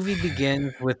the movie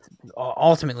begins with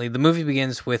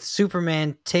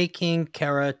Superman taking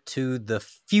Kara to the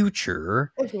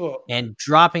future and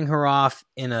dropping her off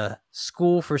in a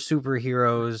school for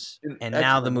superheroes, and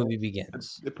now the movie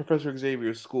begins. The Professor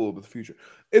Xavier's school of the future.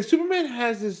 If Superman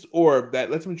has this orb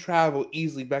that lets him travel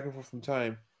easily back and forth from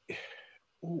time,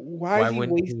 why is he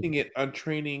wasting it on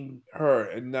training her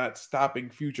and not stopping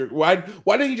future? Why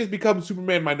didn't he just become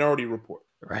Superman Minority Report?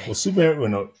 Right. Well,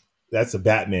 Superman, that's a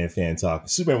Batman fan talk.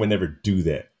 Superman would never do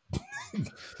that.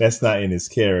 That's not in his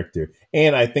character.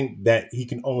 And I think that he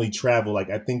can only travel. Like,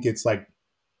 I think it's like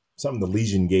something the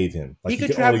Legion gave him. Like, he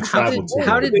can only travel to.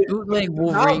 How did bootleg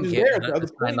Wolverine get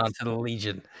signed onto the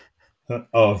Legion?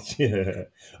 Oh, yeah.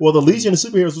 Well, the Legion of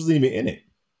Superheroes wasn't even in it.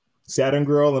 Saturn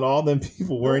Girl and all them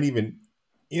people weren't even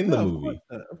in the movie.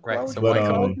 Right.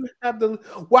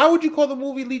 Why would you call the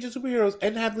movie Legion Superheroes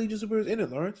and have Legion Superheroes in it,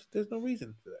 Lawrence? There's no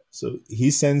reason for that. So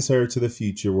he sends her to the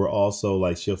future where also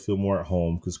like she'll feel more at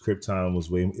home because Krypton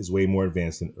is way more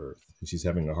advanced than Earth. And she's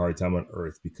having a hard time on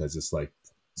Earth because it's like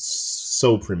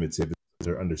so primitive is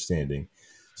her understanding.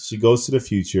 She goes to the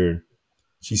future.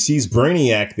 She sees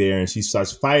Brainiac there and she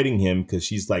starts fighting him because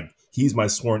she's like, he's my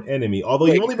sworn enemy. Although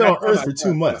you've only been on Earth for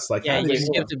 2 months. Like, yeah, you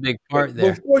skipped a big part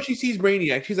there. Before she sees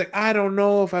Brainiac, she's like, I don't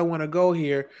know if I want to go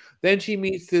here. Then she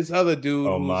meets this other dude.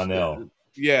 Oh, Mon-El.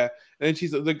 Yeah. And then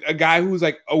she's like a guy who's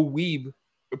like a weeb,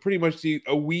 pretty much a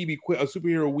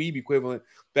superhero weeb equivalent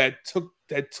that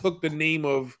took the name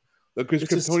of the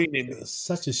Kryptonian name. It's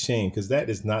such a shame because that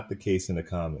is not the case in the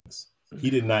comics.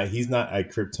 He's not a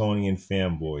Kryptonian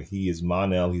fanboy. He is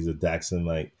Mon-El. He's a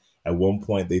Daxamite. At one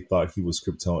point, they thought he was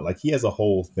Kryptonian. Like, he has a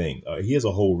whole thing. He has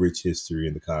a whole rich history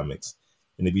in the comics.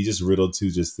 And to be just riddled to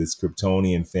just this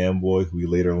Kryptonian fanboy who we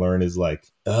later learn is like,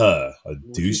 a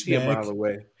douchebag. A mile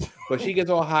away. But she gets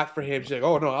all hot for him. She's like,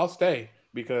 oh, no, I'll stay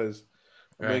because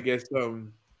I'm going to get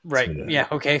some. Right. Yeah.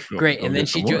 Okay. Great. And then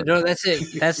that's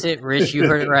it. That's it, Rich. You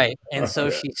heard it right. And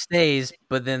so she stays,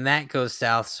 but then that goes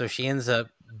south. So she ends up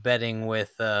betting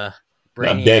with Brainiac.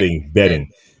 Not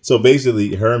betting. So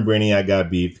basically, her and Brainiac got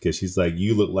beef because she's like,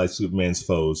 you look like Superman's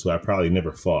foes, who I probably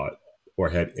never fought or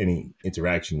had any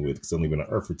interaction with because I've only been on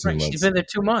Earth for 2 months. She's been there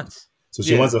 2 months. So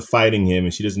she winds up fighting him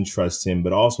and she doesn't trust him.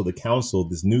 But also the council,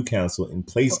 this new council in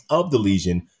place of the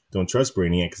Legion, don't trust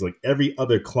Brainiac because like every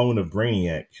other clone of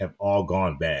Brainiac have all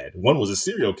gone bad. One was a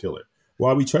serial killer.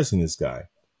 Why are we trusting this guy?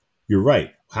 You're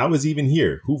right. How is he even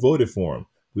here? Who voted for him?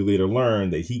 We later learn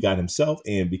that he got himself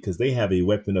in because they have a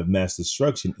weapon of mass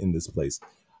destruction in this place.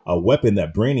 A weapon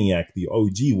that Brainiac, the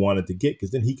OG, wanted to get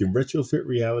because then he can retrofit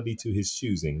reality to his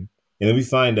choosing. And then we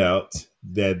find out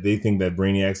that they think that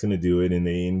Brainiac's going to do it and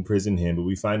they imprison him. But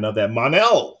we find out that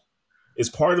Mon-El is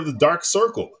part of the Dark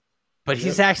Circle. But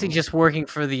he's actually just working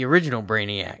for the original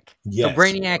Brainiac. Yes. So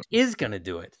Brainiac is going to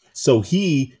do it. So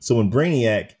when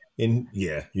Brainiac,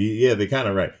 they're kind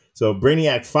of right. So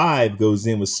Brainiac 5 goes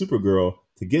in with Supergirl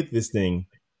to get this thing,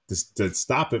 to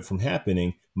stop it from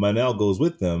happening. Mon-El goes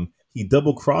with them. He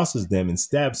double crosses them and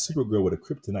stabs Supergirl with a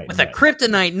kryptonite knife. A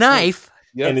kryptonite knife?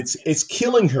 Yep. And it's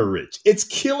killing her, Rich. It's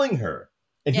killing her.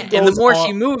 And, and the more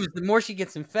she moves, the more she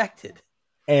gets infected.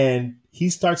 And he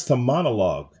starts to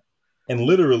monologue. And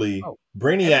literally,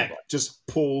 Brainiac just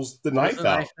pulls the knife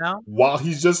out while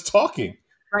he's just talking.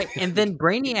 Right. And then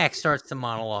Brainiac starts to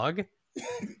monologue.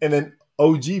 And then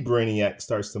OG Brainiac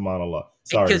starts the monologue.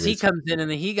 Sorry, because he Rich. comes in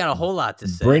and he got a whole lot to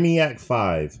say. Brainiac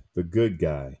 5, the good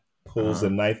guy, pulls a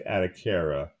knife out of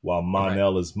Kara while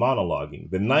Mon-El is monologuing.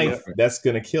 The knife that's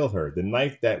going to kill her, the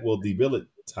knife that will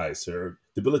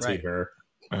debilitate her,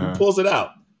 he pulls it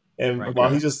out. And while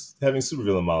he's just having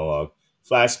supervillain monologue,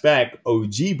 flashback,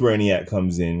 OG Brainiac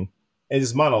comes in and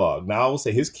just monologue. Now, I will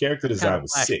say his character design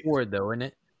was sick. Forward, though, isn't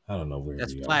it? I don't know where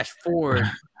that's we flash forward.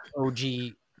 OG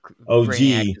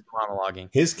Brainiac is monologuing.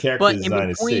 His character design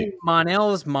is sick. But in between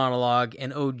Mon-El's monologue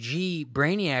and OG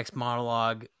Brainiac's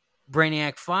monologue,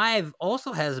 Brainiac 5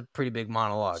 also has a pretty big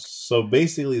monologue. So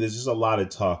basically, there's just a lot of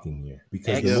talking here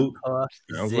because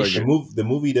the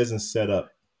movie doesn't set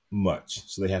up much,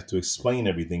 so they have to explain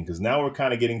everything. Because now we're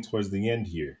kind of getting towards the end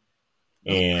here,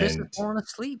 and Chris is falling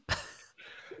asleep.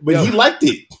 But he liked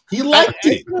it. He liked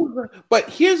it. But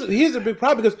here's a big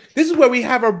problem, because this is where we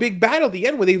have our big battle at the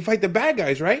end, where they fight the bad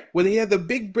guys, right? When they have the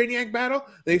big Brainiac battle,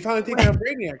 they finally take out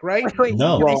Brainiac, right?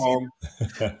 No. Wrong.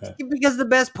 Because the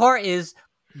best part is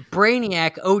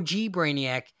Brainiac, OG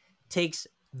Brainiac, takes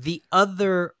the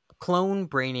other clone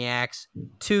Brainiacs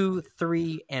 2,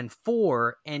 3, and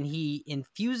 4, and he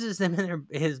infuses them in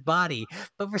his body.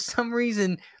 But for some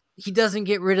reason, he doesn't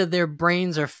get rid of their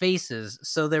brains or faces,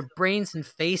 so their brains and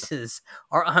faces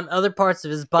are on other parts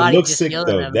of his body. It looks sick,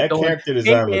 though. That character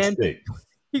design looks sick.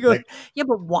 He goes, yeah,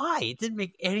 but why? It didn't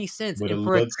make any sense. And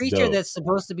for a creature that's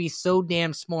supposed to be so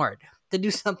damn smart to do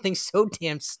something so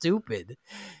damn stupid,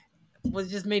 well, it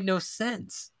just made no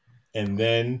sense. And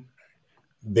then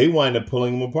they wind up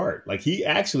pulling him apart. Like, he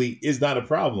actually is not a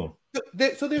problem.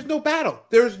 So there's no battle.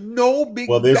 There's no big.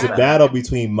 Well, there's a battle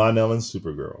between Mon-El and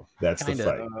Supergirl. That's the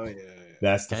fight. Oh, yeah.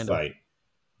 That's the fight.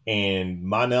 And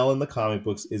Mon-El in the comic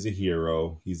books is a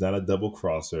hero. He's not a double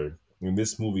crosser. In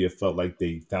this movie, it felt like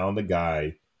they found a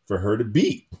guy for her to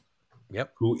beat.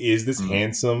 Yep. Who is this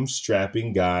handsome,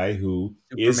 strapping guy who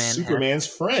is Superman's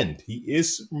friend. He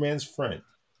is Superman's friend.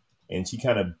 And she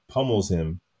kind of pummels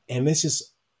him. And it's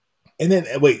just... And then,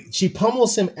 wait, she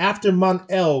pummels him after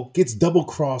Mon-El gets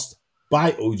double-crossed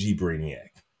by OG Brainiac.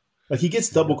 Like, he gets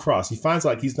double-crossed. He finds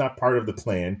out he's not part of the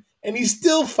plan, and he's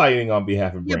still fighting on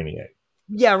behalf of Brainiac.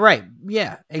 Yeah, right.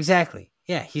 Yeah, exactly.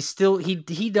 Yeah, he's still...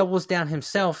 He doubles down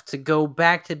himself to go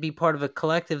back to be part of a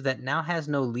collective that now has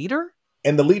no leader?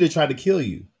 And the leader tried to kill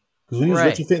you. Because when he was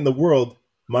retrofitting the world,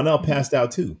 Mon-El passed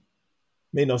out too.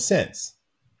 Made no sense.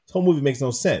 This whole movie makes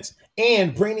no sense.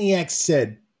 And Brainiac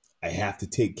said, I have to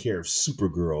take care of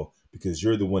Supergirl because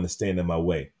you're the one that's standing in my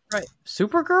way. Right.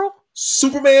 Supergirl?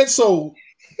 Superman, so...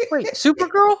 Wait,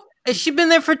 Supergirl? Has she been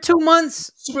there for 2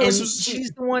 months?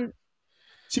 She's the one...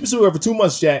 She's been Supergirl for 2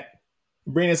 months, Jack.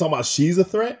 Brainiac's talking about she's a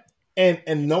threat.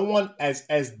 And no one,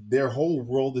 as their whole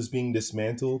world is being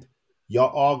dismantled,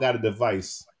 y'all all got a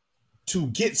device to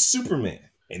get Superman.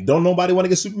 And don't nobody want to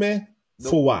get Superman? Nope.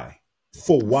 For why?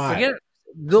 For why?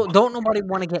 Don't nobody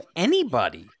want to get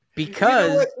anybody.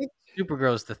 Because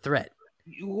Supergirl's the threat,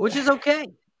 which is okay.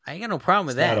 I ain't got no problem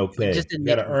with that. Not okay. You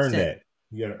got to earn that.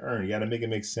 You got to earn. You got to make it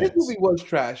make sense. This movie was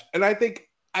trash, and I think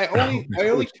I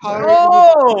only tolerate.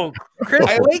 Oh, Chris,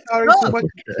 I only tolerate so much.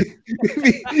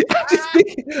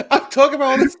 I'm talking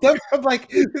about all this stuff. I'm like,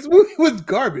 this movie was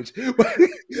garbage. But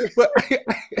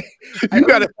you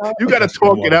gotta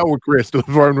talk it out with Chris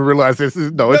for him to realize it's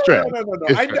trash. No.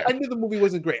 I knew the movie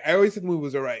wasn't great. I always said the movie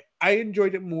was all right. I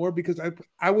enjoyed it more because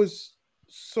I was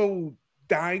so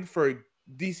dying for a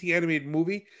DC animated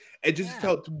movie. It just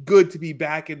felt good to be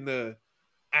back in the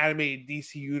animated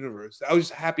DC universe. I was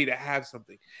just happy to have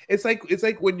something. It's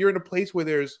like when you're in a place where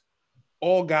there's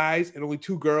all guys and only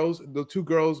 2 girls, and the 2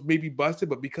 girls may be busted,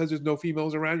 but because there's no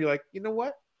females around, you're like, you know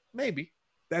what? Maybe.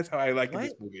 That's how I like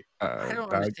this movie. I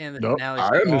don't understand the analogy.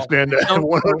 I understand that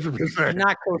 100%. I'm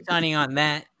not co-signing on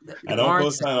that. I don't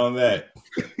co-sign on that.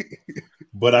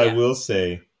 But I will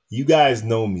say, you guys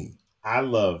know me. I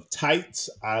love tights.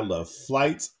 I love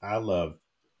flights. I love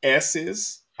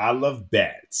S's. I love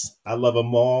bats. I love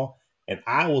them all. And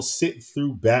I will sit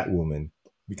through Batwoman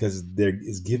because there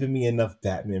is giving me enough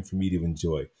Batman for me to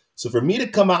enjoy. So for me to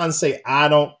come out and say I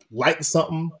don't like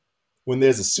something when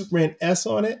there's a Superman S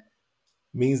on it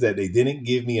means that they didn't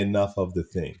give me enough of the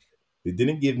thing. They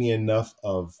didn't give me enough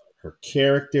of her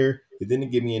character. They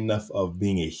didn't give me enough of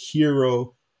being a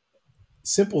hero.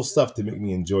 Simple stuff to make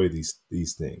me enjoy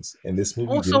these things. And this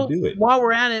movie didn't do it. While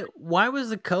we're at it, why was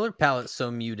the color palette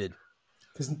so muted?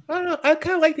 I don't know. I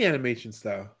kind of like the animation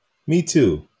style. Me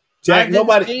too. Jack,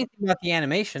 nobody say anything about the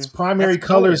animation. Primary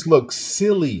colors look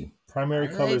silly. Primary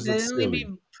colors look silly. They don't need to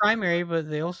be primary,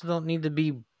 but they also don't need to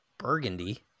be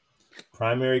burgundy.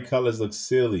 Primary colors look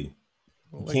silly.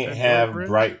 You can't have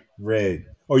bright red.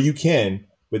 Or you can,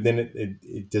 but then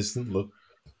it doesn't look.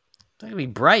 It's not gonna be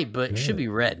bright, but it should Yeah. be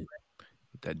red.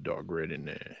 Put that dark red in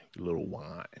there. A little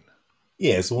wine.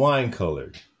 Yeah, it's wine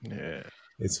colored. Yeah.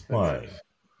 It's wine.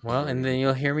 Well, and then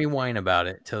you'll hear me whine about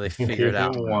it till they figure it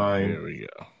out. Wine. There we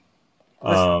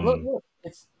go. Look,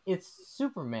 it's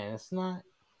Superman. It's not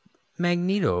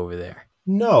Magneto over there.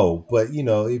 No, but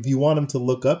if you want him to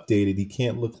look updated, he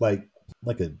can't look like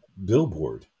a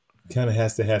billboard. It kind of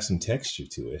has to have some texture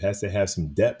to it. It has to have some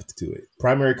depth to it.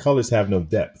 Primary colors have no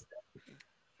depth,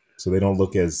 so they don't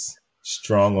look as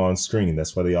strong on screen.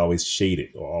 That's why they always shade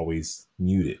it or always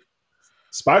mute it.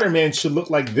 Spider-Man should look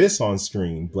like this on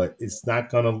screen, but it's not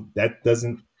gonna. That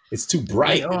doesn't. It's too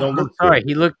bright. Hey, It don't look. sorry, good.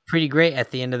 he looked pretty great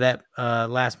at the end of that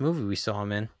last movie we saw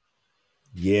him in.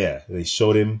 Yeah, they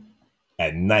showed him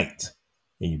at night,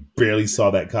 and you barely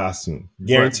saw that costume.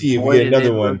 Guarantee if Boy, we get did another it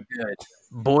look one. good.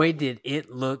 Boy, did it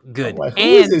look good. I'm like, who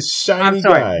is this shiny I'm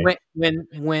sorry.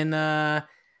 guy?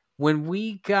 When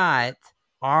we got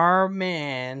our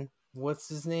man, what's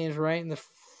his name's right in the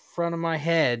front of my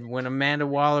head, when Amanda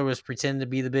Waller was pretending to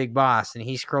be the big boss, and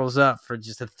he scrolls up for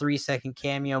just a 3-second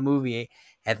cameo movie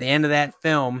at the end of that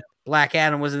film. Black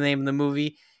Adam was the name of the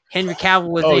movie. Henry Cavill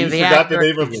was the name of the actor.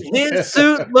 His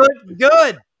suit looked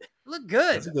good. Looked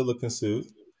good. That's a good looking suit.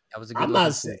 That was a good I'm looking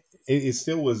not suit. saying it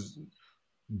still was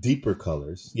deeper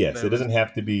colors. Yes, it doesn't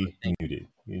have to be muted.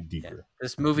 Deeper.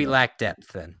 This movie lacked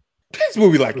depth then. This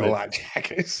movie like a lot, Jack.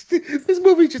 This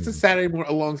movie's just a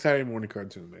long Saturday morning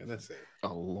cartoon, man. That's it.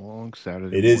 A long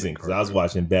Saturday. It isn't, because I was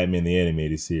watching Batman the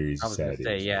Animated Series I was going to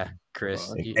Saturday. say, yeah, Chris.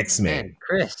 Like X-Men. Man,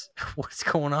 Chris, what's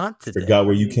going on today? Forgot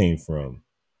where you came from.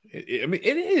 I mean,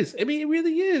 it is. I mean, it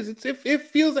really is. It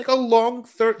feels like a long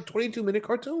 22-minute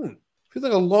cartoon. It feels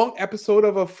like a long episode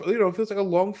of it feels like a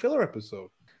long filler episode.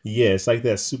 Yeah, it's like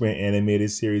that Superman Animated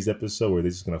Series episode where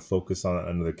they're just going to focus on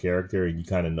another character, and you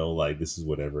kind of know, like, this is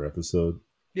whatever episode.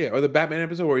 Yeah, or the Batman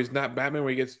episode where he's not Batman,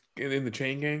 where he gets in the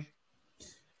chain gang.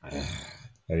 I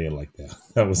didn't like that.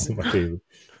 That wasn't my favorite.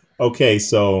 Okay,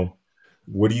 so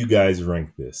where do you guys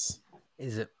rank this?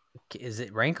 Is it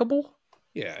rankable?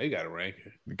 Yeah, you gotta rank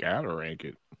it. You gotta rank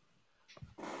it.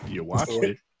 You watched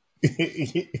it.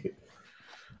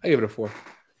 I give it a 4.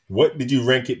 What did you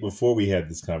rank it before we had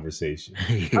this conversation?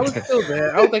 I was still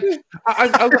there. I was like,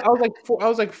 I was like 4. I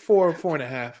was like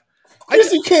 4.5.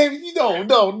 Yes, you came. No.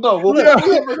 Wait a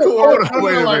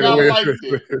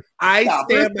minute. I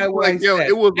stand by what I said.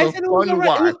 It was I a said fun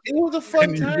watch. It was a fun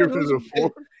And you time. give it a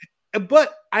 4.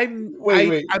 But I'm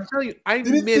Wait. I'm telling you, I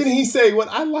Didn't he say what?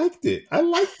 I liked it. I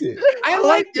liked it.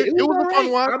 It was a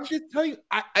fun watch. I'm just telling you,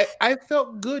 I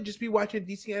felt good just be watching a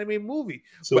DC animated movie.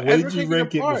 So But where as did we're you taking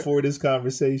rank it apart- before this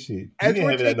conversation? You As didn't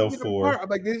we're have it at no taking 4. apart, I'm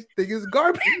like, this thing is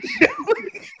garbage.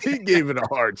 He gave it a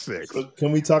hard 6. So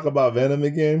can we talk about Venom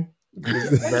again?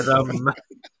 Venom?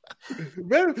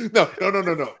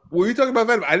 No. When you talking about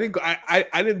Venom, I didn't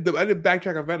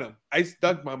backtrack on Venom. I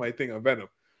stuck by my thing on Venom.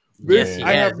 Yes, he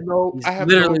I has. have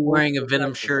Literally no- wearing a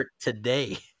Venom shirt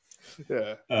today.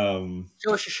 Yeah.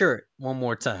 Show us your shirt one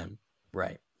more time.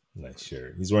 Right. Nice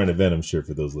shirt. He's wearing a Venom shirt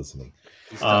for those listening.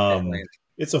 He stuck that way.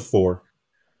 It's a 4.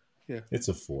 Yeah. It's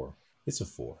a 4. It's a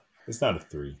 4. It's not a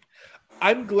 3.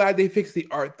 I'm glad they fixed the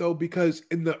art though, because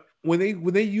when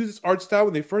they use this art style,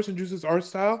 when they first introduced this art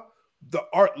style, the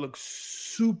art looks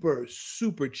super,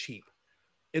 super cheap.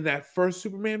 In that first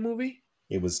Superman movie,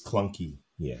 It was clunky.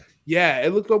 Yeah. yeah,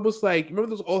 it looked almost like, remember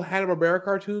those old Hanna-Barbera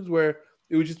cartoons where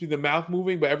it would just be the mouth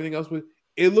moving, but everything else would.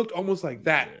 It looked almost like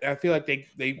that. I feel like they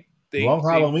Long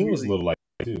Halloween was a really- little like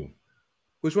that too.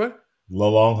 Which one?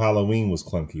 Long Halloween was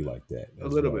clunky like that. A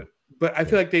as little well. bit, but I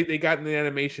feel like they got the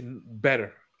animation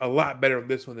better, a lot better in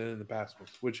this one than in the past ones,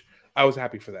 which I was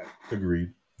happy for that.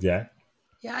 Agreed. Jack?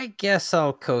 Yeah, I guess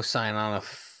I'll co-sign on a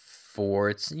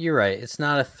 4. You're right. It's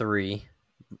not a 3.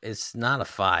 It's not a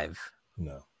 5.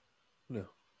 No.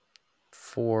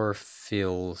 4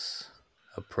 feels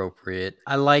appropriate.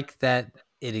 I like that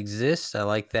it exists. I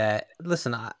like that.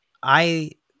 Listen,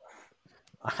 I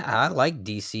like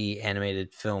DC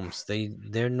animated films.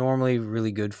 They're normally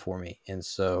really good for me, and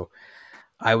so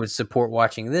I would support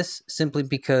watching this simply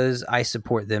because I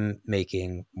support them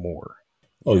making more.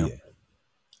 Oh know? yeah.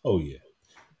 Oh yeah.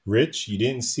 Rich, you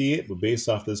didn't see it, but based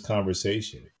off this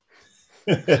conversation,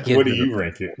 what do you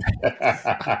rank it?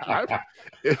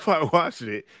 If I watched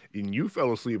it and you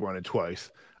fell asleep on it twice,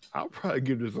 I'll probably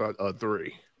give this a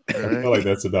 3. I feel like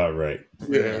that's about right.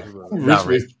 Yeah. Not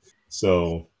right.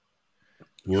 So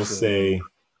we'll say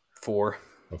 4.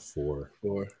 a 4.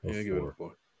 4. A Yeah, give it a 4.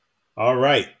 4. All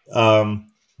right.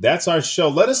 That's our show.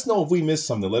 Let us know if we missed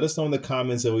something. Let us know in the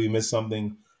comments if we missed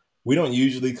something. We don't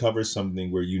usually cover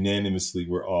something where unanimously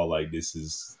we're all like, this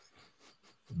is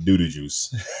doo-doo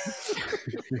juice.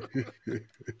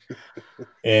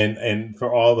 and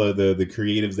for all the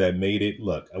creatives that made it,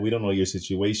 look, we don't know your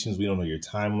situations, we don't know your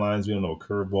timelines, we don't know what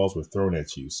curveballs were thrown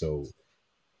at you. So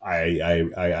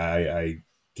I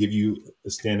give you a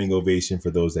standing ovation for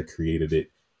those that created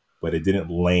it, but it didn't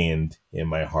land in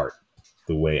my heart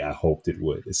the way I hoped it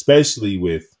would, especially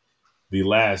with the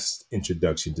last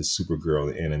introduction to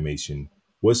Supergirl in animation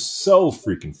was so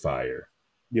freaking fire.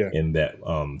 Yeah. In that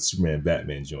Superman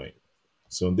Batman joint.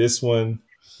 So in this one,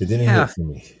 it didn't hit for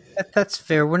me. That's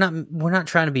fair. We're not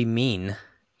trying to be mean.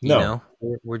 You know,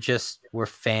 we're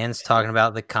fans talking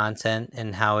about the content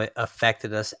and how it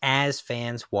affected us as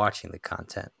fans watching the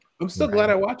content. I'm still glad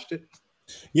I watched it.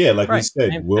 Yeah, like we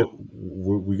said,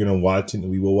 we're gonna watch it, and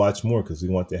we will watch more because we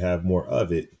want to have more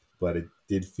of it. But it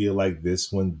did feel like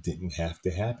this one didn't have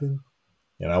to happen,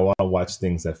 and I want to watch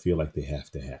things that feel like they have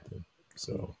to happen.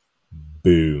 So,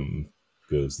 boom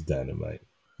goes the dynamite.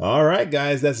 All right,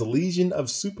 guys, that's Legion of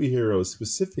Superheroes,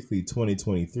 specifically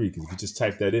 2023. Because if you just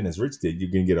type that in as Rich did, you're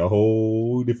gonna get a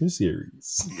whole different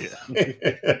series.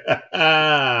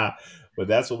 Yeah. But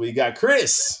that's what we got,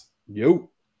 Chris. Yo.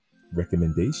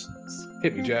 Recommendations.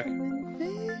 Hit me, Jack.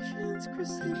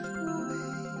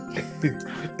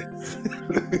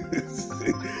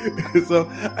 So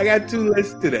I got 2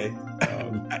 lists today.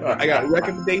 I got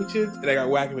recommendations and I got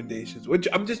whack-commendations, which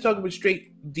I'm just talking about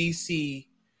straight DC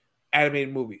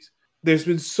animated movies. There's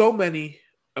been so many.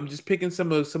 I'm just picking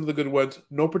some of the good ones,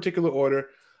 no particular order.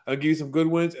 I'll give you some good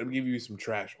ones and I'll give you some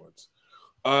trash ones.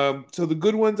 So the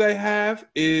good ones I have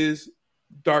is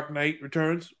Dark Knight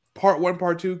Returns, Part 1,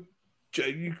 Part 2.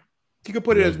 You could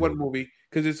put it as one movie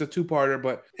because it's a 2-parter,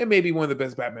 but it may be one of the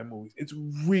best Batman movies. It's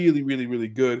really, really, really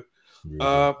good.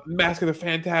 Mask of the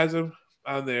Phantasm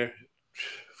on there,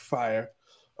 fire.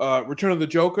 Return of the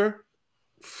Joker,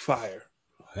 fire.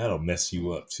 That'll mess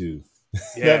you up too.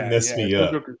 Yeah, that messed me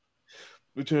up.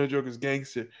 Return of the Joker's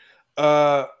gangster.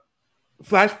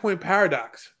 Flashpoint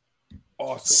Paradox,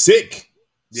 awesome. Sick.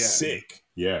 Yeah. Sick.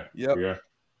 Yeah. Yep.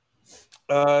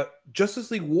 Yeah. Justice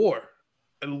League War.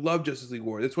 I love Justice League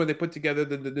War. That's when they put together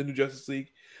the new Justice League.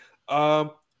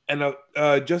 And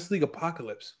Justice League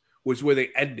Apocalypse, which is where they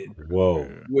ended. Whoa.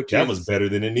 That was better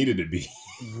than it needed to be.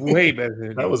 Way better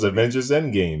than that was Avengers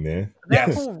Endgame, man.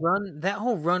 That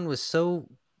whole run was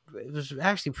it was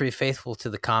actually pretty faithful to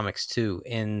the comics too,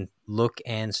 in look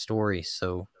and story.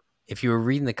 So if you were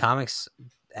reading the comics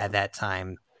at that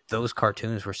time, those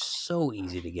cartoons were so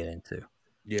easy to get into.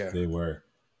 Yeah. They were.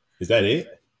 Is that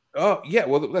it? Oh, yeah.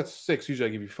 Well, that's 6. Usually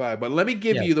I give you 5. But let me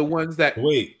give you the ones that...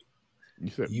 Wait.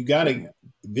 You gotta...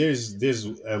 There's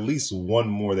at least one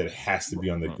more that has to be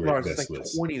on the great best like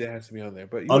list. 20 that has to be on there.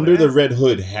 But Under the Red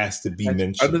Hood has to be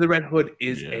mentioned. Under the Red Hood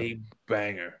is a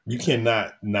banger. You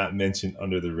cannot not mention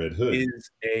Under the Red Hood.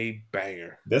 Is a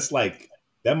banger. That's like...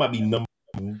 That might be number...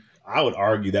 I would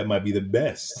argue that might be the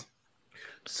best.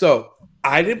 So,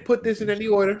 I didn't put this in any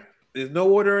order. There's no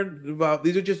order involved.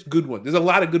 These are just good ones. There's a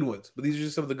lot of good ones, but these are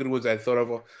just some of the good ones I thought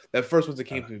of. That first ones that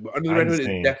came to me. But Under the Red Hood is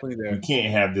definitely there. You can't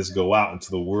have this go out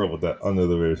into the world without Under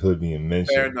the Red Hood being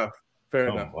mentioned. Fair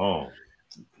enough.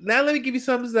 Now let me give you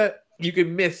some that you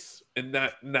can miss and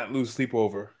not lose sleep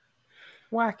over.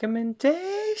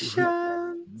 Whack-commendations.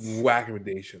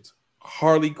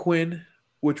 Harley Quinn,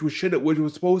 which was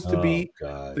supposed to be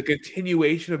the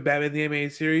continuation of Batman the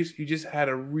Animated Series. You just had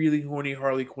a really horny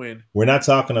Harley Quinn. We're not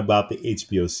talking about the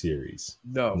HBO series.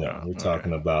 No. We're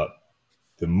talking about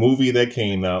the movie that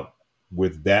came out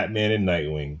with Batman and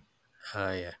Nightwing.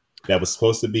 Yeah. That was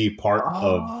supposed to be part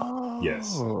of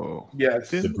Yes.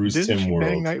 The Bruce Timm world.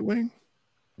 Bang Nightwing?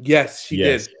 Yes, she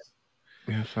did.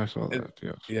 Yes, I saw that.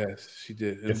 Yes, she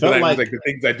did. It felt like the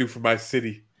things I do for my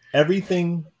city.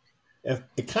 Everything.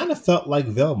 It kind of felt like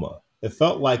Velma. It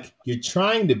felt like you're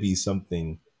trying to be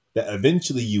something that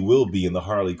eventually you will be in the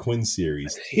Harley Quinn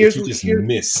series.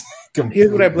 Miss.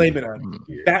 Here's what I blame it on.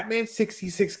 Batman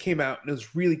 66 came out and it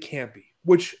was really campy,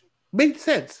 which made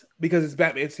sense because it's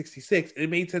Batman 66 and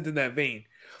it made sense in that vein.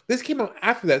 This came out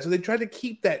after that, so they tried to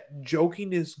keep that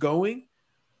jokiness going,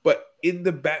 but in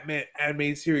the Batman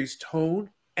animated series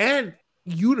tone and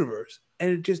universe,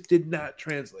 and it just did not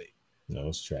translate. No,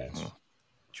 it's trash.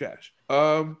 Trash.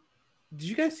 Did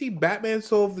you guys see Batman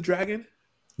Soul of the Dragon?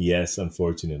 Yes,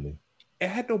 unfortunately. It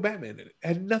had no Batman in it. It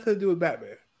had nothing to do with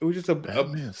Batman. It was just a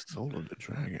Batman Soul of the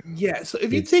Dragon. Yeah, so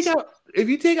if you take out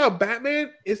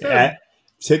Batman, it's not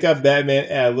take out Batman,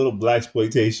 add a little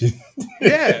blaxploitation.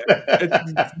 Yeah,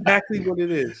 it's exactly what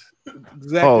it is.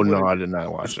 Exactly I did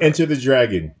not watch that. Enter the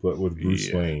Dragon, but with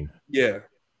Bruce Wayne. Yeah.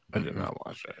 I did not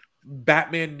watch that.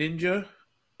 Batman Ninja.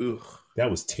 Ugh. That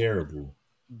was terrible.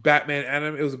 Batman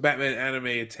anime. It was a Batman anime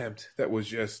attempt that was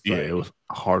just it was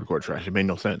hardcore trash. It made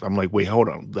no sense. I'm like, wait, hold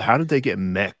on. How did they get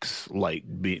mechs? Like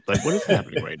what is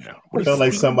happening right now? I felt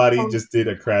like somebody just did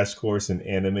a crash course in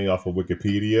anime off of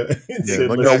Wikipedia.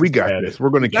 No, we got this. We're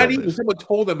going to kill not even this. someone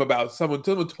told them about someone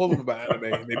told them about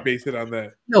anime, and they based it on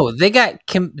that. No, they got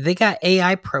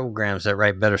AI programs that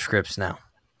write better scripts now.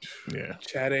 Yeah,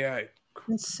 Chat AI,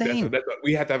 insane.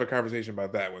 We have to have a conversation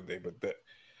about that one day.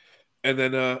 And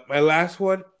then my last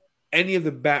one, any of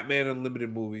the Batman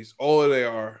Unlimited movies, all they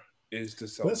are is to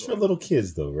sell. That's for little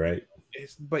kids, though, right?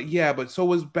 But so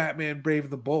was Batman Brave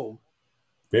and the Bold.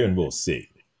 Brave and the Bold, sick.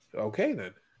 Okay,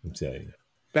 then. I'm telling you.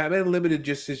 Batman Unlimited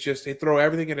is just they throw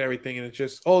everything and everything, and it's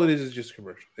just all it is just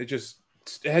commercial.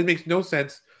 It makes no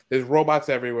sense. There's robots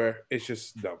everywhere. It's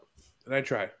just dumb. And I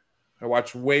tried. I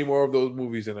watched way more of those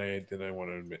movies than I want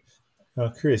to admit.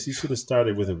 Chris, you should have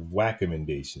started with whack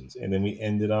recommendations, and then we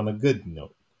ended on a good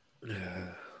note.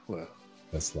 Well,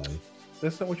 that's life.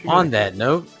 That's not what you. On that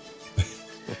note,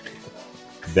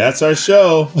 that's our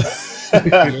show.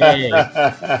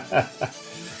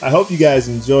 I hope you guys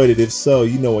enjoyed it. If so,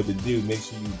 you know what to do. Make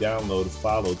sure you download,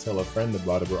 follow, tell a friend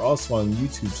about it. We're also on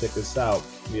YouTube. Check us out.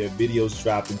 We have videos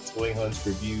dropping, toy hunts,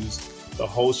 reviews, the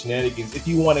whole shenanigans. If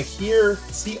you want to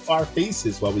see our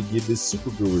faces while we give this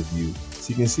Supergirl review, so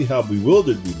you can see how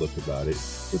bewildered we look about it,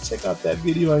 go check out that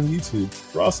video on YouTube.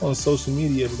 We're also on social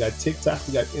media. We got TikTok,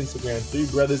 we got Instagram, 3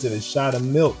 Brothers and a Shot of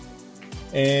Milk.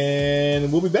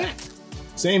 And we'll be back.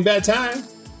 Same bad time.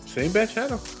 Same bad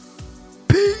channel.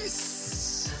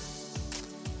 Peace.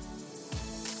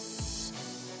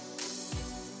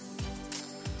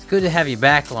 It's good to have you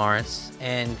back, Lawrence.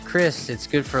 And Chris, it's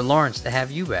good for Lawrence to have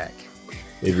you back.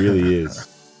 It really is.